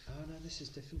ITV. Oh no, this is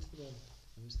different to the one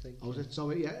I was thinking. Oh, is it?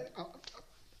 So yeah,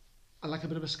 I like a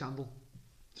bit of a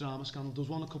drama scandal. There was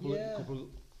one a couple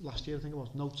last year, I think it was.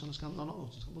 Notes on a Scandal. No, not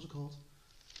Notes. What was it called?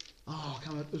 Oh, I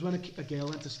can't remember. It was when a girl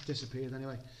went to disappeared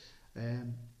anyway.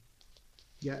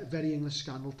 Yeah, very English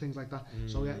scandal, things like that.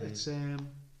 So yeah, it's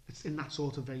in that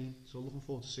sort of vein. So looking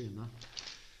forward to seeing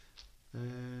that.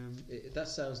 That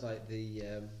sounds like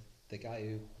the guy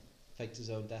who faked his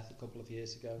own death a couple of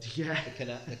years ago. Yeah.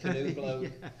 The canoe bloke.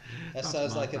 Yeah. That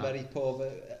sounds like a very poor,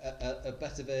 a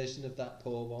better version of that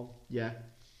poor one. Yeah,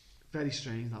 very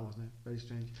strange that, wasn't it? Very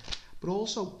strange. But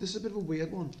also, this is a bit of a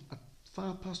weird one. At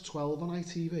 12:05 on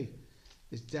ITV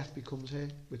is Death Becomes Her,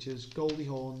 which is Goldie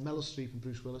Hawn, Meryl Streep and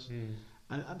Bruce Willis.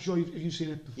 And I'm sure you've seen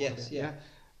it before. Yes, yeah.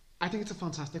 I think it's a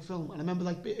fantastic film, and I remember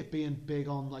like it being big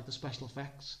on like the special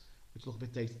effects, which look a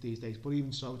bit dated these days, but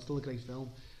even so, it's still a great film.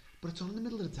 But it's on in the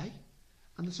middle of the day,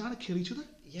 and they're trying to kill each other.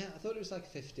 Yeah, I thought it was like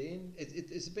 15.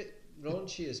 It's a bit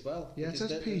raunchy as well. Yeah, it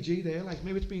says PG there, like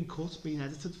maybe it's being cut, being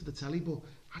edited for the telly, but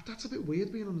that's a bit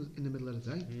weird being in the middle of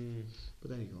the day.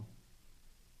 But there you go.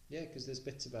 Yeah, because there's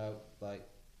bits about like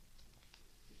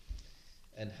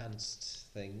enhanced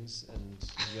things and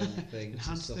young things and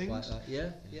Enhanced stuff things? like that.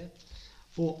 Yeah.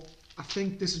 But I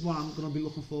think this is what I'm going to be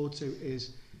looking forward to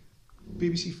is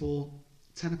BBC 4,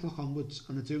 10 o'clock onwards,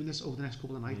 and they're doing this over the next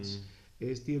couple of nights,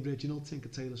 is the original Tinker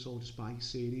Tailor Soldier Spy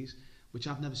series, which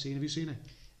I've never seen. Have you seen it?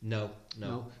 No.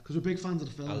 Because we're big fans of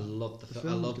the film. I love the film. I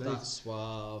film's love great. that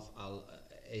suave.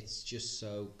 It's just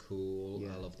so cool.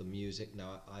 Yeah. I love the music.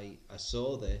 Now, I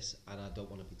saw this and I don't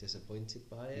want to be disappointed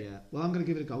by it. Yeah. Well, I'm going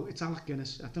to give it a go. It's Alec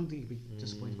Guinness. I don't think you'd be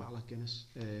disappointed by Alec Guinness.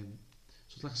 So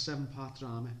it's like a 7-part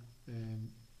drama.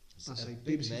 I say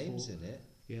Big BBC names 4. in it.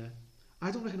 Yeah.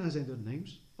 I don't recognise any of the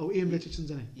names. Oh, Ian Richardson's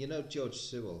in it. You know George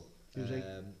Sewell? Who's he?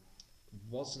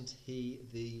 Wasn't he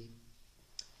the...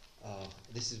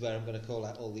 this is where I'm going to call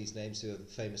out all these names who are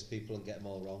famous people and get them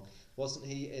all wrong. Wasn't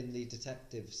he in the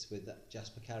Detectives with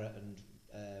Jasper Carrot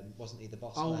and wasn't he the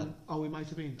boss man? Oh, he might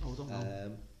have been. Oh, I don't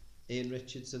know. Ian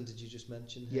Richardson, did you just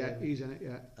mention him? Yeah, he's in it,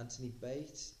 yeah. Anthony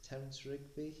Bates, Terence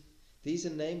Rigby. These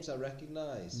are names I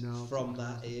recognise No, from don't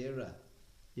that era,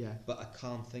 Yeah, but I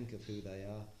can't think of who they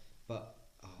are. But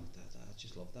I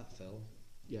just love that film.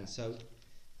 yeah. So,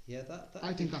 yeah, that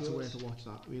I think that's a good. way to watch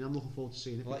that. I mean, I'm looking forward to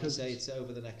seeing it. Like you because say, it's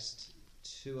over the next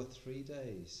 2 or 3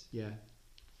 days yeah.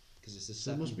 because it's a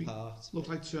So it must be- 7-part. Look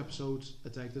like 2 episodes a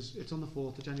day. It's on the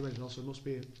 4th of January as well, so it must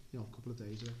be a couple of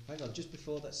days. Hang on, just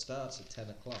before that starts at 10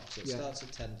 o'clock. So it Yeah. starts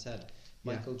at 10:10.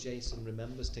 Yeah. Michael Jason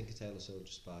remembers Tinker Tailor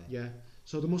Soldier Spy. Yeah.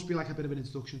 So there must be like a bit of an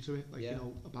introduction to it, like Yeah.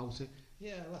 about it.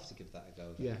 Yeah, I'll have to give that a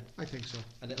go then. Yeah, I think so.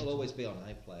 And it'll always be on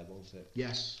iPlayer, won't it?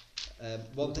 Yes.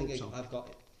 One Would thing hope so. I've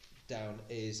got down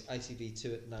is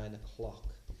ITV2 at 9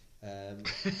 o'clock.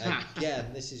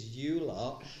 Again, this is you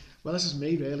lot. Well, this is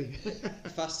me really.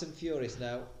 Fast and Furious.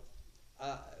 Now,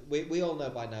 we all know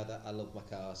by now that I love my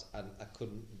cars, and I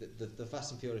couldn't. The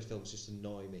Fast and Furious films just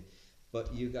annoy me.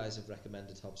 But you guys have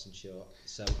recommended Hobbs and Shaw,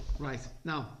 so Right,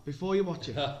 now, before you watch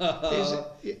it,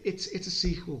 it's a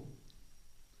sequel.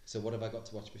 So what have I got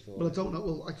to watch before? Well, I don't know.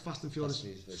 Well, like Fast and Furious Fast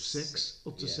and Furious 6,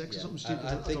 up to 6 or something stupid.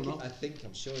 I don't know.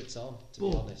 I'm sure it's on, to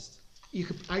But be honest.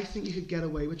 I think you could get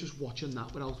away with just watching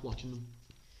that without watching them.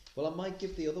 Well, I might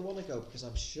give the other one a go, because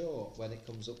I'm sure when it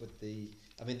comes up with the...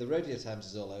 I mean, the Radio Times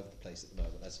is all over the place at the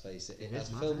moment, let's face it. It has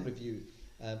is mad, film isn't it? review.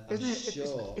 I'm Isn't it?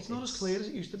 sure... It's not as clear as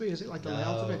it used to be, is it? Like the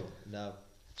layout of it. No.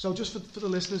 So just for the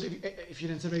listeners, if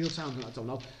you're into Radio Times, I don't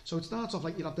know. So it starts off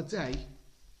like you have the day,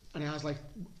 and it has like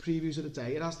previews of the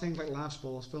day. It has things like live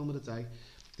sports, film of the day.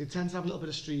 They tend to have a little bit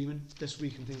of streaming this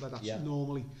week and things like that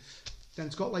normally. Then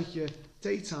it's got like your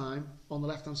daytime on the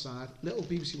left hand side, little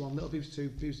BBC One, little BBC Two,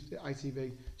 BBC,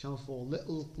 ITV, Channel 4,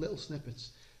 little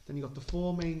snippets. Then you got the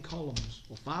 4 main columns,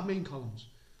 or 5 main columns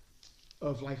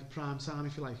of like prime time,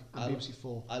 if you like, and BBC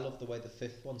 4. I love the way the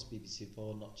 5th one's BBC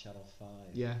 4, not Channel 5.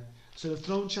 Yeah. So they've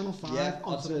thrown Channel 5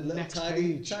 onto the little next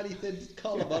tiny, page. tiny thin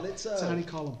column on its own. Tiny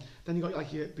column. Then you got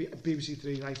like your BBC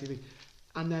 3, ITV.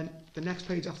 And then the next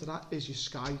page after that is your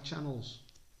Sky channels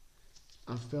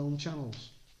and film channels.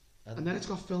 And then it's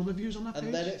got film reviews on that page.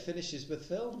 And then it finishes with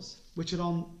films. Which are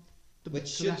on the Which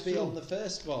should be on the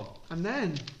first one. And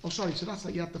then, so that's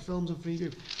like you had the films and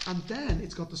preview. And then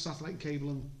it's got the satellite cable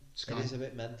and Sky. It is a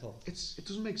bit mental. It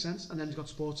doesn't make sense. And then it's got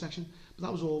sports section. But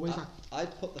that was always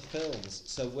I'd put the films,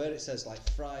 so where it says like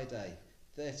Friday,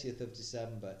 30th of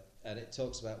December, and it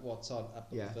talks about what's on, I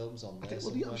put the films on there.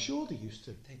 I'm sure they used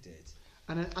to. They did.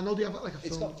 And I know they have like a film.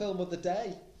 It's got film of the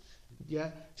day.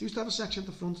 Yeah, they used to have a section at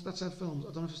the front that said films.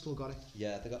 I don't know if I still got it.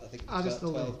 Yeah, they got, I think it's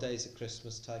got 12 days of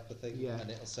Christmas type of thing. Yeah.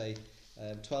 And it'll say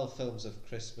 12 films of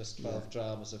Christmas, 12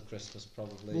 dramas of Christmas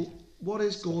probably. Well, what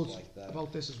is good like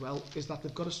about this as well is that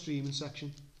they've got a streaming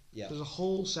section. Yeah. There's a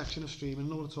whole section of streaming. I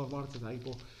don't want to talk about it today,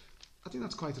 but I think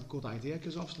that's quite a good idea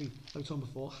because obviously, like we talked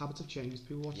before, habits have changed.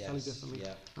 People watch telly differently,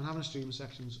 and having a streaming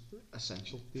section is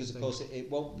essential. Because of course it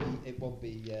won't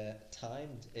be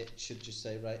timed. It should just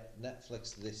say, right,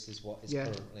 Netflix, this is what is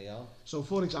currently on. So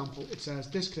for example, it says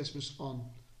this Christmas on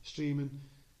streaming,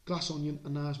 Glass Onion, A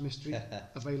Nice Mystery,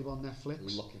 available on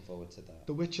Netflix. Looking forward to that.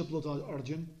 The Witcher Blood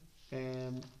Origin,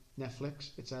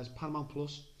 Netflix. It says Paramount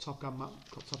Plus, Top Gun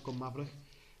Maverick,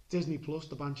 Disney Plus,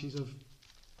 The Banshees of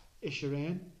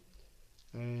Inisherin,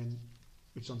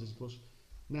 which is on Disney Plus,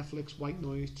 Netflix, White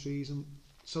Noise, Trees, and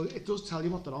so it does tell you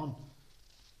what they're on,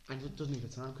 and it doesn't need the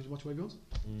time because you watch where you want.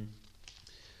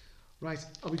 Right,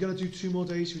 are we going to do 2 more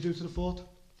days? Should we do it to the 4th?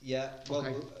 Yeah, well,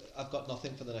 I've got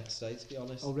nothing for the next day, to be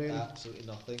honest. Oh, really? Absolutely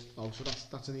nothing. Oh, so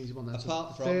that's an easy one then.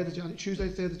 Apart so from 3rd of January, Tuesday,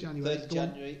 3rd of January. 3rd of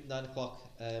January, 9 o'clock,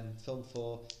 film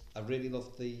 4. I really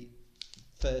loved the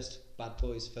first Bad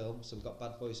Boys film, so we've got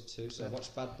Bad Boys 2. So I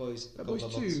watched Bad Boys a couple of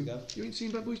months ago. You ain't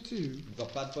seen Bad Boys 2? We've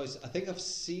got Bad Boys. I think I've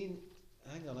seen.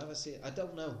 Hang on, have I seen? I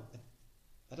don't know.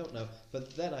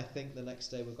 But then I think the next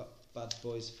day we've got Bad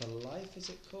Boys for Life. Is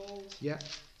it called? Yeah.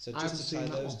 So just to tie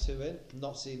those two in,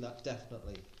 not seen that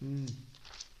definitely.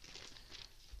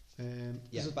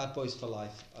 Yeah, Bad Boys for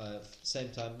Life. Same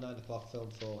time, 9 o'clock, film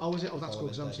 4. Oh, is it? Oh, that's good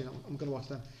because I haven't seen that one. I'm going to watch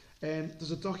them.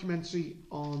 There's a documentary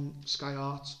on Sky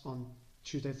Arts on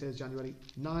Tuesday, 3rd January,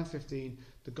 9:15.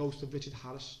 The Ghost of Richard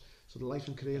Harris. So the life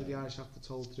and career of the Irish actor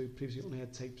told through previously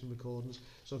unheard tapes and recordings.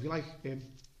 So if you like him,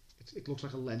 it looks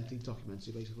like a lengthy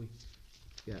documentary basically.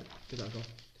 Yeah, give that a go.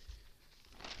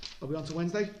 Are we on to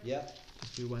Wednesday? Yeah.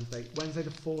 Let's do Wednesday. Wednesday the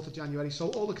 4th of January. So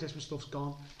all the Christmas stuff's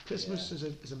gone. Christmas is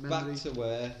a memory. Back to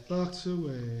work. Back to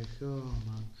work. Oh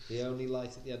man. The only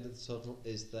light at the end of the tunnel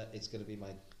is that it's going to be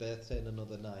my birthday in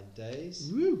another 9 days.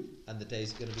 Woo! And the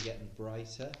days are going to be getting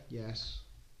brighter. Yes.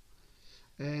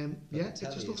 Yeah, it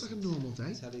just looks like a normal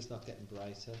day. The telly's not getting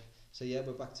brighter. So yeah,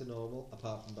 we're back to normal,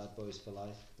 apart from Bad Boys for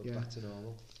Life, but back to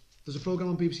normal. There's a programme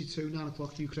on BBC 2, 9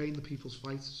 o'clock, Ukraine, The People's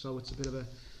Fight. So it's a bit of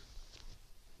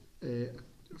a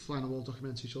fly-on-the-wall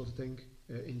documentary sort of thing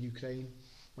in Ukraine.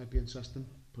 Might be interesting.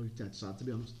 Probably dead sad, to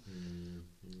be honest.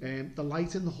 The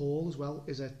Light in the Hall as well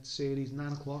is a series,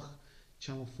 9 o'clock,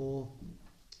 Channel 4.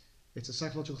 It's a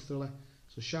psychological thriller.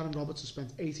 So Sharon Roberts has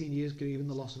spent 18 years grieving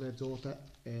the loss of her daughter,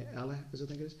 Ella, as I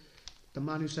think it is. The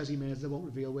man who says he murdered her won't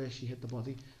reveal where she hid the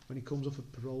body. When he comes up for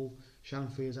parole, Sharon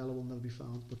fears Ella will never be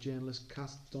found. But journalist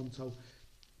Kat Donteo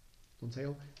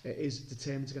is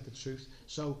determined to get the truth.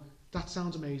 So that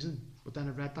sounds amazing. But then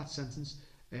I read that sentence,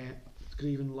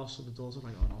 grieving the loss of the daughter.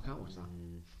 Like, oh no, I can't watch that.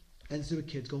 Anything to do with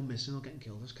kids going missing or getting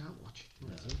killed, I just can't watch. No,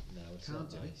 it's can't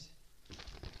not nice.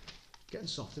 Getting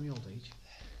soft in my old age.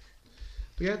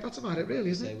 But yeah, that's about it, really,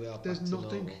 isn't Say it? we are There's back to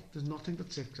nothing. normal. There's nothing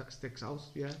that sticks out.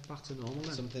 Yeah, back to normal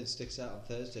then. Something sticks out on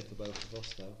Thursday for both of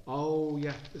us, though. Oh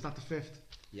yeah, is that the 5th?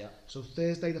 Yeah, So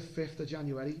Thursday the 5th of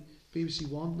January, BBC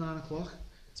One, 9 o'clock.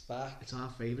 it's back. It's our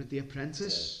favourite, The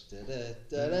Apprentice. Da, da,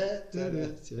 da, da, da,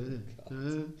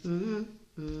 da.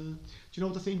 Do you know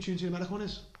what the theme tune to the American one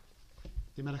is?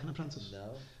 The American Apprentice.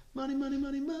 No, Money, money,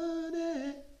 money, money,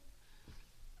 money.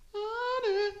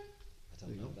 I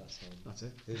don't know that song. That's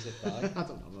it. Who's it by? I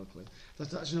don't know, no clue.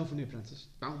 That's you know from The Apprentice.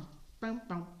 Bow, bow,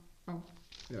 bow, bow.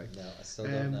 Anyway, No, I still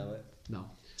don't know it. no,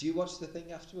 Do you watch the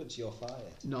thing afterwards? You're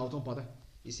fired. no, don't bother.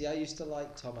 You see, I used to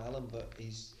like Tom Allen, but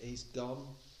he's gone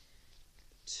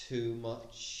too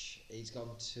much. He's gone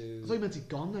I too. thought you meant he'd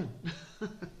gone then.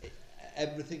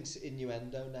 Everything's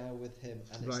innuendo now with him,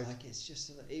 and it's Right. like it's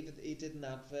just even he did an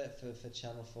advert for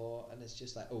Channel 4, and it's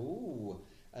just like ooh,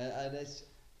 and it's.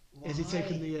 Is he why?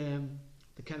 taking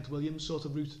the Kenneth Williams sort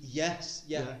of route? Yes,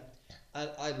 yeah. And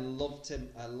I loved him.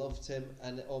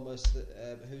 And almost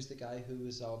who's the guy who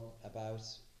was on about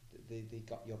the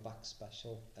Got Your Back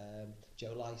special?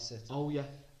 Joe Lycett. Oh yeah.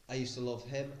 I used to love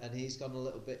him, and he's gone a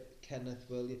little bit Kenneth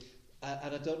Williams.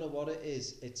 And I don't know what it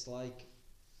is. It's like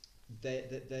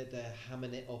they're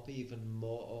hamming it up even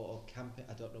more, or camping.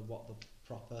 I don't know what the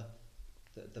proper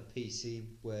the PC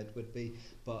word would be,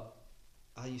 but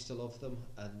I used to love them,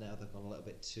 and now they've gone a little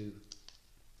bit too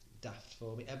daft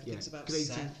for me. Everything's about grating.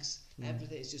 sex.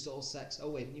 Everything is just all sex.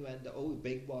 Oh, innuendo. Oh,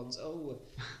 big ones. Oh,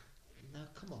 no,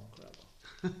 come on,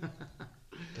 Grandma.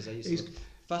 Because I used to love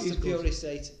Fast he's and good. Furious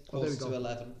 8, Oh, there we Horse to go.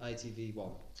 11,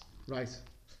 ITV1. Right.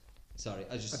 Sorry,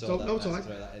 I just I saw don't that. know. It's I all had to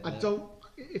right. throw that in I there. don't.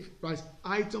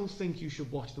 I don't think you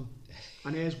should watch them,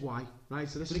 and here's why. Right.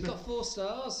 So this But is it the, got 4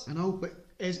 stars. I know, but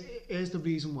here's the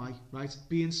reason why. Right.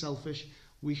 Being selfish,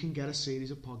 we can get a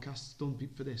series of podcasts done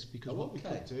for this because Oh, what we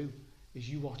okay. could do is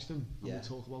you watch them and Yeah. we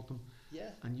talk about them, Yeah,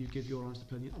 and you give your honest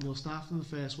opinion, and we'll start from the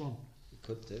first one. you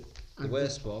could do. The And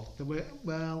worst one.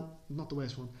 Well, not the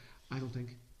worst one. I don't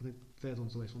think. I think the third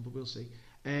one's the worst one, but we'll see.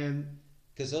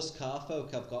 Because us car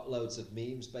folk have got loads of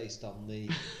memes based on the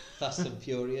Fast and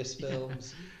Furious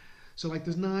films. So like,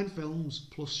 there's 9 films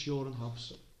plus Shaw and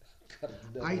Hobbs. God,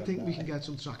 no, I think we no. can get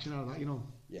some traction out of that, you know.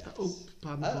 Yes. Oh,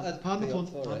 pardon the pun. I'd Pardon be the up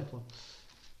pun. for Pardon it. the pun.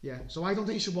 Yeah, so I don't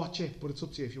think you should watch it, but it's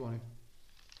up to you if you want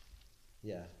to.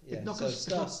 Yeah. It's not So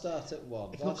gonna- start at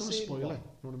 1. It's not going to spoil it, you know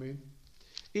what I mean?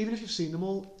 Even if you've seen them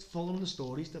all, following the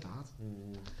stories, they're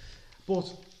bad.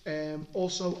 But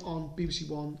also on BBC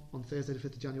One on Thursday the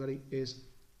 5th of January is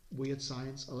Weird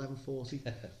Science, 11:40.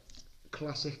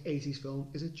 Classic 80s film.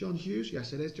 Is it John Hughes?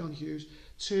 Yes, it is John Hughes.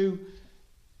 2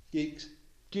 Geeks.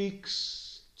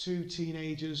 geeks, 2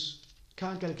 teenagers,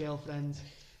 can't get a girlfriend,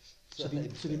 so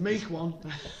they make one,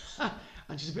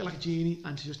 and she's a bit like a genie,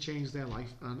 and she just changed their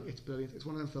life, and it's brilliant. It's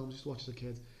one of them films I used to watch as a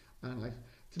kid, and like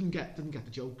didn't get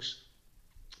the jokes,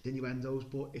 the innuendos,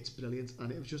 but it's brilliant,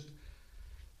 and it was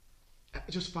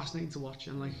just fascinating to watch,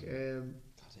 and like God,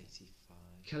 85.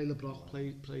 Kelly LeBrock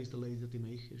plays the lady that they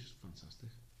make. It's just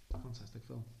fantastic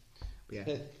film. But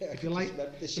yeah, if you like,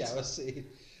 Remember the shower scene?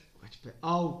 which bit?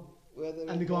 Oh. Where they're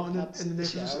And they go out in the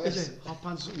showers. nippers, is it? Hot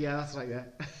pants? Yeah, that's right, yeah.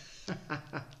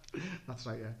 That's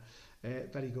right, yeah.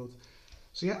 Very good.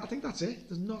 So yeah, I think that's it.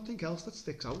 There's nothing else that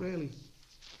sticks out, really.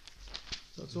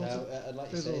 So it's all No, and like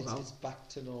you there's say, all it's back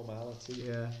to normality.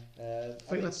 yeah.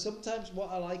 I mean, let's- sometimes what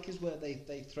I like is where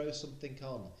they throw something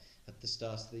on at the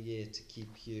start of the year to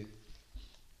keep you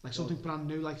Like something brand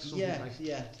new, like something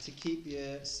like... to keep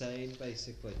you sane,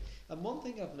 basically. And one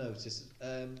thing I've noticed,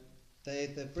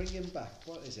 they're bringing back,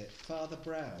 what is it, Father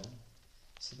Brown,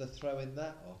 so they're throwing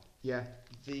that up. Yeah.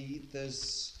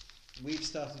 We've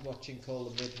started watching Call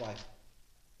the Midwife,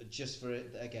 just for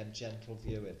it, again, gentle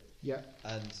viewing, Yeah.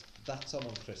 and that's on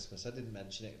Christmas. I didn't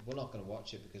mention it. We're not going to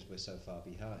watch it because we're so far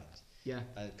behind. Yeah.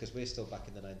 Because we're still back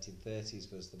in the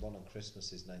 1930s, was the one on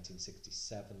Christmas is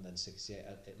 1967, then 68.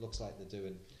 It looks like they're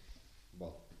doing,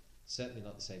 well, certainly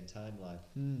not the same timeline.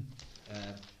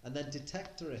 And then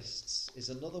Detectorists is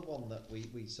another one that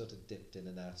we sort of dipped in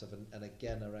and out of, and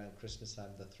again around Christmas time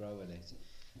they're throwing it,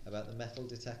 about the metal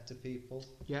detector people.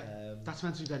 Yeah. That's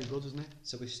meant to be very good, isn't it?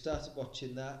 So we started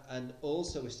watching that, and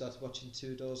also we started watching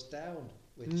Two Doors Down,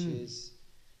 which is,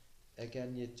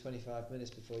 again, you're 25 minutes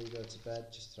before you go to bed,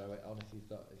 just throw it on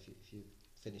if you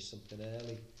finish something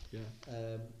early.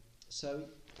 Yeah. So,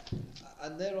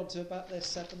 and they're on to about their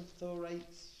 7th or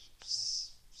 8th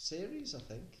series, I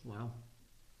think. Wow.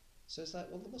 So it's like,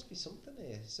 well, there must be something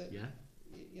here. So, Yeah.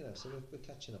 you know, so we're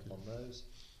catching up on those.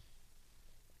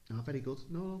 Oh, very good.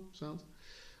 No, sound.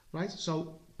 Right,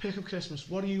 so pick of Christmas.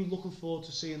 What are you looking forward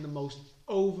to seeing the most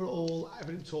overall?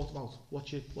 Everything talked about.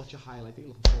 What's your highlight that you're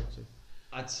looking forward to?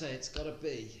 I'd say it's got to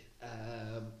be,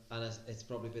 and it's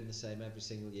probably been the same every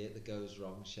single year. The Goes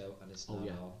Wrong show, and it's not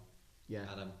on. Yeah.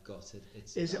 And I'm gutted.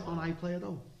 Is it on iPlayer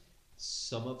though?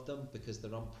 Some of them, because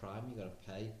they're on Prime, you got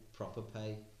to pay proper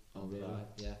pay on Prime.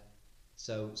 Yeah.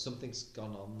 So something's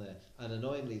gone on there, and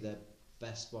annoyingly, the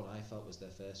best one I felt was their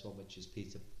first one, which is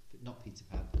not Peter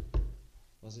Pan.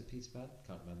 Was it Peter Pan?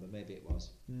 Can't remember. Maybe it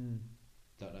was.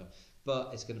 Don't know.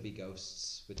 But it's going to be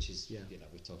Ghosts, which is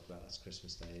we've talked about that's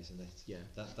Christmas Day, isn't it? Yeah.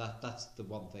 That's the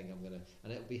one thing I'm gonna,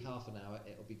 and it'll be half an hour.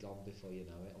 It'll be gone before you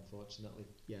know it, unfortunately.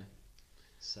 Yeah.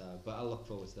 So, but I look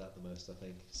forward to that the most. I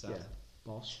think. So. Yeah.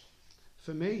 Boss.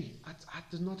 For me,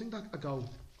 there's nothing that I go.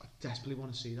 I desperately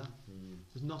want to see that.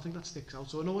 There's nothing that sticks out.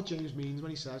 So I know what James means when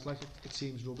he says like it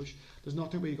seems rubbish. There's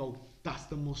nothing where you go, that's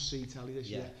the must-see telly this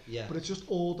year. Yeah. But it's just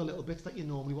all the little bits that you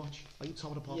normally watch, like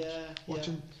Top of the Pops,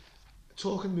 watching,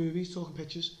 talking movies, talking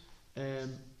pictures. The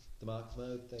Mark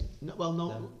Mode thing.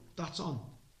 No, that's on.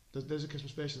 There's a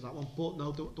Christmas version of that one, but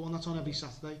no, the one that's on every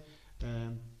Saturday.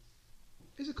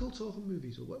 Is it called Talking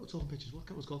Movies or what? Talking Pictures? What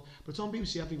was it called? But it's on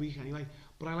BBC every week anyway.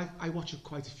 But I watch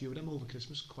quite a few of them over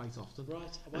Christmas quite often.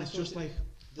 Right. And it's just like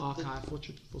archive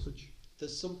footage.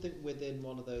 There's something within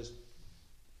one of those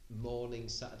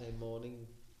Saturday morning,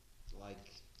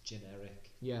 like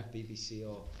generic BBC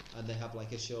and they have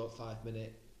like a short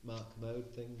 5-minute Mark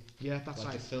Mode thing. Yeah, that's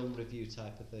like a film review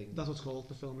type of thing. That's what's called,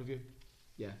 the film review.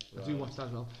 Yeah, right. I do watch that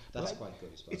as well. That's quite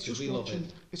good as well.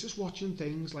 It's just watching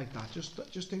things like that, just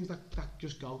things that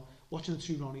just go. Watching the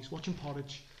Two Ronnies, watching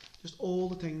Porridge, just all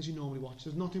the things you normally watch.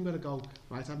 There's nothing where to go,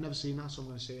 right, I've never seen that, so I'm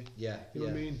going to see it. Yeah. You know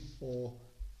what I mean? Or,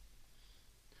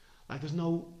 like, there's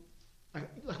no,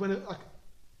 like when,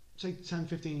 say 10,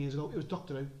 15 years ago, it was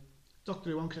Doctor Who. Doctor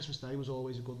Who on Christmas Day was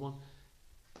always a good one.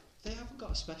 They haven't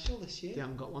got a special this year. They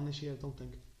haven't got one this year, I don't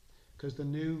think. Because the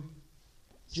new...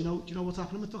 Do you know what's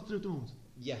happening with Doctor Who at the moment?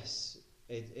 Yes.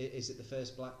 Is it the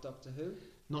first Black Doctor Who?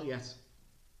 Not yet.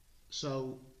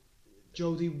 So,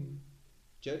 Jodie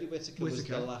Whittaker was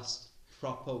the last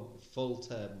proper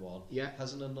full-term one. Yeah.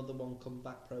 Hasn't another one come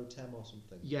back pro-tem or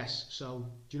something? Yes. So,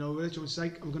 do you know what it's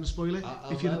like? I'm going to spoil it.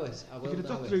 I'll know it. I will know it. If you're a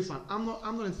Doctor Who fan, I'm not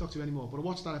into Doctor Who anymore, but I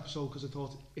watched that episode because I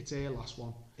thought it's their last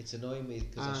one. It's annoying me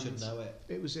because I should know it.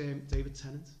 It was David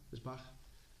Tennant is back.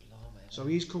 So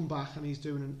he's come back and he's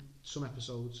doing some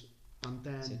episodes, and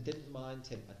then... So I didn't mind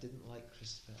him. I didn't like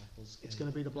Christopher Eccleston. It's going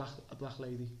to be a black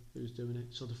lady who's doing it.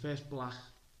 So the first black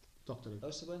Doctor Who. Oh,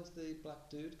 so when's the black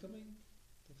dude coming?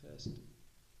 The first...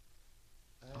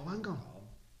 hang on.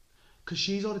 Because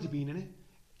she's already been in it.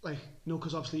 Like, no,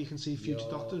 because obviously you can see future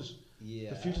doctors.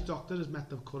 Yeah. The future doctor has met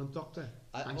the current doctor,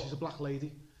 and she's a black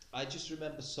lady. I just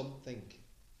remember something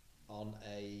on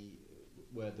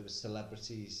where there were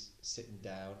celebrities sitting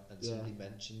down and somebody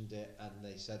mentioned it and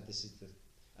they said this is the,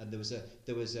 and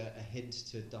there was a hint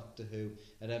to Doctor Who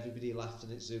and everybody laughed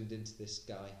and it zoomed into this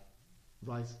guy.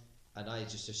 Right. And I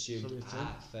just assumed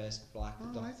first black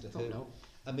Doctor Who. Know.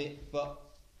 I mean, but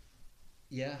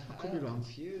yeah, I could be wrong.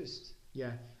 Confused.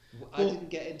 Yeah. I didn't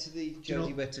get into the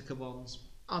Jodie Whittaker ones.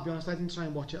 I'll be honest, I didn't try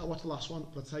and watch it. I watched the last one,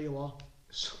 but I'll tell you what,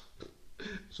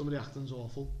 some of the acting's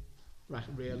awful, like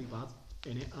really bad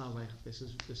in it, and I was like, this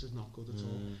is not good at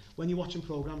all. When you're watching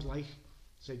programs like,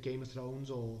 say, Game of Thrones,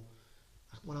 or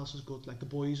what else is good, like The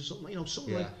Boys or something,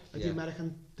 something like the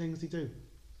American things they do.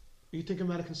 You think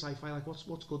American sci-fi, like what's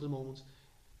good at the moment?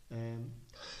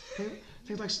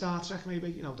 Things like Star Trek,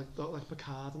 maybe, like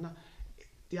Picard and that.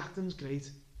 The acting's great,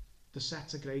 the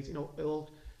sets are great, it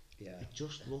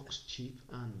just looks cheap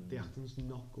and the acting's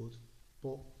not good,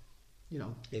 but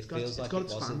it feels like it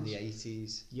was in the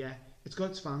 80s. Yeah, it's got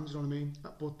its fans, you know what I mean?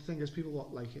 But the thing is, people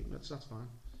like it, that's fine.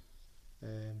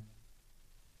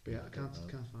 But yeah, I can't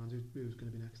find who's going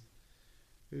to be next.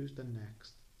 Who's the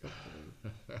next?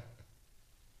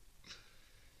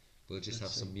 We'll just have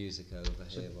some music over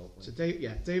here, won't we? So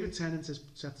David Tennant is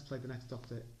set to play the next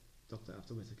Doctor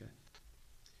after Whittaker.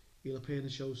 He'll appear in the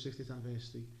show's 60th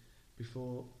anniversary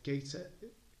before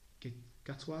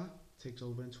Gatwa takes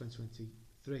over in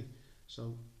 2023.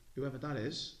 So whoever that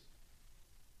is.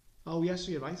 Oh yes,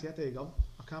 so you're right. Yeah, there you go.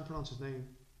 I can't pronounce his name,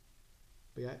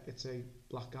 but yeah, it's a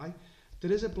black guy.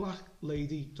 There is a black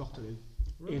lady Doctor Who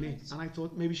in it, and I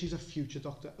thought maybe she's a future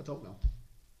Doctor. I don't know.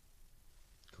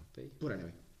 Could be. But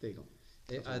anyway, there you go.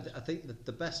 I think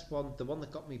the best one, the one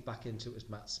that got me back into it was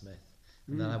Matt Smith.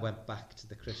 And then I went back to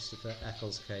the Christopher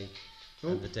Eccleston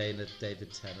and the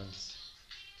David Tennant.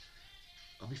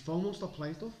 My phone won't stop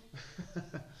playing stuff.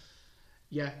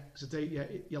 You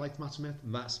liked Matt Smith?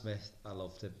 Matt Smith, I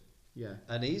loved him. Yeah.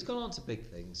 And he's gone on to big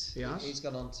things. He has? He's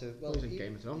gone on to... Well, he's in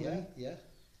Game of Thrones, yeah.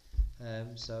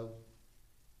 So...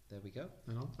 there we go.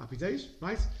 You know, happy days,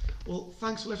 right? Well,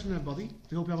 thanks for listening, everybody.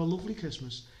 We hope you have a lovely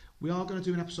Christmas. We are going to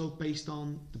do an episode based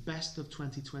on the best of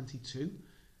 2022.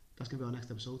 That's going to be our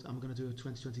next episode, and we're going to do a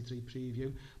 2023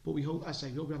 preview. But we hope, we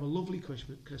hope you have a lovely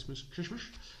Christmas.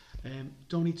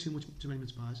 Don't eat too many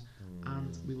mince pies,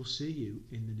 and we will see you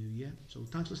in the new year. So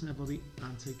thanks for listening, everybody,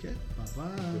 and take care. Bye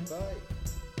bye. Goodbye.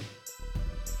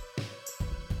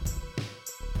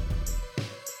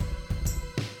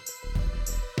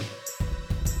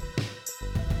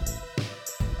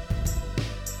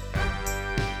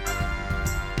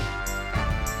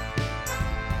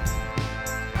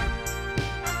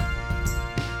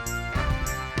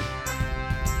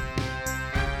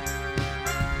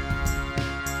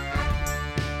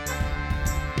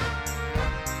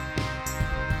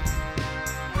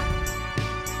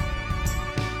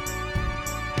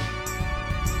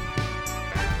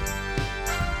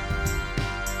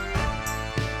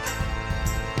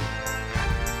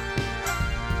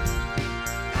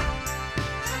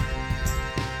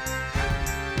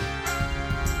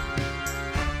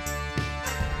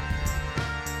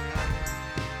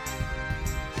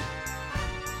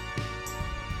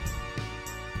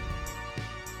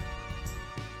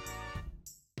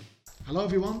 Hello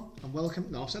everyone, and welcome.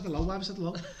 No, I've said hello. Why have I said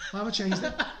hello? Why have I changed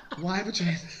it? Why have I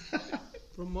changed it?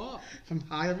 From what? From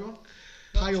hi everyone.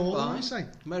 Hi all, fine. what do you say?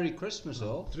 Merry Christmas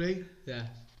all. 3, Yeah.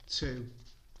 2,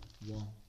 1.